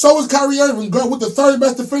 So is Kyrie Irving. Girl, with the third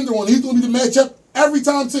best defender on, he's going to be the matchup every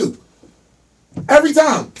time too. Every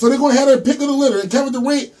time. So they're going to have their pick of the litter. And Kevin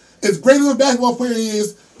Durant, as great as a basketball player he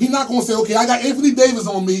is, he's not going to say, okay, I got Anthony Davis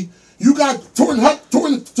on me. You got Tucker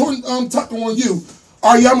on you.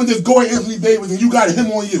 All right, I'm gonna just go at Anthony Davis, and you got him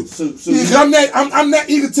on you. I'm that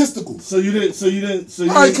egotistical. So you didn't.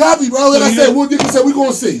 All right, copy, bro. Like I said, we're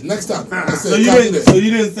gonna see next time. So you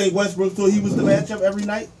didn't think Westbrook thought he was the matchup every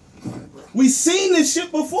night? We seen this shit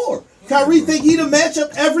before. Kyrie think he the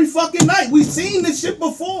matchup every fucking night. We seen this shit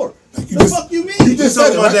before. The fuck you mean? You just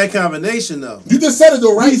talking about that combination though. You just said it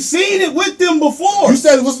though, right? We seen it with them before. You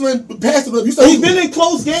said it. What's the name? Passed it up. You said he's been in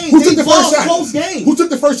close games. Who took the first shot? Close games. Who took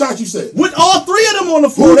the first shot? You said with all three of them on the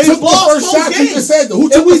floor. Who they took lost the first close shot? games. You just said that. Who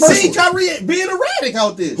took and the first we seen one? Kyrie being erratic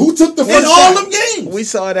out there. Who took the first in shot? all them games? We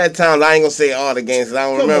saw that time. I ain't gonna say all the games because I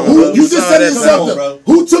don't remember. You just said it yourself.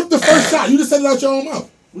 Who took the first shot? You just said it out your own mouth.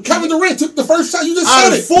 Kevin Durant took the first shot. You just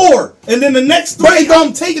said it. 4, and then the next 3,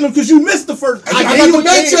 I'm taking them because you missed the first. I gave you a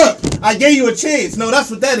chance. I gave you a chance. No, that's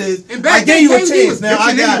what that is. I gave you a chance. Now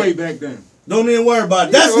I got it. Back then. Don't even worry about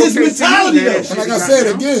it. That's his mentality, though. And like I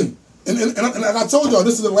said again, and I told y'all,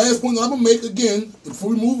 this is the last point that I'm gonna make again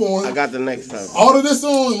before we move on. I got the next time. All of this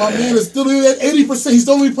on, my man is still at 80%. He's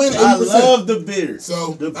still only playing at 80%. I love the beard.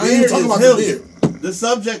 So the I ain't even talking about the beard. The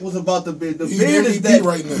subject was about the beard. The he's beard the is that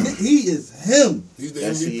right now. He is him. He's the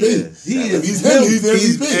yes, MVP. He is. He's him. He's the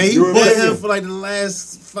MVP. And he been him for like the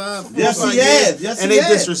last 5 Yes, he has. Yes, and he they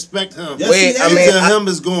has. disrespect him. Yes, Wait, I mean, him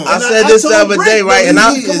is gone. I said this the other day, right? And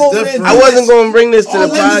I wasn't going to bring this to the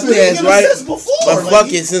podcast, right? But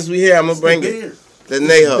fuck it, since we here, I'm going to bring it. The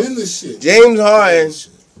Neho. James Harden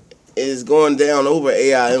is going down over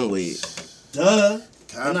AI and Wade. Duh.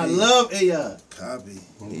 And I love AI. Copy.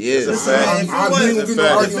 Yeah, if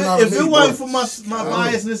it wasn't for my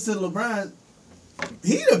biasness to LeBron,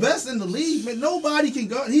 he the best in the league, man. Nobody can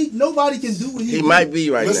go. Nobody can do what he do. He might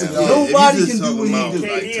be right now. Nobody can do what he do.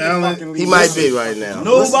 Like talent, he might be right now.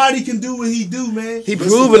 Nobody can do what he do, man. He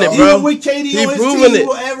proving it, bro. Even with KD he on his proving team, it. he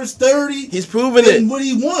will average 30. He's proving it. And what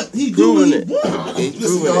he want, he do what he want. He's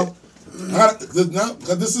proving it.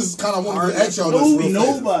 Because this is kind of one of the ask y'all this.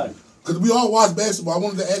 Nobody. Because we all watch basketball. I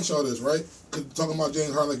wanted to ask y'all this, right? Talking about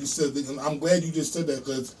James Harden, like you said, and I'm glad you just said that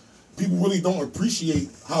because people really don't appreciate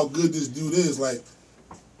how good this dude is. Like,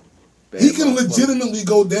 he can legitimately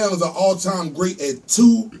go down as an all-time great at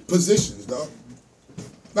 2 positions, dog.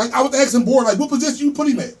 Like, I was asking Board, like, what position you put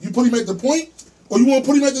him at? You put him at the point? Or you want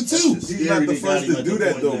to put him at the 2? He's not the first to do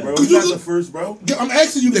that, though, bro. He's not the first, bro. I'm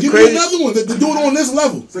asking you to give me another one to do it on this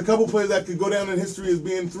level. It's a couple players that could go down in history as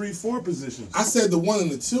being 3-4 positions. I said the 1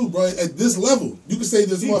 and the 2, bro. At this level, you can say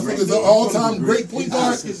this motherfucker is an all-time great point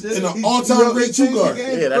guard and an all-time great 2 guard.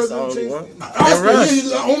 Yeah, that's the only one. He's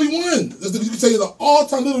the only one. You can say he's an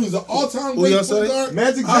all-time, literally, he's an all-time great point guard.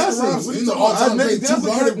 Magic Johnson. He's an all-time great 2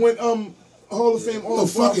 guard. Went Hall of Fame. No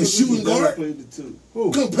fucking shooting guard.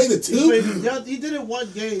 Who couldn't play the 2? He did it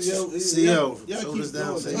one game, yo. See, shoulders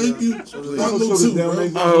down. Thank you. Shoulders down.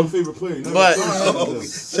 Maybe my favorite player. But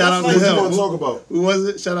shout out to him. What you talk about? Who was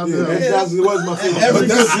it? Shout out to him. Magic Johnson was my favorite.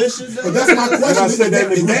 But that's my question.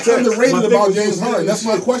 Is that underrated about James Harden? That's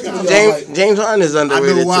my question. James Harden is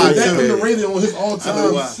underrated. Is that underrated on his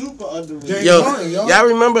all-time? Super underrated. Yo, y'all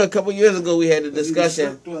remember a couple years ago we had a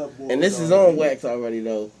discussion, and this is on wax already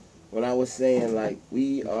though. When I was saying, like,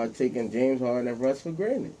 we are taking James Harden and Russ for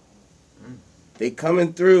granted. They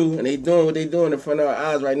coming through, and they doing what they doing in front of our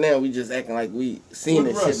eyes right now. We just acting like we seen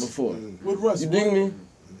this shit before. With Russ, you dig me?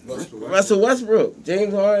 Russell Westbrook.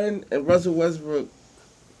 James Harden and Russell Westbrook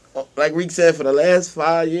like Reek said, for the last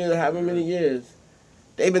 5 years, however many years,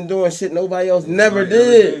 they've been doing shit nobody else never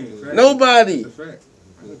did. Nobody. That's a fact.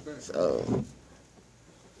 That's a fact. So,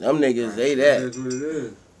 them niggas, they that. That's what it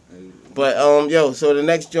is. But, yo, so the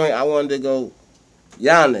next joint, I wanted to go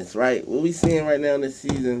Giannis, right? What we seeing right now this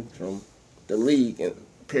season from the league, and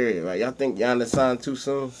period, right? Y'all think Giannis signed too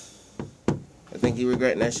soon? I think he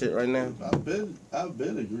regretting that shit right now. I've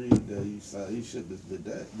been agreeing that he shouldn't have did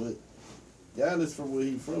that, but Giannis from where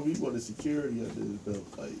he from, he wanted security under his belt.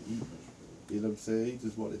 Like, you know what I'm saying? He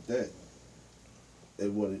just wanted that. They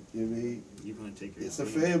wanted, you know what I mean? You gonna take your It's a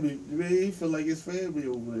family. I mean, he feel like his family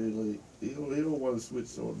over there. Like, he don't want to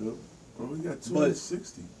switch on them. Bro, we got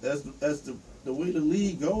 260. That's the way the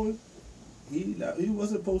league going. He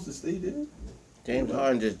wasn't supposed to stay there. James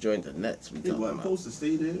Harden just joined the Nets. He wasn't supposed to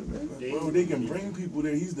stay there, man. Bro, they can bring people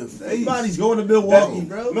there. He's the face. Everybody's going to Milwaukee,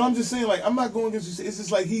 bro. No, I'm just saying, like, I'm not going against you. It's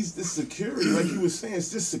just like he's the security. Like you was saying, it's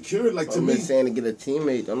just security. Like, to I'm me. just saying to get a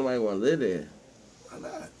teammate. Don't nobody want to live there. Why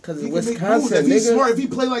not? Because He it's can make Wisconsin, moves. If he's nigga. smart, if he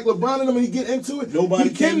play like LeBron and them and he get into it, Nobody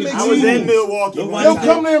he can make I was in moves. Milwaukee. They'll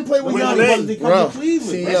come there and play with When y'all. Lynn- They come Bro, to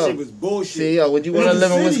Cleveland. That shit was bullshit. CEO, would you want to It's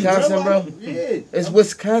live in the city, Wisconsin, bro? Yeah. It's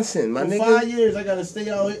Wisconsin, my For nigga. 5 years, I gotta stay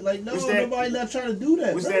out here. Like, no, What's that? nobody not trying to do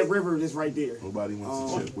that. What's bro. that river that's right there? Nobody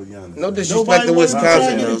wants to chip with Giannis. No disrespect Nobody to wants to Wisconsin,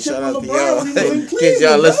 try to though. get a chip Shout on out to LeBron when he was in y'all. In case Cleveland,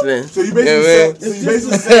 y'all bro. listening. So you You know basically, what I mean? so you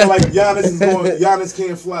basically saying like Giannis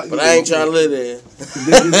can't fly. But I ain't trying to live there.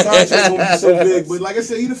 His contract gonna be so big. But like I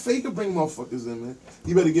said, he the faker bring motherfuckers in, man.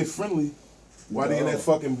 You better get friendly. Why they in that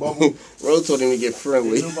fucking bubble? Rose told him to get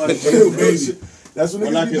friendly. That's what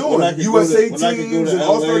niggas be doing. USA teams and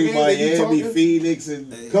All-Star games, they be Miami, talking. Phoenix,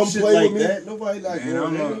 and Come shit play like with me. that. Nobody like And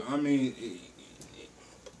going there. I mean,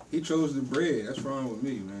 he chose the bread. That's wrong with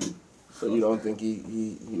me, man. So you don't think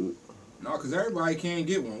he No, because everybody can't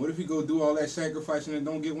get one. What if he go do all that sacrificing and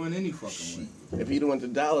don't get one any fucking way? if he'd have went to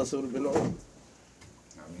Dallas, it would have been over.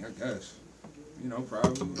 I mean, I guess. You know,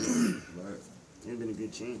 probably. But, It'd been a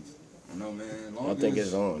good chance. I don't know, man. I Long think as-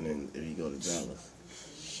 it's on then if he go to Dallas.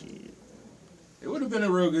 Shit. It would have been a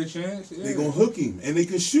real good chance. Yeah. They gonna hook him and they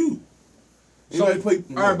can shoot. So, Anybody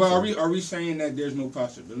play? all right, but are we saying that there's no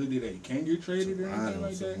possibility that he can get traded or anything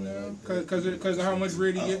like that now? Because of how much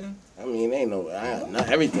bread he getting? I mean, ain't no, not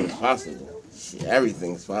everything's possible. Shit,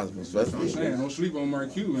 everything's possible, That's what I'm especially. saying. Don't sleep on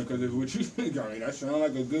Mark Cuban because if what you think, I mean, that sounds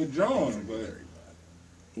like a good John, but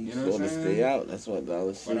He's you know what going I'm to saying? stay out. That's what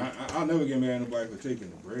Dallas But shit. I'll never get mad at nobody for taking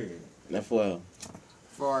the bread. That's why.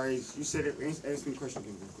 Far as you said it, ask me a question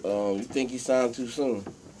again. You think he signed too soon?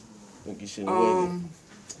 Think he should have waited?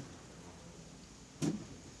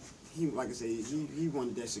 He like I said, he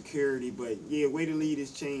wanted that security, but yeah, way the lead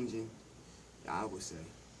is changing. I would say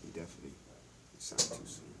he definitely signed too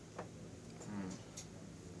soon.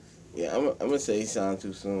 Yeah, I'm gonna say he signed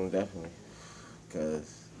too soon, definitely.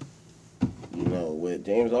 Cause you know, with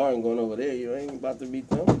James Harden going over there, you ain't about to beat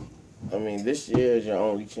them. I mean, this year is your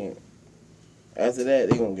only chance. After that,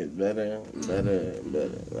 they gonna get better and better and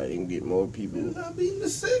better. Like you can get more people. They're not beating the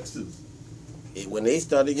Sixers. When they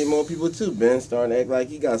started getting more people too, Ben started to act like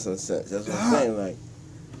he got some sense. That's what I'm saying, like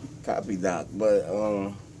copy Doc. But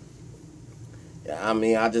yeah, I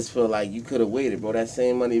mean, I just feel like you could have waited, bro. That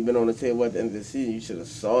same money been on the table at the end of the season. You should have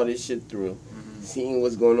saw this shit through, seen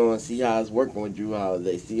what's going on, see how it's working with Drew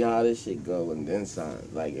Holiday, see how this shit go, and then sign.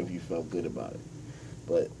 Like if you felt good about it.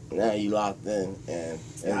 But now you locked in, and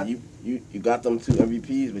you got them 2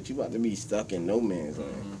 MVPs, but you about to be stuck in no man's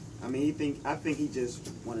land. I mean, I think he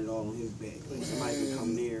just wanted it all on his back. Like somebody can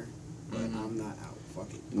come there, but I'm not out.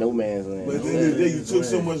 Fuck it. No man's land. But at the end of the day, you took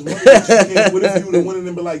so much money that you can't. What if you would have went in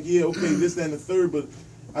and be like, yeah, okay, this, that, and the third, but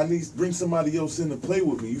I need to bring somebody else in to play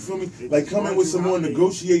with me. You feel me? Like come in with some more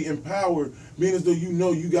negotiating power, being as though you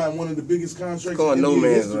know you got one of the biggest contracts Call in no NBA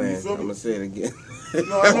man's history. You land. feel I'm me? gonna say it again.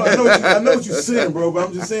 No, I know what you're saying, bro. But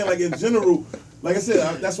I'm just saying, like in general, like I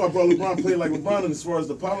said, that's why bro LeBron played like LeBron. And as far as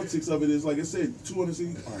the politics of it is, like I said,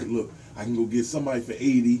 260. All right, look, I can go get somebody for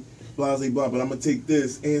 80, blah blah, but I'm gonna take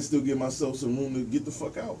this and still give myself some room to get the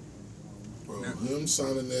fuck out. Bro, him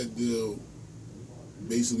signing that deal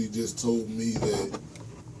basically just told me that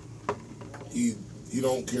he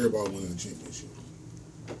don't care about winning the championship.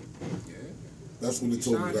 Yeah. That's what it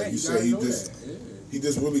told me. signed Like that, you you said, gotta he know just that. Yeah. he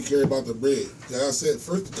just really cared about the bread. Like I said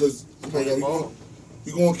first, because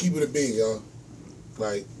we gonna keep it a bean, y'all.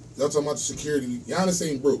 Like y'all talking about the security. Giannis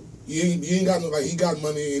ain't broke. He ain't got no, like he got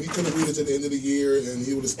money and he could have waited to the end of the year and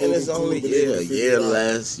he would have still And it's been cool, only been able to a figure year it out.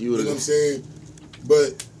 less. You know what I'm saying?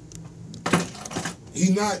 But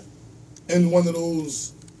he not in one of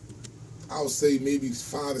those, I would say maybe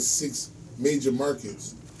 5 to 6 major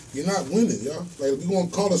markets. You're not winning, y'all. Like, if you're going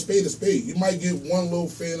to call a spade, you might get one little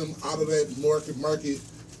phantom out of that market,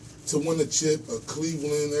 to win a chip, a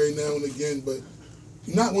Cleveland every now and again, but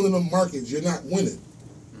you're not one of them markets. You're not winning.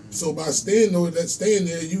 So by staying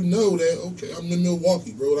there, you know that, okay, I'm in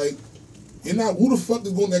Milwaukee, bro. Like, you're not, who the fuck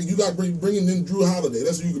is going, like, you got bringing in Drew Holiday.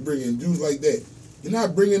 That's who you can bring in, dudes like that. You're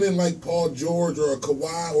not bringing in like Paul George or a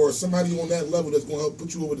Kawhi or somebody on that level that's going to help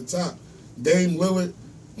put you over the top. Dame Lillard.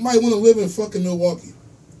 Nobody want to live in fucking Milwaukee.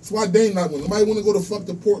 That's why Dame not winning. Nobody want to go to fuck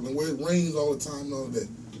to Portland where it rains all the time and all of that.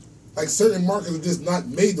 Like, certain markets are just not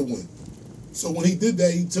made to win. So when he did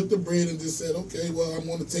that, he took the bread and just said, okay, well, I'm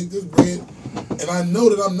going to take this bread, and I know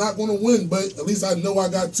that I'm not going to win, but at least I know I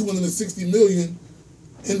got $260 million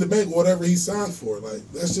in the bank or whatever he signed for. Like,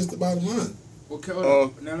 that's just the bottom line.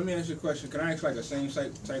 Well, now let me ask you a question. Can I ask like a same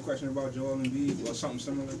type question about Joel Embiid or something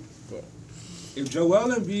similar? If Joel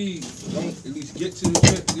Embiid don't at least get to the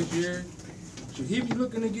chip this year, should he be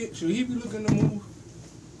looking to move?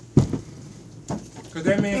 Because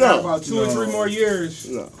that man got about 2 or 3 more years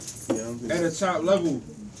at a top level.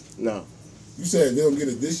 No. You said they don't get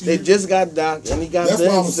it this year? They just got Doc, and he got That's why I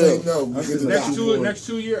Ben was still. saying no. Next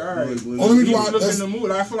 2 years, all right. Only reason why He's looking to move.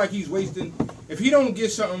 Like, I feel like he's wasting. If he don't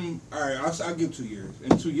get something, all right, I'll give 2 years.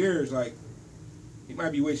 In 2 years, like, he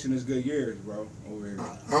might be wasting his good years, bro, over here.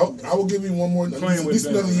 I will give you one more, at least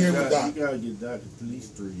another year with Doc. You gotta get Doc at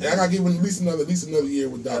least 3 years. Yeah, I gotta give him at least another year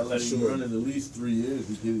with Doc for let him sure. run it at least 3 years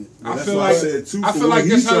to get it. I feel like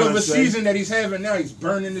this hell of a season that he's having now, he's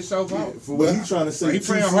burning himself out. For what he's trying to say, he's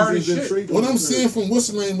playing hard as shit. What I'm saying from what's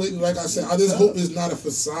the name lately, like I said, I just hope it's not a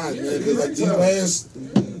facade, man. Because like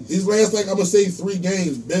these last, like I'm gonna say 3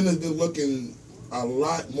 games, Ben has been looking a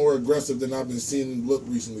lot more aggressive than I've been seeing him look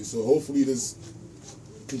recently. So hopefully this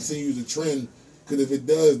continues the trend. Because if it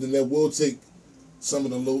does, then that will take some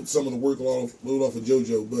of the work load off of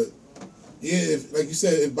JoJo. But yeah, if, like you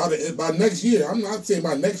said, if by next year, I'm not saying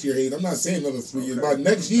by next year, Hayes. I'm not saying another 3 years. By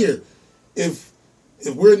next year, if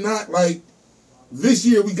we're not like this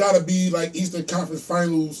year, we gotta be like Eastern Conference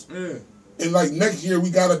Finals. Yeah. And like next year, we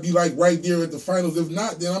gotta be like right there at the finals. If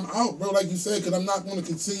not, then I'm out, bro. Like you said, because I'm not going to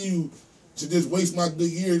continue to just waste my good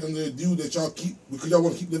years under a dude that y'all keep because y'all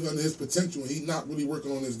want to keep living under his potential and he's not really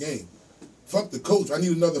working on his game. Fuck the coach. I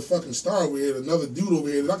need another fucking star over here, another dude over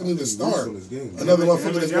here. I can need a star. Another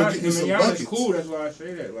motherfucker that's gonna get me some buckets. Cool. That's why I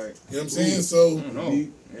say that. Like, you know what I'm saying? So, yeah.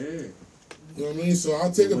 you know what I mean? So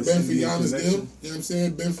I'll take a Ben for Giannis deal. You know what I'm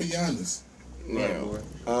saying? Ben for Giannis.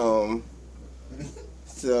 Now,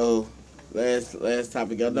 so last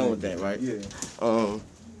topic. Y'all done with that, right? Yeah.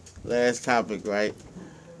 Last topic, right?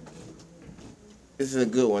 This is a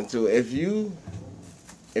good one too. If you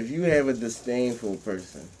have a disdainful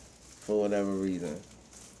person for whatever reason,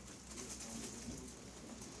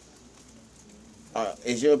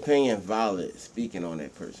 is your opinion valid speaking on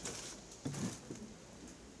that person?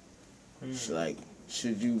 Like,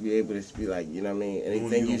 should you be able to speak, like, you know what I mean?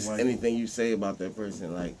 Anything you say about that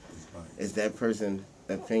person, like, is that person's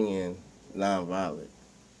opinion non-valid?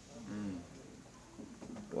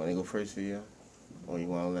 You want to go first for you? Or you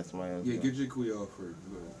want to let somebody else go? Get your queer off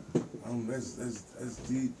first. That's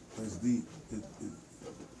deep. That's deep.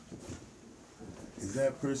 Is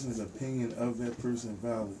that person's opinion of that person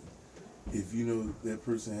valid? If you know that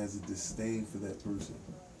person has a disdain for that person,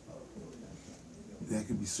 that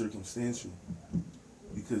could be circumstantial,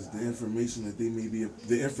 because the information they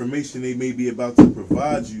may be about to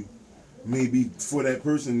provide you may be for that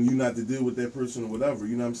person, you not to deal with that person or whatever.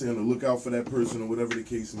 You know what I'm saying? To look out for that person or whatever the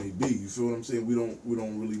case may be. You feel what I'm saying? We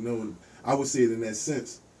don't really know. I would say it in that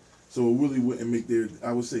sense. So it really wouldn't make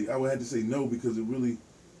I would have to say no, because it really,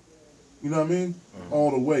 you know what I mean?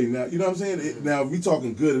 All the way. Now, you know what I'm saying? Now, if we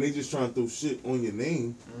talking good and they just trying to throw shit on your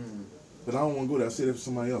name, but I don't want to go there. I say that for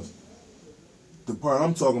somebody else. The part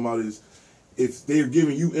I'm talking about is if they're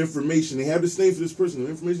giving you information, they have disdain for this person, the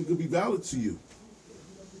information could be valid to you.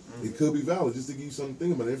 It could be valid. Just to give you something to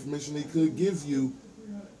think about, the information they could give you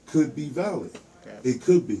could be valid. It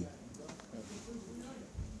could be.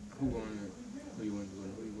 Who you going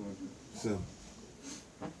to? So.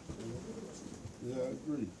 Yeah, I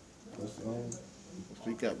agree. That's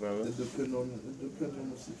Speak up, brother. It depends on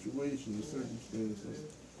the situation, the circumstances.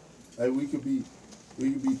 Like we could be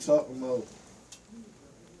talking about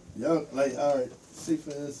y'all, like, all right, say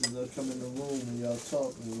for instance, I come in the room and y'all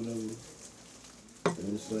talking or whatever,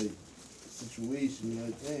 and it's like situation, you're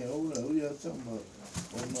like, damn, hold up, who y'all talking about?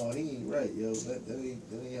 Oh no, he ain't right, yo. That ain't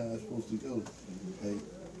how it's supposed to go. Like,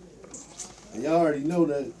 and y'all already know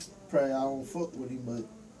that probably I don't fuck with him, but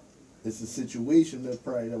it's a situation that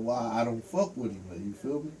probably why I don't fuck with him. Like, you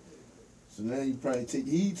feel me? So now you probably take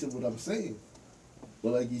heed to what I'm saying.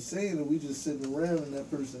 But like he's saying, that we just sitting around and that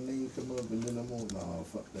person name come up and then I'm on, nah,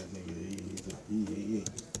 fuck that nigga. He ain't.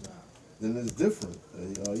 then it's different.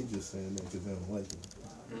 Oh, you just saying that because they don't like it.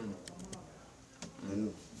 You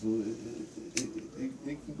know, so it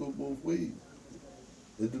can go both ways.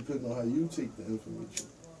 It depends on how you take the information.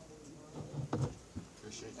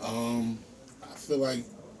 I feel like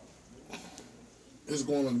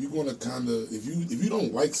you're gonna kind of if you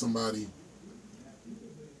don't like somebody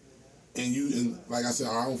and like I said,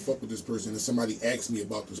 I don't fuck with this person, and somebody asks me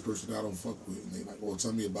about this person I don't fuck with, and they like, oh,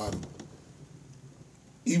 tell me about him.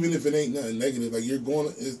 Even if it ain't nothing negative, like you're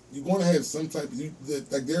going to have some type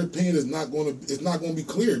of like their opinion is not going to be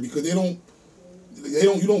clear because you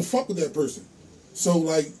don't fuck with that person. So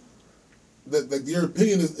like their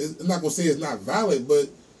opinion is I'm not gonna say it's not valid, but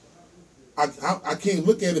I can't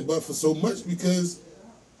look at it but for so much because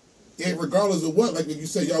regardless of what, like if you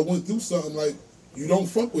say y'all went through something, like you don't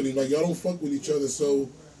fuck with him, like y'all don't fuck with each other, so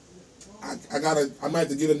I might have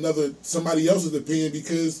to get somebody else's opinion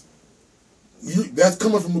because that's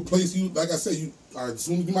coming from a place like I said, you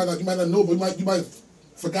might not know, but you might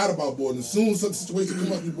forgot about Borden. As soon as some situation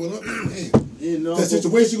come up, you brought up, man, that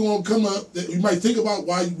situation gonna come up that you might think about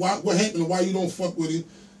what happened and why you don't fuck with him.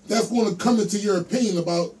 That's gonna come into your opinion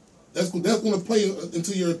about that's gonna play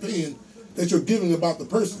into your opinion that you're giving about the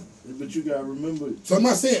person. But you gotta remember. So I'm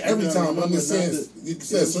not saying every time. I'm just saying you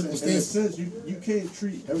said circumstances. In a sense, you can't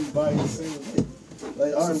treat everybody the same way.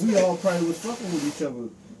 Like, all right, we all probably was fucking with each other.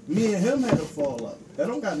 Me and him had a fallout. That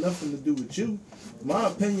don't got nothing to do with you. My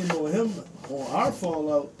opinion on him, on our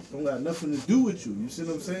fallout, don't got nothing to do with you. You see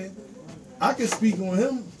what I'm saying? I can speak on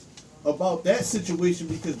him about that situation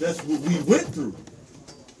because that's what we went through.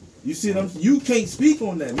 You see what I'm saying? You can't speak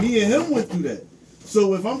on that. Me and him went through that.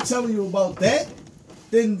 So if I'm telling you about that,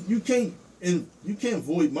 then you can't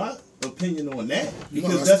void my opinion on that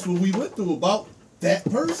because that's what we went through about that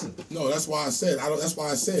person. No, that's why I said. That's why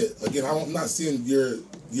I said again. I'm not saying your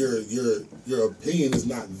opinion is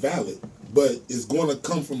not valid, but it's going to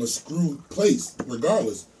come from a screwed place,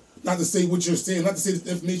 regardless. Not to say what you're saying. Not to say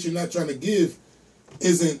the information you're not trying to give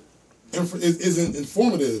isn't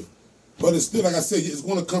informative, but it's still, like I said, it's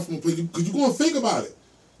going to come from a place because you're going to think about it.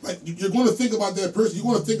 Like you're going to think about that person. You're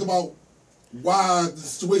going to think about why the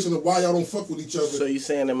situation of why y'all don't fuck with each other. So you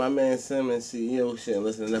saying that my man Simmons, CEO, shouldn't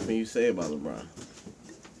listen to nothing you say about LeBron?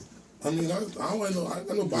 I mean, I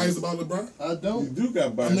got no bias about LeBron. I don't. You do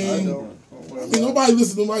got bias. I mean, nobody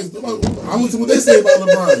listens to my. I listen to what they say about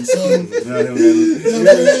LeBron. So, you know what I'm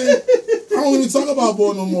saying? I don't even talk about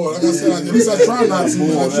Boy no more. Like I said, at least I try not to.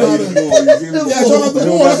 I try to. I try not to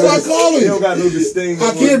Boy. That's what I call him. He don't got no distinct.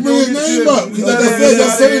 I can't bring his name up because like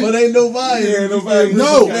I said, but ain't nobody.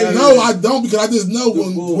 No, I don't because I just know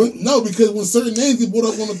because when certain names get brought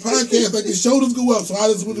up on the podcast, like the shoulders go up, so I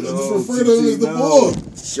just refer to him as the boy.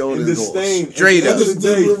 Shoulders go straight up.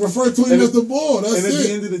 Refer to him as the boy. That's it. And at the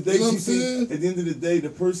end of the day, you know what I'm saying? at the end of the day, the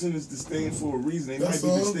person is disdained for a reason. They might be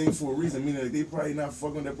disdained for a reason. Meaning like they probably not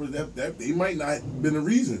fucking that person. They might not have been a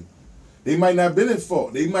reason. They might not have been at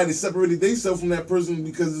fault. They might have separated themselves from that person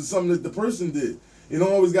because of something that the person did. It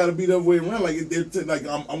don't always got to be the other way around. Like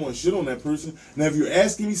I'm gonna shit on that person. Now if you're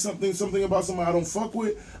asking me something about somebody I don't fuck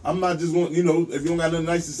with, I'm not just going. You know, if you don't got nothing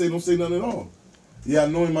nice to say, don't say nothing at all. Yeah, I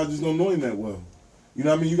know him. I just don't know him that well. You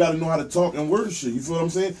know what I mean? You got to know how to talk and word shit. You feel what I'm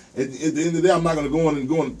saying? At the end of the day, I'm not gonna go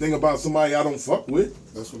and think about somebody I don't fuck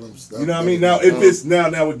with. That's what I'm saying. You know what I mean? Now if it's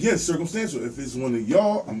now again circumstantial. If it's one of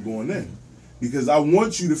y'all, I'm going in. Because I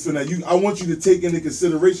want you to feel that I want you to take into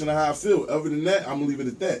consideration of how I feel. Other than that, I'm gonna leave it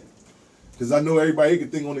at that. Because I know everybody can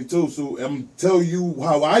think on their toes, so I'm tell you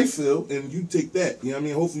how I feel, and you take that. You know what I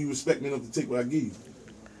mean? Hopefully you respect me enough to take what I give you.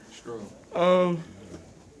 Strong.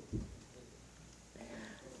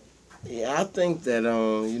 Yeah, I think that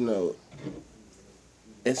you know,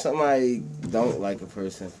 if somebody don't like a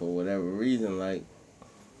person for whatever reason, like,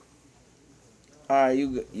 all right,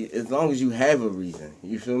 you as long as you have a reason,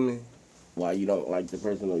 you feel me? Why you don't like the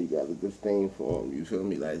person or you got a disdain for them, you feel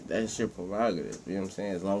me? Like, that's your prerogative, you know what I'm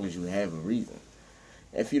saying? As long as you have a reason.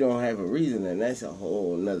 If you don't have a reason, then that's a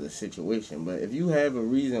whole nother situation. But if you have a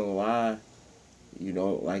reason why you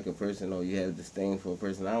don't like a person or you have disdain for a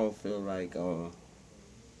person, I don't feel like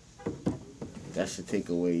that should take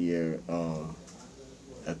away your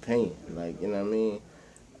opinion. Like, you know what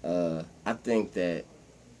I mean? I think that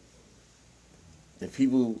the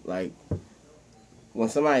people, like, when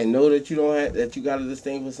somebody know that you don't have, that you got a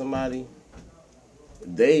disdain for somebody,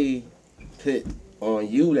 they put on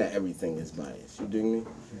you that everything is biased. You dig me?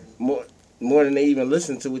 More than they even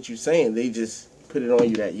listen to what you're saying, they just put it on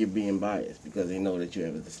you that you're being biased because they know that you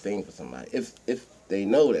have a disdain for somebody. If they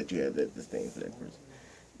know that you have that disdain for that person,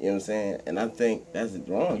 You know what I'm saying? And I think that's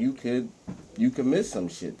wrong. You could miss some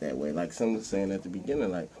shit that way. Like someone was saying at the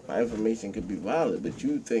beginning, like, my information could be valid, but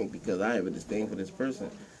you think because I have a disdain for this person,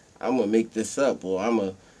 I'm going to make this up or I'm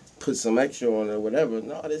going to put some extra on it or whatever.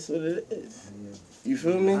 No, that's what it is. You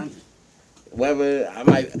feel me? Whether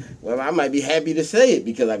I might be happy to say it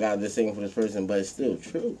because I got a disdain for this person, but it's still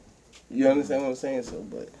true. You understand what I'm saying? So,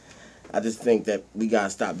 but I just think that we got to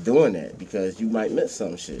stop doing that because you might miss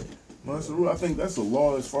some shit. No, that's a rule. I think that's a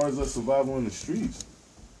law as far as us survival in the streets.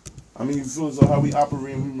 I mean, you feel as though how we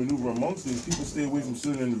operate and we maneuver amongst things, people stay away from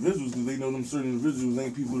certain individuals because they know them certain individuals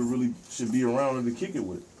ain't people that really should be around or to kick it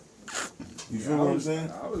with. You feel what I'm saying?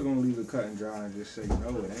 I was gonna leave it cut and dry and just say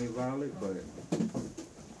no, it ain't valid, but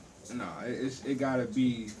no, it gotta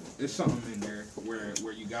be. There's something in there where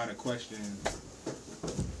you gotta question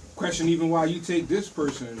even why you take this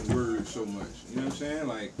person's word so much. You know what I'm saying?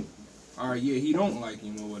 Like, all right, yeah, he don't like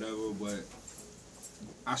him or whatever, but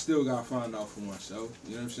I still gotta find out for myself.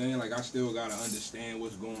 You know what I'm saying? Like, I still gotta understand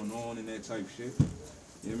what's going on and that type shit.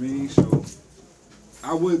 You know what I mean? So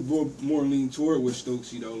I would more lean toward with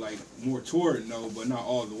Stokesy though, like more toward no, but not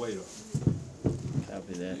all the way though.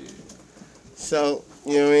 Copy that. Yeah. So,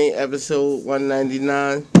 you know what I mean? Episode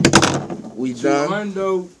 199. We done.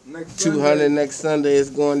 200 next Sunday is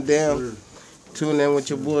going down. Sure. Tune in with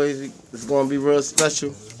your boys. It's going to be real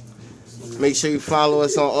special. Make sure you follow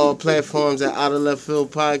us on all platforms at Out of Left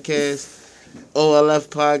Field Podcast, OLF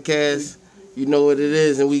Podcast. You know what it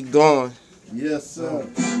is, and we gone. Yes, sir.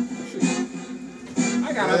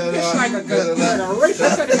 I got a, it's like a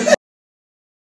racist.